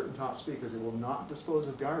only a certain top speed, because it will not dispose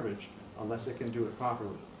of garbage unless it can do it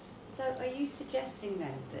properly. So are you suggesting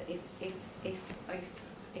then that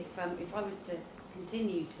if I was to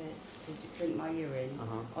continue to drink my urine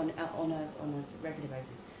on a regular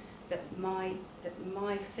basis, that my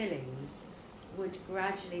fillings would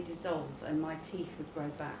gradually dissolve and my teeth would grow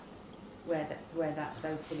back where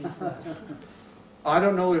those fillings were? I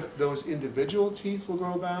don't know if those individual teeth will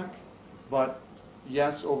grow back, but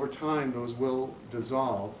yes, over time those will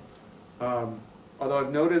dissolve. Although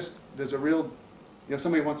I've noticed there's a real,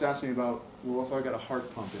 somebody once asked me about, well, if I got a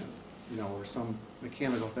heart pump in, or some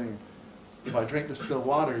mechanical thing, if I drink distilled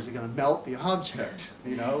water, is it going to melt the object,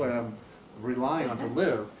 and I'm relying on to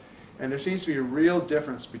live. And there seems to be a real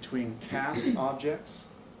difference between cast objects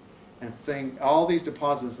and all these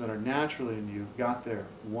deposits that are naturally in you got there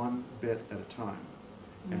one bit at a time.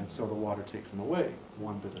 And so the water takes them away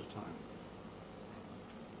one bit at a time.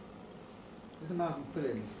 With amalgam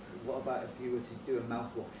filling, what about if you were to do a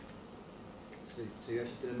mouthwash? So you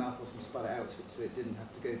actually did a mouthwash and spat it out so it didn't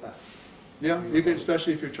have to go back? Yeah, you can,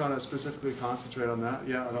 especially if you're trying to specifically concentrate on that.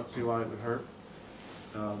 Yeah, I don't see why it would hurt.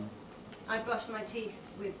 I brush my teeth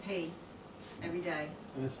with pee every day.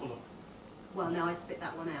 And it's full of. Well, no, I spit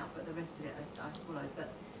that one out, but the rest of it I swallow. But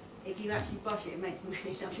if you actually brush it, it makes them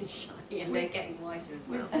really lovely and shiny, and they're getting whiter as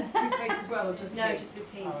well. With toothpaste as well, or just no, pee? just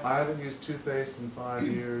with pee. I haven't used toothpaste in 5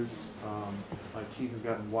 years. My teeth have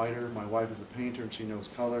gotten whiter. My wife is a painter and she knows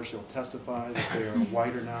color. She'll testify that they are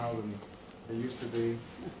whiter now than they used to be.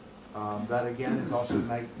 That again is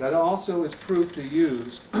also is proof to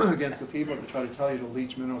use against the people that try to tell you to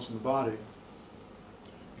leach minerals from the body.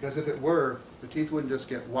 Because if it were, the teeth wouldn't just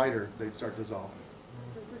get whiter; they'd start dissolving.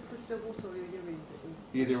 So is this distilled water or your urine?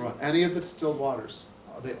 Either one, any of the distilled waters.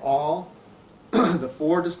 They all, the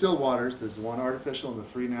 4 distilled waters. There's 1 artificial and the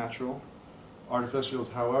 3 natural. Artificial is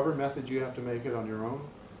however method you have to make it on your own.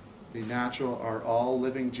 The natural are all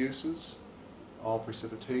living juices. All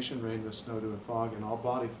precipitation, rain, mist, snow, dew, and fog, and all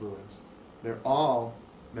body fluids. They're all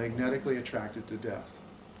magnetically attracted to death.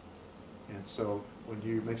 And so when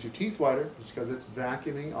you makes your teeth whiter, it's because it's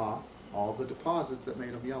vacuuming off all the deposits that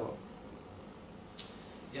made them yellow.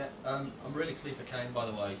 Yeah, I'm really pleased I came, by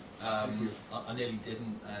the way. I nearly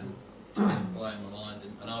didn't, and it's been blowing my mind,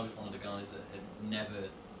 and I was one of the guys that had never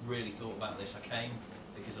really thought about this. I came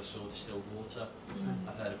because I saw distilled water.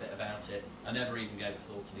 I've heard a bit about it. I never even gave a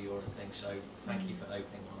thought to the urine thing, so thank you for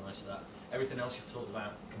opening my eyes to that. Everything else you've talked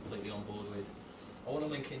about, completely on board with. I want to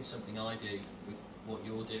link in something I do with what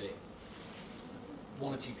you're doing.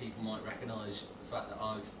 1 or 2 people might recognise the fact that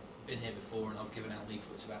I've been here before and I've given out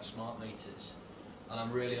leaflets about smart meters. And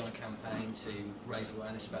I'm really on a campaign to raise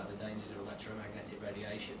awareness about the dangers of electromagnetic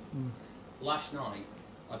radiation. Last night,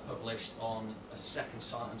 I published on a second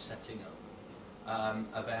site I'm setting up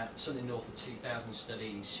about something north of 2,000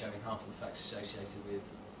 studies showing harmful effects associated with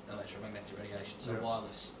electromagnetic radiation, so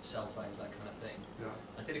wireless, cell phones, that kind of thing.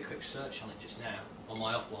 I did a quick search on it just now, on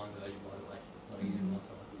my offline version, by the way, not using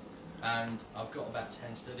Wi-Fi. And I've got about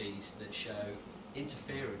 10 studies that show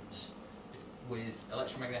interference with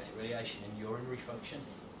electromagnetic radiation in urinary function.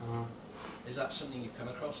 Is that something you've come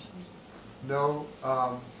across? No,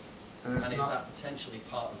 and is it's not. that potentially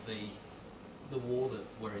part of the war that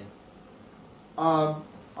we're in?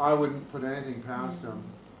 I wouldn't put anything past them,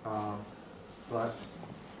 but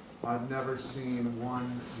I've never seen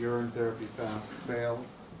one urine therapy fast fail.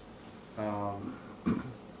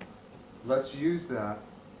 Let's use that.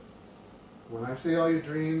 When I say all your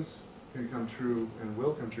dreams can come true and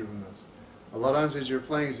will come true from this, a lot of times as you're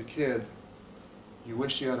playing as a kid, you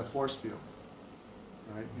wish you had a force field,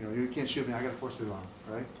 right? You know, you can't shoot me, I got a force field on,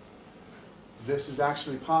 right? This is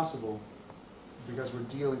actually possible because we're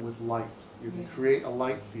dealing with light. You can create a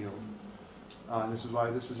light field. And this is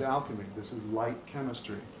why this is alchemy. This is light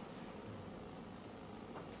chemistry.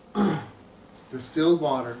 Distilled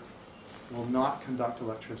water will not conduct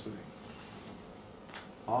electricity.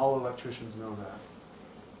 All electricians know that.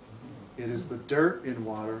 It is the dirt in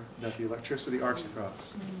water that the electricity arcs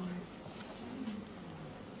across.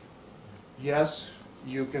 Yes,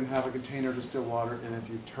 you can have a container of distilled water, and if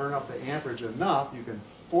you turn up the amperage enough, you can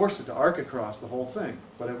force it to arc across the whole thing.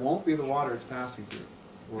 But it won't be the water it's passing through,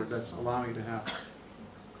 or that's allowing it to happen.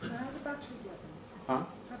 So how do batteries work then? Huh?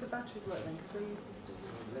 How do batteries work then? Because they use distilled water.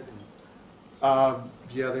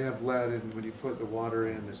 Yeah, they have lead, and when you put the water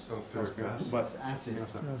in, it's so gas. but It's acid.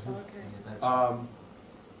 Okay.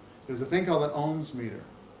 There's a thing called an ohms meter,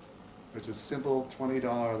 which is a simple $20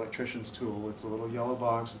 electrician's tool. It's a little yellow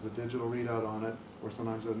box with a digital readout on it, or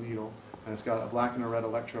sometimes a needle, and it's got a black and a red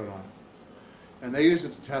electrode on it. And they use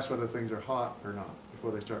it to test whether things are hot or not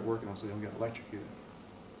before they start working on, so they don't get electrocuted.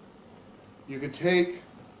 You can take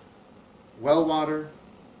well water,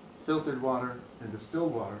 filtered water, and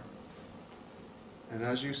distilled water, and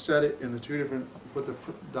as you set it in the two different, put the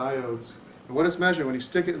diodes, and what it's measuring, when you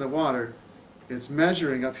stick it in the water, it's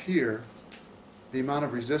measuring up here the amount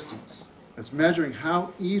of resistance. It's measuring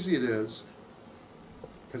how easy it is,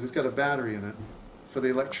 because it's got a battery in it, for the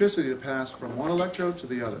electricity to pass from one electrode to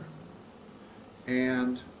the other.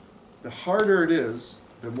 And the harder it is,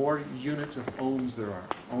 the more units of ohms there are.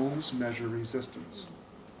 Ohms measure resistance.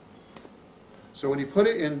 So when you put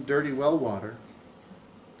it in dirty well water,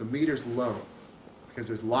 the meter's low. Because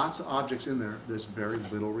there's lots of objects in there, there's very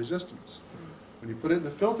little resistance. When you put it in the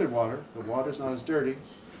filtered water, the water's not as dirty,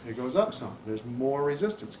 it goes up some. There's more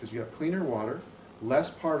resistance because you have cleaner water, less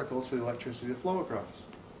particles for the electricity to flow across.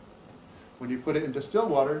 When you put it in distilled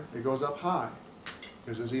water, it goes up high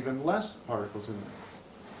because there's even less particles in there.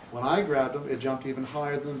 When I grabbed them, it jumped even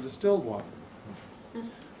higher than the distilled water.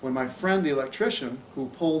 When my friend, the electrician, who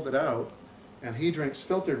pulled it out, and he drinks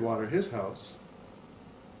filtered water at his house,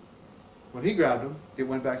 when he grabbed them, it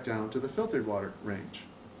went back down to the filtered water range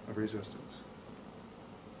of resistance.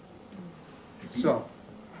 So,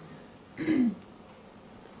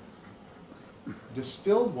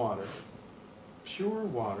 distilled water, pure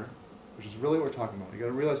water, which is really what we're talking about. You got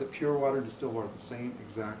to realize that pure water and distilled water are the same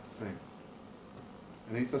exact thing.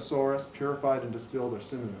 An thesaurus, purified and distilled, are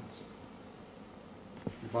synonyms.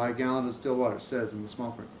 You buy a gallon of distilled water, it says in the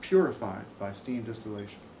small print, purified by steam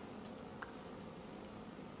distillation.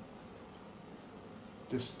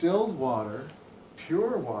 Distilled water,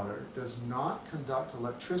 pure water, does not conduct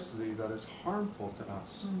electricity that is harmful to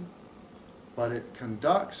us. But it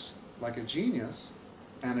conducts, like a genius,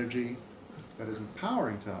 energy that is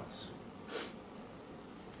empowering to us.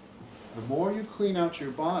 The more you clean out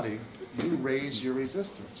your body, you raise your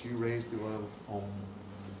resistance. You raise the oil of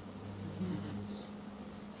ohms.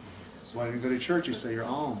 That's why when you go to church, you say your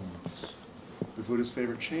alms. The Buddhist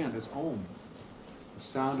favorite chant is om. The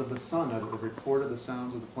sound of the sun, out of the report of the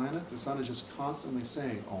sounds of the planets, the sun is just constantly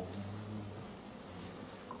saying om.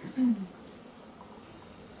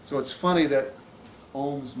 So it's funny that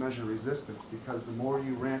ohms measure resistance, because the more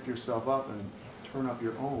you ramp yourself up and turn up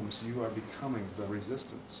your ohms, you are becoming the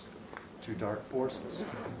resistance to dark forces.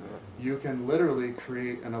 You can literally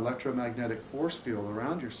create an electromagnetic force field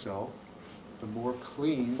around yourself the more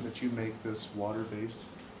clean that you make this water-based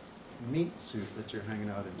meat suit that you're hanging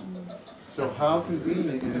out in. So how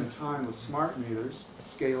convenient in a time of smart meters,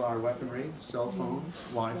 scalar weaponry, cell phones,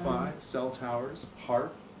 Wi-Fi, cell towers,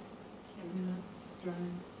 HARP.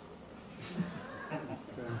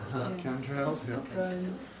 Is that chemtrails?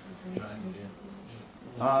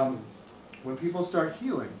 Yeah. When people start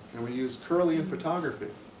healing, and we use Kirlian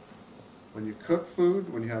photography, when you cook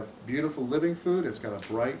food, when you have beautiful living food, it's got a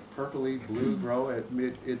bright purpley blue glow.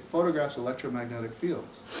 It photographs electromagnetic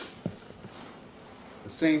fields. The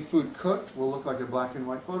same food cooked will look like a black and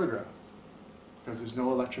white photograph because there's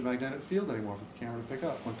no electromagnetic field anymore for the camera to pick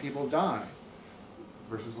up. When people die,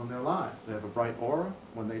 versus when they're alive. They have a bright aura.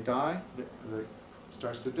 When they die, it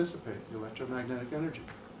starts to dissipate, the electromagnetic energy.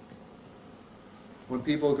 When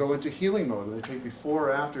people go into healing mode, and they take before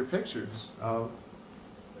or after pictures of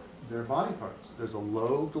their body parts, there's a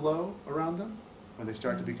low glow around them. When they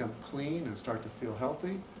start to become clean and start to feel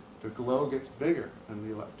healthy, the glow gets bigger than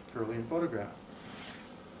the Kirlian photograph.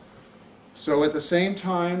 So at the same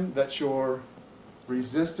time that your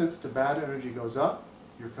resistance to bad energy goes up,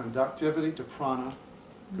 your conductivity to prana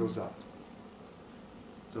goes up.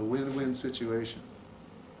 It's a win-win situation.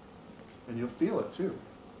 And you'll feel it too.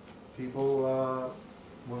 People,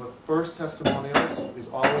 one of the first testimonials is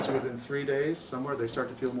always within 3 days, somewhere they start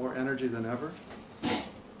to feel more energy than ever.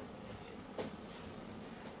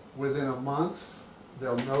 Within a month,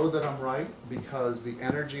 they'll know that I'm right because the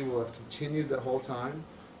energy will have continued the whole time,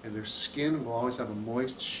 and their skin will always have a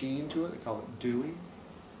moist sheen to it. They call it dewy.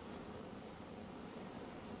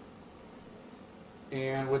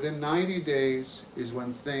 And within 90 days is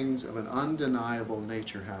when things of an undeniable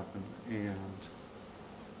nature happen. And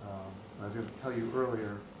I was going to tell you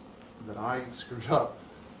earlier that I screwed up.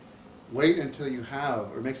 Wait until you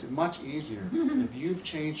have, or it makes it much easier. If you've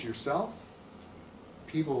changed yourself,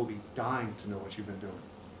 people will be dying to know what you've been doing.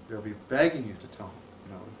 They'll be begging you to tell them.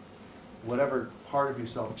 You know, whatever part of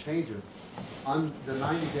yourself changes, the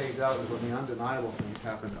 90 days out is when the undeniable things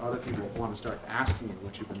happen. Other people want to start asking you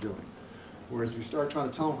what you've been doing. Whereas if you start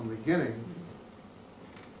trying to tell them from the beginning,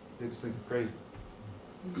 they just think you're crazy.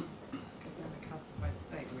 Because they're in a calcified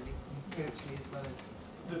state, really, spiritually as well as...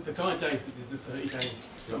 The guy Dave that did the 30-day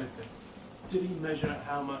summit thing, did he measure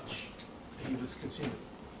how much he was consuming?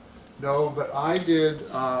 No, but I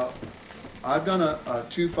did, I've done a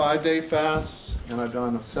 2 5-day fasts, and I've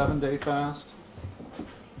done a 7-day fast.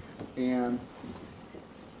 And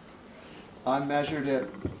I measured it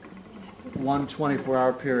 1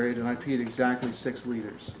 24-hour period, and I peed exactly 6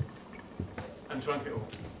 liters. And drank it all?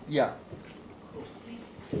 Yeah.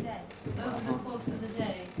 Over the course of the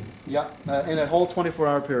day? Yeah, in a whole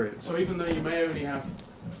 24-hour period. So even though you may only have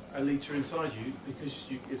a litre inside you, because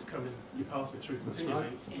it's coming, you pass it through continually,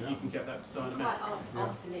 you can get that design amount. Quite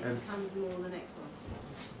often it becomes more the next one.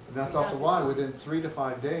 And that's also why within 3 to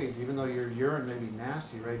 5 days, even though your urine may be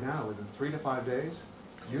nasty right now, within 3 to 5 days,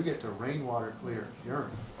 you get to rainwater clear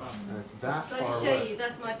urine. And it's that Can far I just show away. you?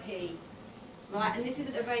 That's my pee. Right, and this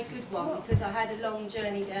isn't a very good one because I had a long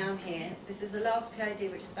journey down here. This was the last pee I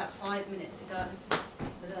did, which was about 5 minutes ago. I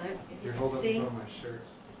don't know if you You're can holding see. it from my shirt.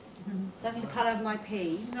 That's the colour of my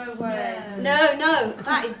pee. No way. No,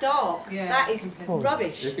 that is dark. Yeah. That is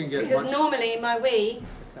rubbish. It can get Because much- normally my wee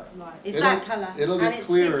is that colour. It'll and get it's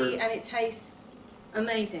clearer. fizzy and it tastes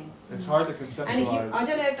amazing. It's hard to And if you, conceptualize. I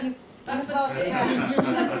don't know if you pass it around,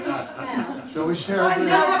 that does not smell. Shall we share I this?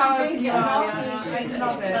 know how to drink it. I'm I asking you.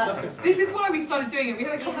 love it. This is why we started doing it. We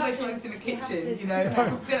had a conversation like this in the kitchen, you know.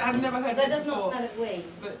 I'd never heard That this does not before. smell of wee.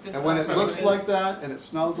 And when it looks like that, and it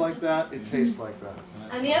smells like that, it tastes like that.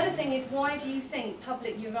 And the other thing is, why do you think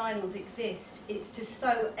public urinals exist? It's to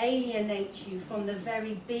so alienate you from the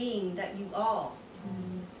very being that you are.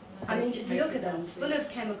 I mean, just look at them, full of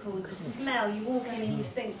chemicals, the smell, you walk in and you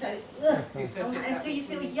think, so, ugh, and so you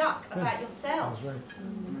feel yuck about yourself.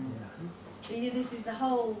 So this is the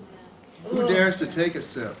whole... Who dares to take a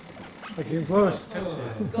sip? I came close.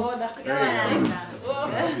 Go on, Now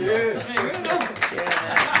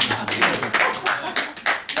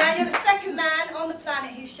you're the second man on the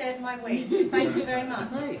planet who shared my wee. Thank you very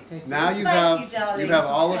much. Now you Thank you, darling. have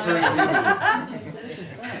all of her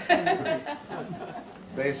immunity.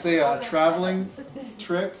 They say a traveling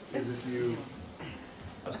trick is if you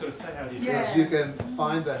I was going to say, how do you is you can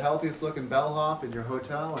find the healthiest looking bellhop in your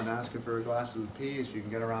hotel and ask him for a glass of pee if you can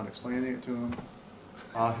get around explaining it to him.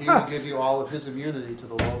 He will give you all of his immunity to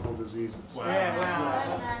the local diseases. Wow. Yeah,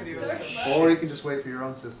 wow. That's pretty awesome. Or you can just wait for your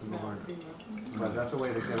own system to learn it. But that's a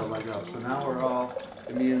way to get a leg up. So now we're all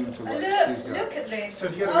immune to what she's got. Look at this. So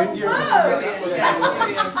if you go to India,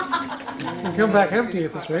 You come back empty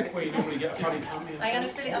at this rate. where you normally get a funny tummy. I'm going to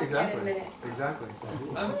fill it up again in a Exactly. minute. Exactly.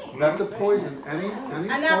 That's a poison. Any And poison,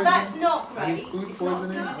 now that's not any great. food It's not as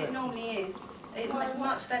poisoning. good as it normally is. It's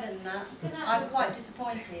much better than that. I'm quite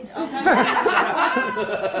disappointed. I've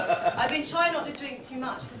been trying not to drink too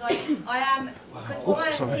much because I am, because why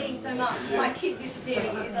I'm peeing so much, why I keep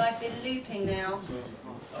disappearing is I've been looping now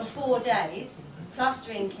for 4 days, plus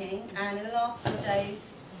drinking, and in the last 4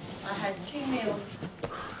 days I had 2 meals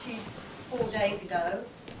 4 days ago,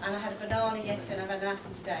 and I had a banana yesterday and I've had an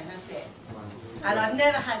apple today, and that's it. And I've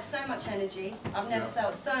never had so much energy, I've never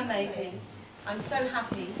felt so amazing. I'm so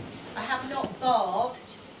happy. I have not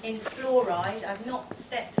bathed in fluoride. I've not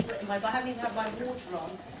stepped foot in I haven't even had my water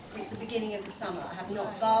on since the beginning of the summer. I have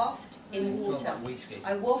not bathed in water.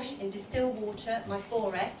 I wash in distilled water my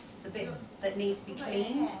 4Fs, the bits that need to be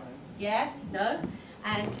cleaned. Yeah? No?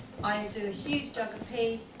 And I do a huge jug of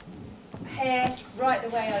pee, hair, right the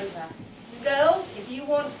way over. Girls, if you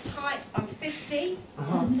want tight, I'm 50,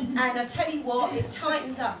 and I tell you what, it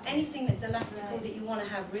tightens up anything that's elastical that you want to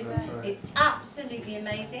have risen. Right. It's absolutely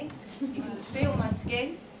amazing. You can feel my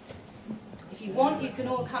skin. If you want, you can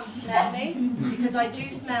all come smell me, because I do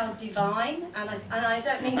smell divine, and I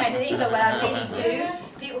don't mean that in either way, I really do.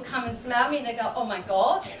 People come and smell me and they go, oh my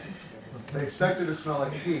God. They expect her to smell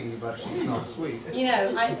like pee, but she smells sweet. You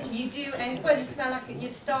know, you do, and well, you smell like, you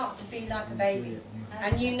start to be like a baby.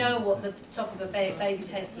 And you know what the top of a baby's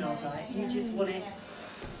head smells like. You just want to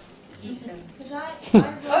eat them.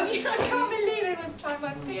 Oh, yeah, I can't believe it was trying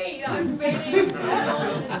my pee. I'm really... Hey,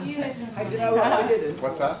 do you know what I didn't?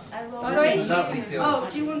 What's that? Sorry? Oh,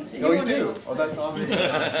 do you want to? Oh, you do? Oh, that's awesome.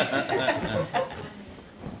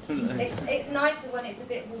 It's nicer when it's a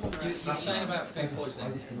bit warmer. You're saying about food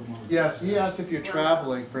poisoning? Yes, he asked if you're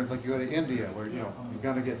traveling, for like you go to India, where you know you're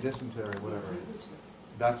going to get dysentery or whatever.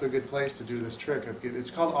 That's a good place to do this trick.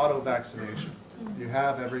 It's called auto-vaccination. You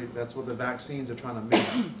have that's what the vaccines are trying to make.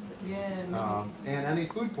 And any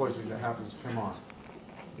food poisoning that happens to come on.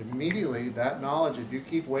 Immediately, that knowledge, if you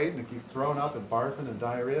keep waiting, if you keep throwing up and barfing and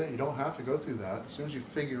diarrhea, you don't have to go through that. As soon as you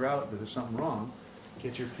figure out that there's something wrong,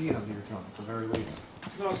 get your pee under your tongue, at the very least.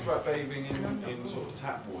 Can I ask about bathing in sort of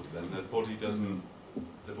tap water then?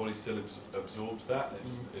 The body still absorbs that?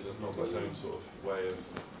 It has not got its own sort of way of...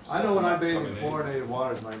 I know when I bathe in fluoridated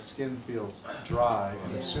waters, my skin feels dry.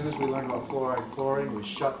 And as soon as we learned about fluoride and chlorine, we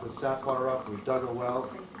shut the sap water up, we dug a well.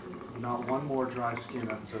 Not one more dry skin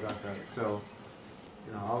up until that day. So,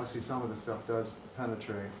 you know, obviously some of this stuff does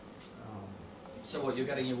penetrate. So what, you're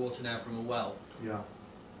getting your water now from a well? Yeah.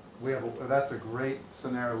 We have that's a great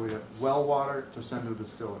scenario. We have well water to send to a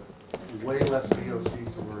distiller. Way less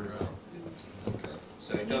VOCs to worry about. Okay.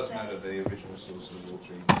 So it does matter the original source of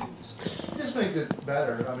water you distill. It just makes it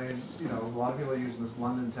better. I mean, you know, a lot of people are using this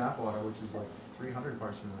London tap water, which is like 300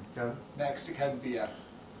 parts per million. Kevin? Mexican beer.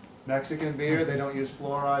 Mexican beer, they don't use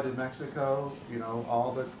fluoride in Mexico. You know,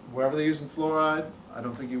 wherever they're using fluoride, I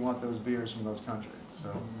don't think you want those beers from those countries.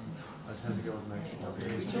 So I tend to go with Mexico.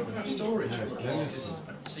 Can we talk about storage? Because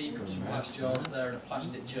I see you've got some glass jars there and a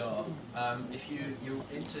plastic jar. If you're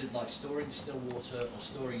into like storing distilled water or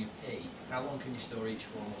storing your pee, how long can you store each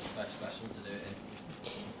for, and what's the best vessel to do it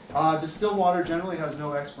in? Distilled water generally has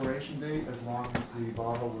no expiration date as long as the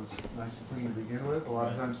bottle was nice and clean to begin with. A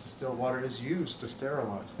lot of times distilled water is used to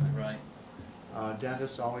sterilize things. Right.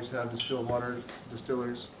 Dentists always have distilled water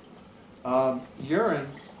distillers. Urine,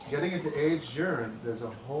 getting into aged urine, there's a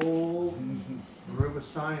whole group of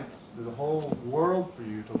science, there's a whole world for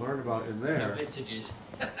you to learn about in there. No vintages.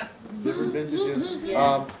 Different vintages.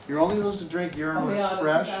 You're only supposed to drink urine when it's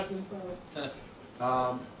fresh.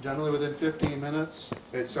 Generally within 15 minutes,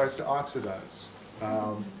 it starts to oxidize.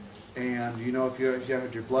 And you know, if you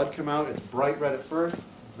have your blood come out, it's bright red at first,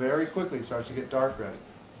 very quickly it starts to get dark red.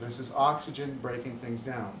 This is oxygen breaking things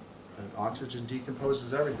down. And oxygen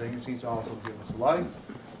decomposes everything. It seems to also give us life,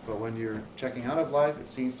 but when you're checking out of life, it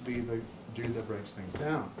seems to be the dew that breaks things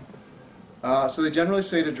down. So they generally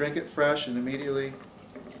say to drink it fresh and immediately.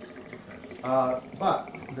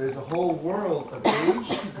 But there's a whole world of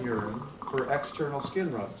aged urine for external skin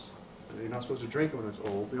rubs. You're not supposed to drink it when it's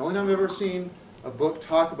old. The only time I've ever seen a book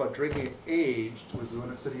talk about drinking it aged was when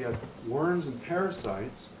it said you had worms and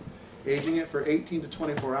parasites. Aging it for 18 to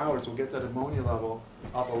 24 hours will get that ammonia level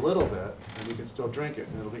up a little bit, and you can still drink it,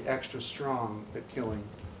 and it'll be extra strong at killing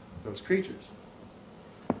those creatures.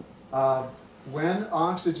 When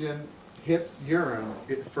oxygen hits urine,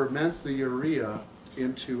 it ferments the urea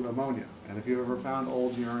into ammonia. And if you've ever found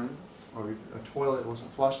old urine, or a toilet that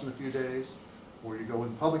wasn't flushed in a few days, or you go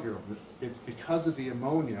in public urine, it's because of the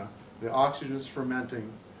ammonia, the oxygen is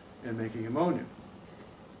fermenting and making ammonia.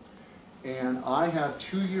 And I have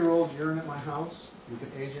 2-year-old urine at my house. You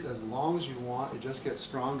can age it as long as you want. It just gets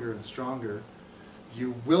stronger and stronger.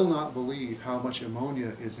 You will not believe how much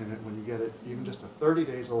ammonia is in it when you get it, even just a 30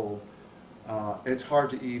 days old. It's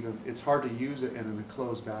hard to use it in an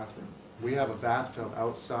enclosed bathroom. We have a bathtub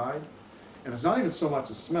outside. And it's not even so much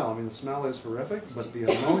the smell. I mean, the smell is horrific, but the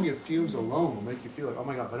ammonia fumes alone will make you feel like, oh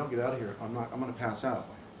my God, if I don't get out of here, I'm going to pass out.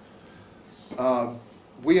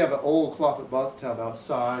 We have an old clawfoot bathtub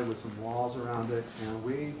outside with some walls around it, and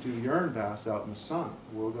we do urine baths out in the sun.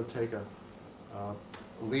 We'll go take a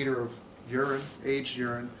liter of urine, aged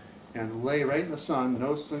urine, and lay right in the sun,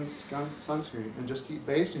 no sunscreen, and just keep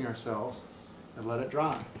basting ourselves. and let it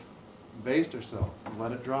dry. Baste yourself and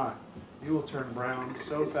let it dry. You will turn brown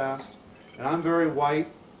so fast. And I'm very white,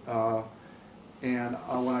 and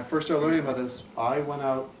when I first started learning about this, I went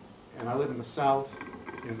out, and I live in the South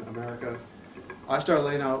in America. I started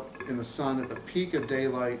laying out in the sun at the peak of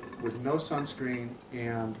daylight with no sunscreen,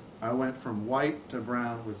 and I went from white to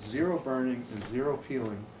brown with zero burning and zero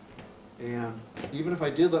peeling. And even if I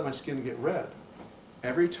did let my skin get red,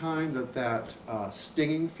 every time that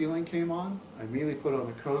stinging feeling came on, I immediately put on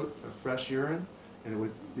a coat of fresh urine,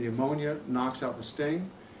 and the ammonia knocks out the sting.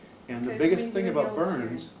 And the biggest thing about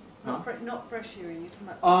burns... Not fresh urine, you're talking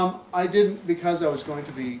about... I didn't, because I was going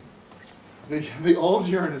to be... The old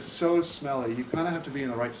urine is so smelly, you kind of have to be in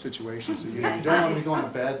the right situation. So you don't want to be going to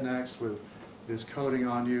bed next with this coating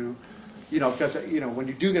on you. Because when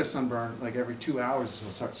you do get a sunburn, like every 2 hours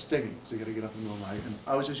it'll start stinging, so you got to get up in the middle of the night. And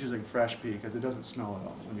I was just using fresh pee because it doesn't smell at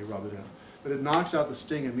all when you rub it in. But it knocks out the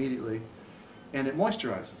sting immediately, and it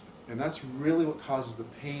moisturizes. And that's really what causes the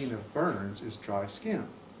pain of burns, is dry skin.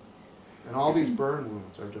 And all these burn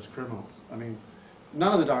wounds are just criminals. I mean,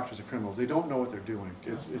 none of the doctors are criminals. They don't know what they're doing.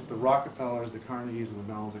 It's the Rockefellers, the Carnegies, and the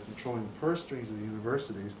Mells that are controlling the purse strings of the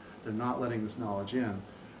universities. They're not letting this knowledge in.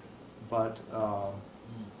 But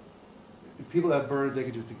people that have burns, they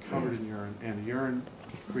can just be covered in urine, and urine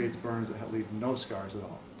creates burns that leave no scars at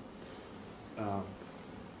all. Can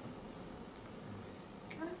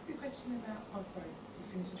I ask a question about... Oh, sorry. You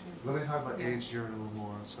finished your... Let me talk about aged urine a little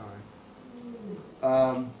more. I'm sorry.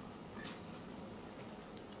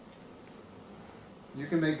 You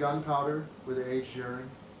can make gunpowder with aged urine.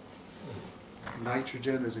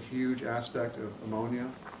 Nitrogen is a huge aspect of ammonia,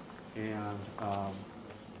 and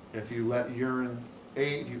if you let urine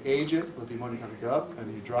if you age it, let the ammonia kind of go up, and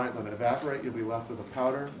then you dry it, let it evaporate, you'll be left with a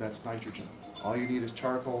powder. That's nitrogen. All you need is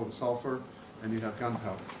charcoal and sulfur, and you have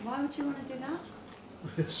gunpowder. Why would you want to do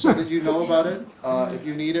that? So that you know about it, if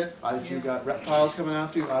you need it. If you've got reptiles coming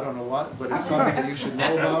after you, I don't know what, but it's something that you should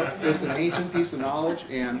know about. It's an ancient piece of knowledge,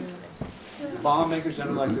 and bomb makers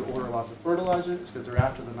generally like to order lots of fertilizer. It's because they're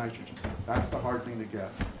after the nitrogen. That's the hard thing to get.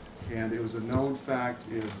 And it was a known fact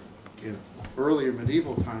in earlier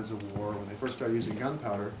medieval times of war, when they first started using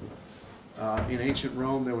gunpowder. In ancient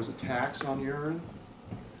Rome, there was a tax on urine.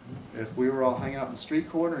 If we were all hanging out in the street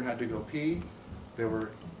corner and had to go pee, there were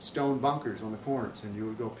stone bunkers on the corners, and you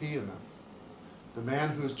would go pee in them. The man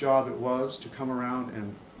whose job it was to come around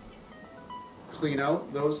and clean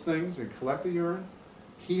out those things and collect the urine,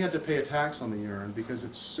 he had to pay a tax on the urine because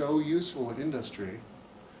it's so useful in industry.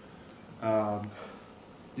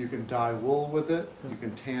 You can dye wool with it, you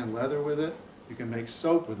can tan leather with it, you can make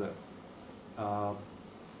soap with it,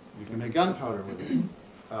 you can make gunpowder with it.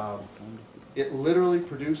 It literally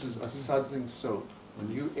produces a sudsing soap. When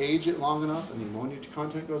you age it long enough and the ammonia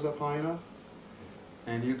content goes up high enough,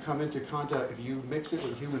 and you come into contact, if you mix it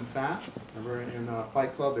with human fat, remember in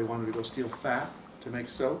Fight Club they wanted to go steal fat to make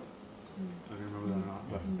soap? I don't remember that or not,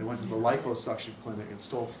 but they went to the liposuction clinic and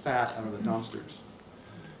stole fat out of the dumpsters.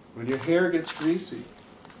 When your hair gets greasy,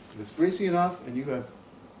 if it's greasy enough and you have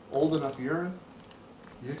old enough urine,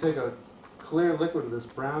 you take a clear liquid of this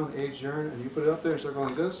brown aged urine and you put it up there and start going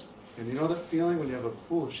like this. And you know that feeling when you have a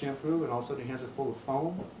pool of shampoo and all of a sudden your hands are full of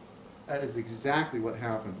foam? That is exactly what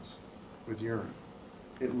happens with urine.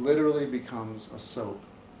 It literally becomes a soap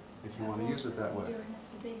if you want to use it that way.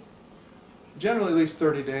 Generally at least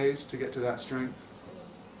 30 days to get to that strength.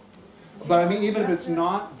 But I mean, even if it's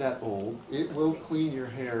not that old, it will clean your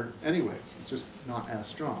hair anyways. It's just not as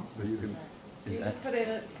strong. But you can. So you just put it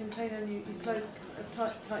in a container and you close it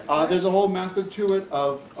tight. There's a whole method to it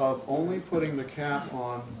of only putting the cap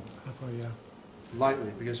on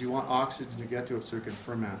lightly, because you want oxygen to get to it so it can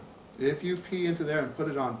ferment. If you pee into there and put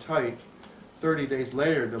it on tight, 30 days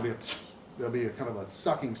later there'll be a kind of a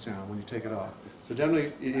sucking sound when you take it off. So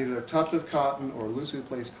generally either a tuft of cotton or loosely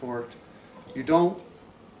placed cork.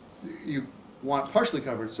 You want it partially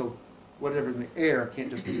covered so whatever's in the air can't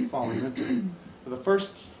just keep falling into it. For the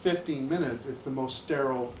first 15 minutes, it's the most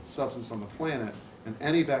sterile substance on the planet, and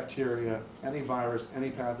any bacteria, any virus,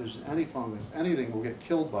 any pathogen, any fungus, anything will get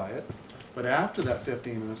killed by it. But after that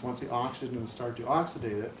 15 minutes, once the oxygen starts to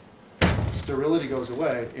oxidate it, sterility goes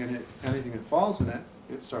away, and anything that falls in it,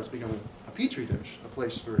 it starts becoming a petri dish, a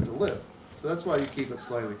place for it to live. So that's why you keep it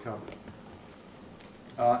slightly covered.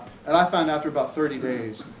 And I found after about 30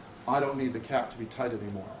 days, I don't need the cap to be tight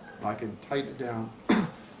anymore. I can tighten it down,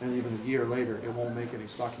 and even a year later, it won't make any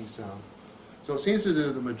sucking sound. So it seems to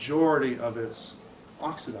do the majority of its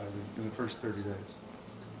oxidizing in the first 30 days.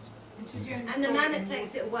 And the man that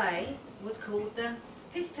takes it away was called the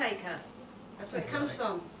piss taker. That's where it comes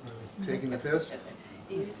from. Taking the piss?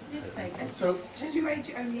 Use this taker. So, should you age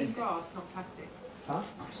it only in glass, not plastic? huh?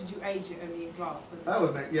 Should you age it only in glass? That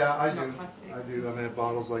would make, yeah, I not do. plastic? I do. I mean,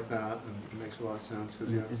 bottles like that, and it makes a lot of sense. Cause,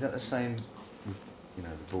 yeah. Is that the same with, you know,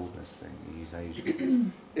 the baldness thing? You use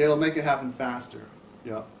Asian. It'll make it happen faster.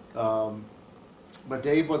 Yeah. But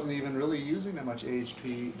Dave wasn't even really using that much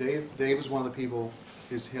HP. Dave was one of the people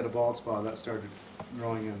who hit a bald spot that started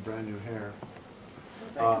growing in brand new hair.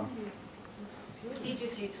 He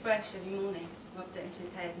just used fresh every morning, rubbed it into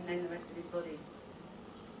his head, and then the rest of his body.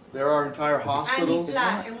 There are entire hospitals. And he's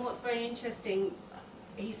black, and what's very interesting,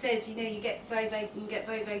 he says, you know, you can get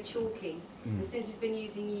very chalky. And since he's been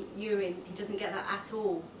using urine, he doesn't get that at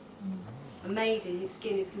all. Amazing, his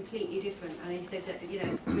skin is completely different. And he said that, you know,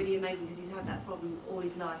 it's really amazing because he's had that problem all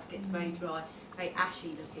his life. It gets very dry, very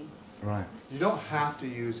ashy looking. Right. You don't have to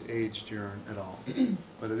use aged urine at all,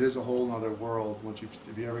 but it is a whole other world.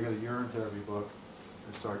 If you ever get a urine therapy book,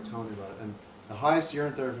 or start telling you about it. And the highest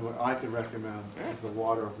urine therapy book I could recommend is The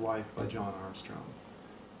Water of Life by John Armstrong.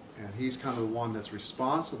 And he's kind of the one that's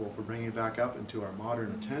responsible for bringing it back up into our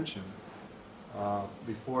modern attention.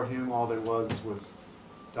 Before him, all there was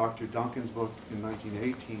Dr. Duncan's book in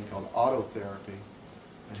 1918 called Autotherapy.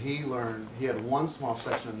 And he had one small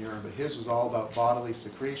section on urine, but his was all about bodily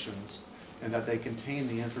secretions and that they contain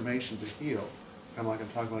the information to heal. Kind of like I'm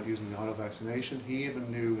talking about using the auto vaccination. He even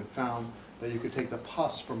knew and found that you could take the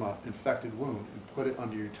pus from an infected wound and put it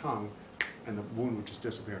under your tongue and the wound would just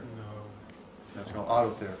disappear. No. That's called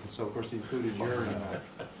autotherapy. So of course he included urine in that.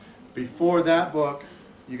 Before that book,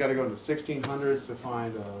 you got to go to the 1600s to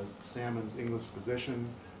find Salmon's English physician,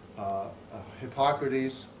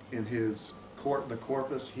 Hippocrates in his the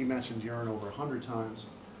Corpus. He mentioned urine over 100 times.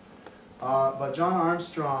 But John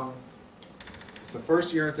Armstrong, it's the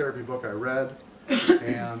first urine therapy book I read.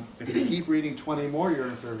 And if you keep reading 20 more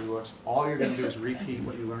urine therapy books, all you're going to do is repeat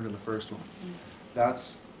what you learned in the first one.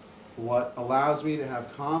 That's what allows me to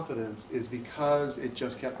have confidence, is because it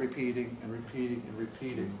just kept repeating and repeating and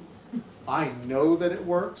repeating. I know that it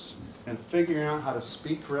works, and figuring out how to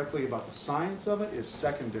speak correctly about the science of it is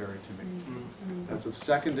secondary to me. That's of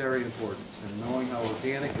secondary importance. And knowing how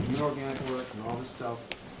organic and inorganic work and all this stuff,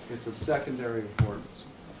 it's of secondary importance.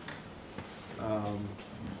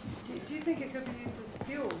 Do you think it could be used as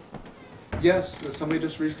fuel? Yes, somebody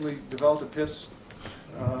just recently developed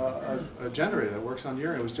a generator that works on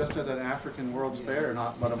urine. It was just at that African World's Fair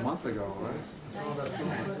not about a month ago, right?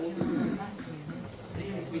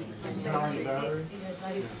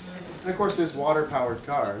 And of course, there's water-powered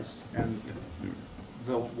cars, and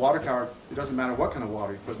the water car, it doesn't matter what kind of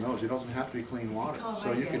water you put in those. It doesn't have to be clean water.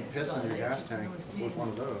 So you can piss in your gas tank with one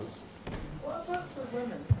of those. What about for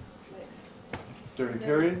women? During the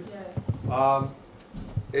period? Yeah.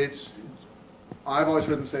 I've always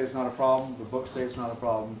heard them say it's not a problem. The books say it's not a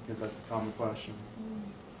problem because that's a common question.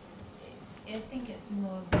 I think it's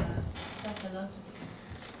more of a psychological.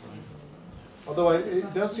 Although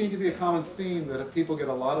it does seem to be a common theme that if people get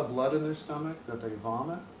a lot of blood in their stomach, that they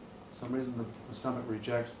vomit. For some reason the stomach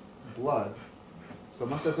rejects blood. So it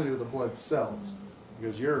must have something to do with the blood cells,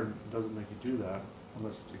 because urine doesn't make you do that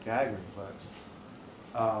unless it's a gag reflex.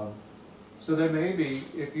 So there may be,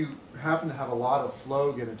 if you happen to have a lot of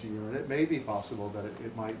flow get into urine, it may be possible that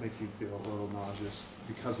it might make you feel a little nauseous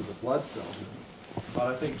because of the blood cells in it. But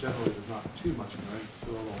I think generally there's not too much in it. It's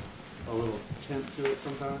a little tint to it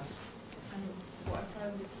sometimes. And what I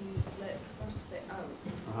found, if you let the first bit out,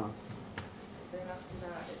 then after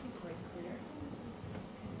that it's quite clear.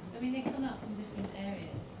 I mean, they come out from different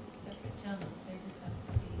areas, separate channels, so you just have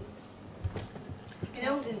to be... In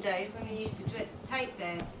olden days, when they used to take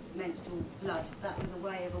their menstrual blood, that was a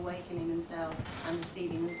way of awakening themselves and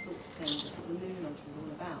receiving all sorts of things. That's what the Moon Lodge was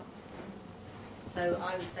all about. So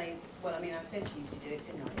I would say, well, I mean, I said to you to do it,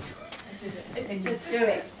 didn't I? I did it. I said, just do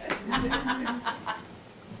it.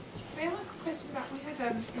 May I ask a question about, we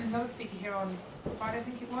had another speaker here on Friday, I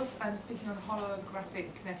think it was, speaking on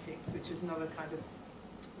holographic kinetics, which is another kind of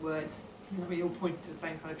words. We all pointed to the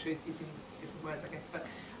same kind of truth using different words, I guess. But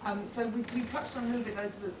so we touched on a little bit,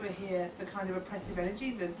 those who were here, the kind of oppressive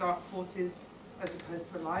energy, the dark forces, as opposed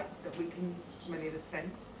to the light that we can, many of us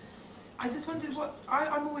sense. I just wondered what,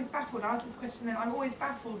 I'm always baffled, I asked this question then, I'm always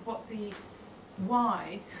baffled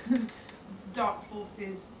why dark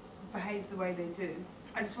forces behave the way they do.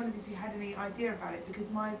 I just wondered if you had any idea about it, because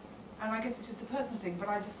and I guess it's just a personal thing, but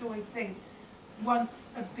I just always think, once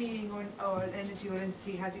a being or an energy or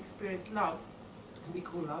entity has experienced love, what we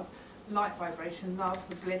call love, light vibration, love,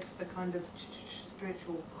 the bliss, the kind of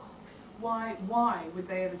spiritual, why would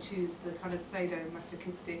they ever choose the kind of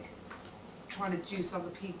sadomasochistic, trying to juice other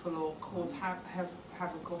people or cause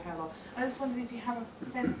havoc or hell on. I just wondered if you have a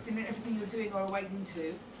sense in everything you're doing or awakening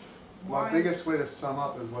to. My biggest way to sum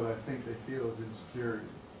up is what I think they feel is insecurity.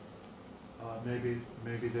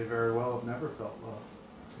 Maybe they very well have never felt love.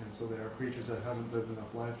 And so they are creatures that haven't lived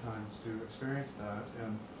enough lifetimes to experience that.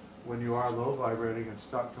 And when you are low vibrating and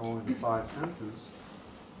stuck to only the five senses,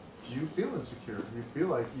 you feel insecure. You feel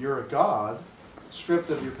like you're a god stripped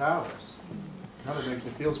of your powers. It kind of makes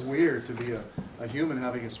it feels weird to be a human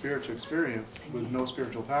having a spiritual experience with no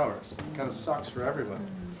spiritual powers. It kind of sucks for everybody.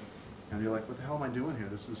 And you're like, what the hell am I doing here?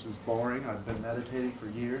 This is boring. I've been meditating for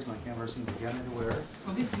years and I can't ever seem to get anywhere.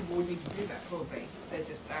 Well, these people wouldn't even do that, probably. They're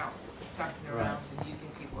just out, stalking around and using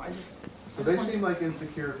people. So they seem like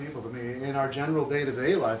insecure people to me. In our general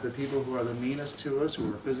day-to-day life, the people who are the meanest to us,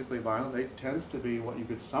 who are physically violent, they tends to be, what you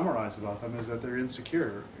could summarize about them is that they're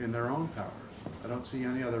insecure in their own power. I don't see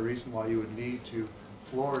any other reason why you would need to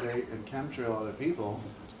fluoridate and chemtrail other people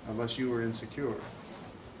unless you were insecure.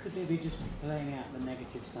 Could they be just playing out the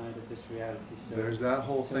negative side of this reality? So there's that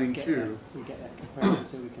whole thing too. We get that comparison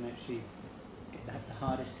so we can actually get that the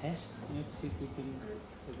hardest test, you know, to see if we can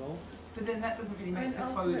evolve. But then that doesn't really make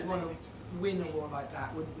sense why we would want to win a war like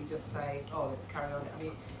that. Wouldn't we just say, oh, let's carry on? I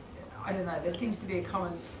mean, I don't know. There seems to be a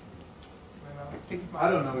common...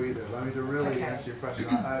 I don't know either. I mean, to really answer your question,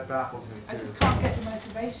 it baffles me too. I just can't get the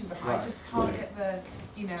motivation behind. I just can't get the,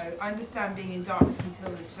 you know, I understand being in darkness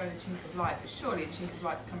until there's shown a chink of light, but surely a chink of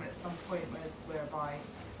light's coming at some point whereby,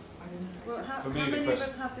 I don't know. Well, how many of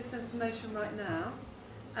us have this information right now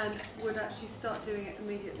and would actually start doing it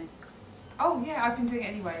immediately? Oh yeah, I've been doing it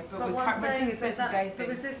anyway, but what I'm saying is that that's the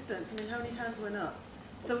resistance. I mean, how many hands went up?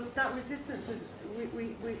 So that resistance is,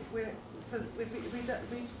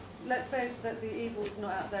 let's say that the evil is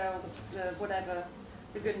not out there, or the whatever,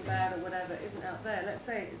 the good and bad or whatever isn't out there. Let's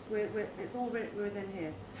say it's all within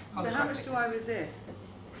here. So how much do I resist?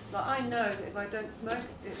 Like, I know that if I don't smoke,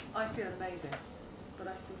 I feel amazing, but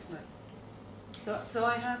I still smoke. So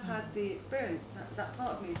I have had the experience, that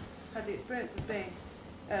part of me had the experience of being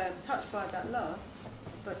touched by that love,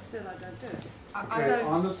 but still I don't do it. Okay,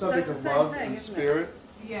 on the subject of love and spirit,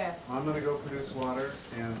 yeah. I'm going to go produce water,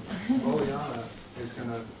 and Liliana is going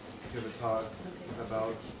to give a talk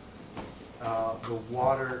about the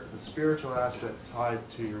water, the spiritual aspect tied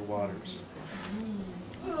to your waters.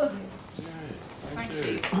 Thank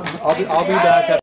you. I'll be back at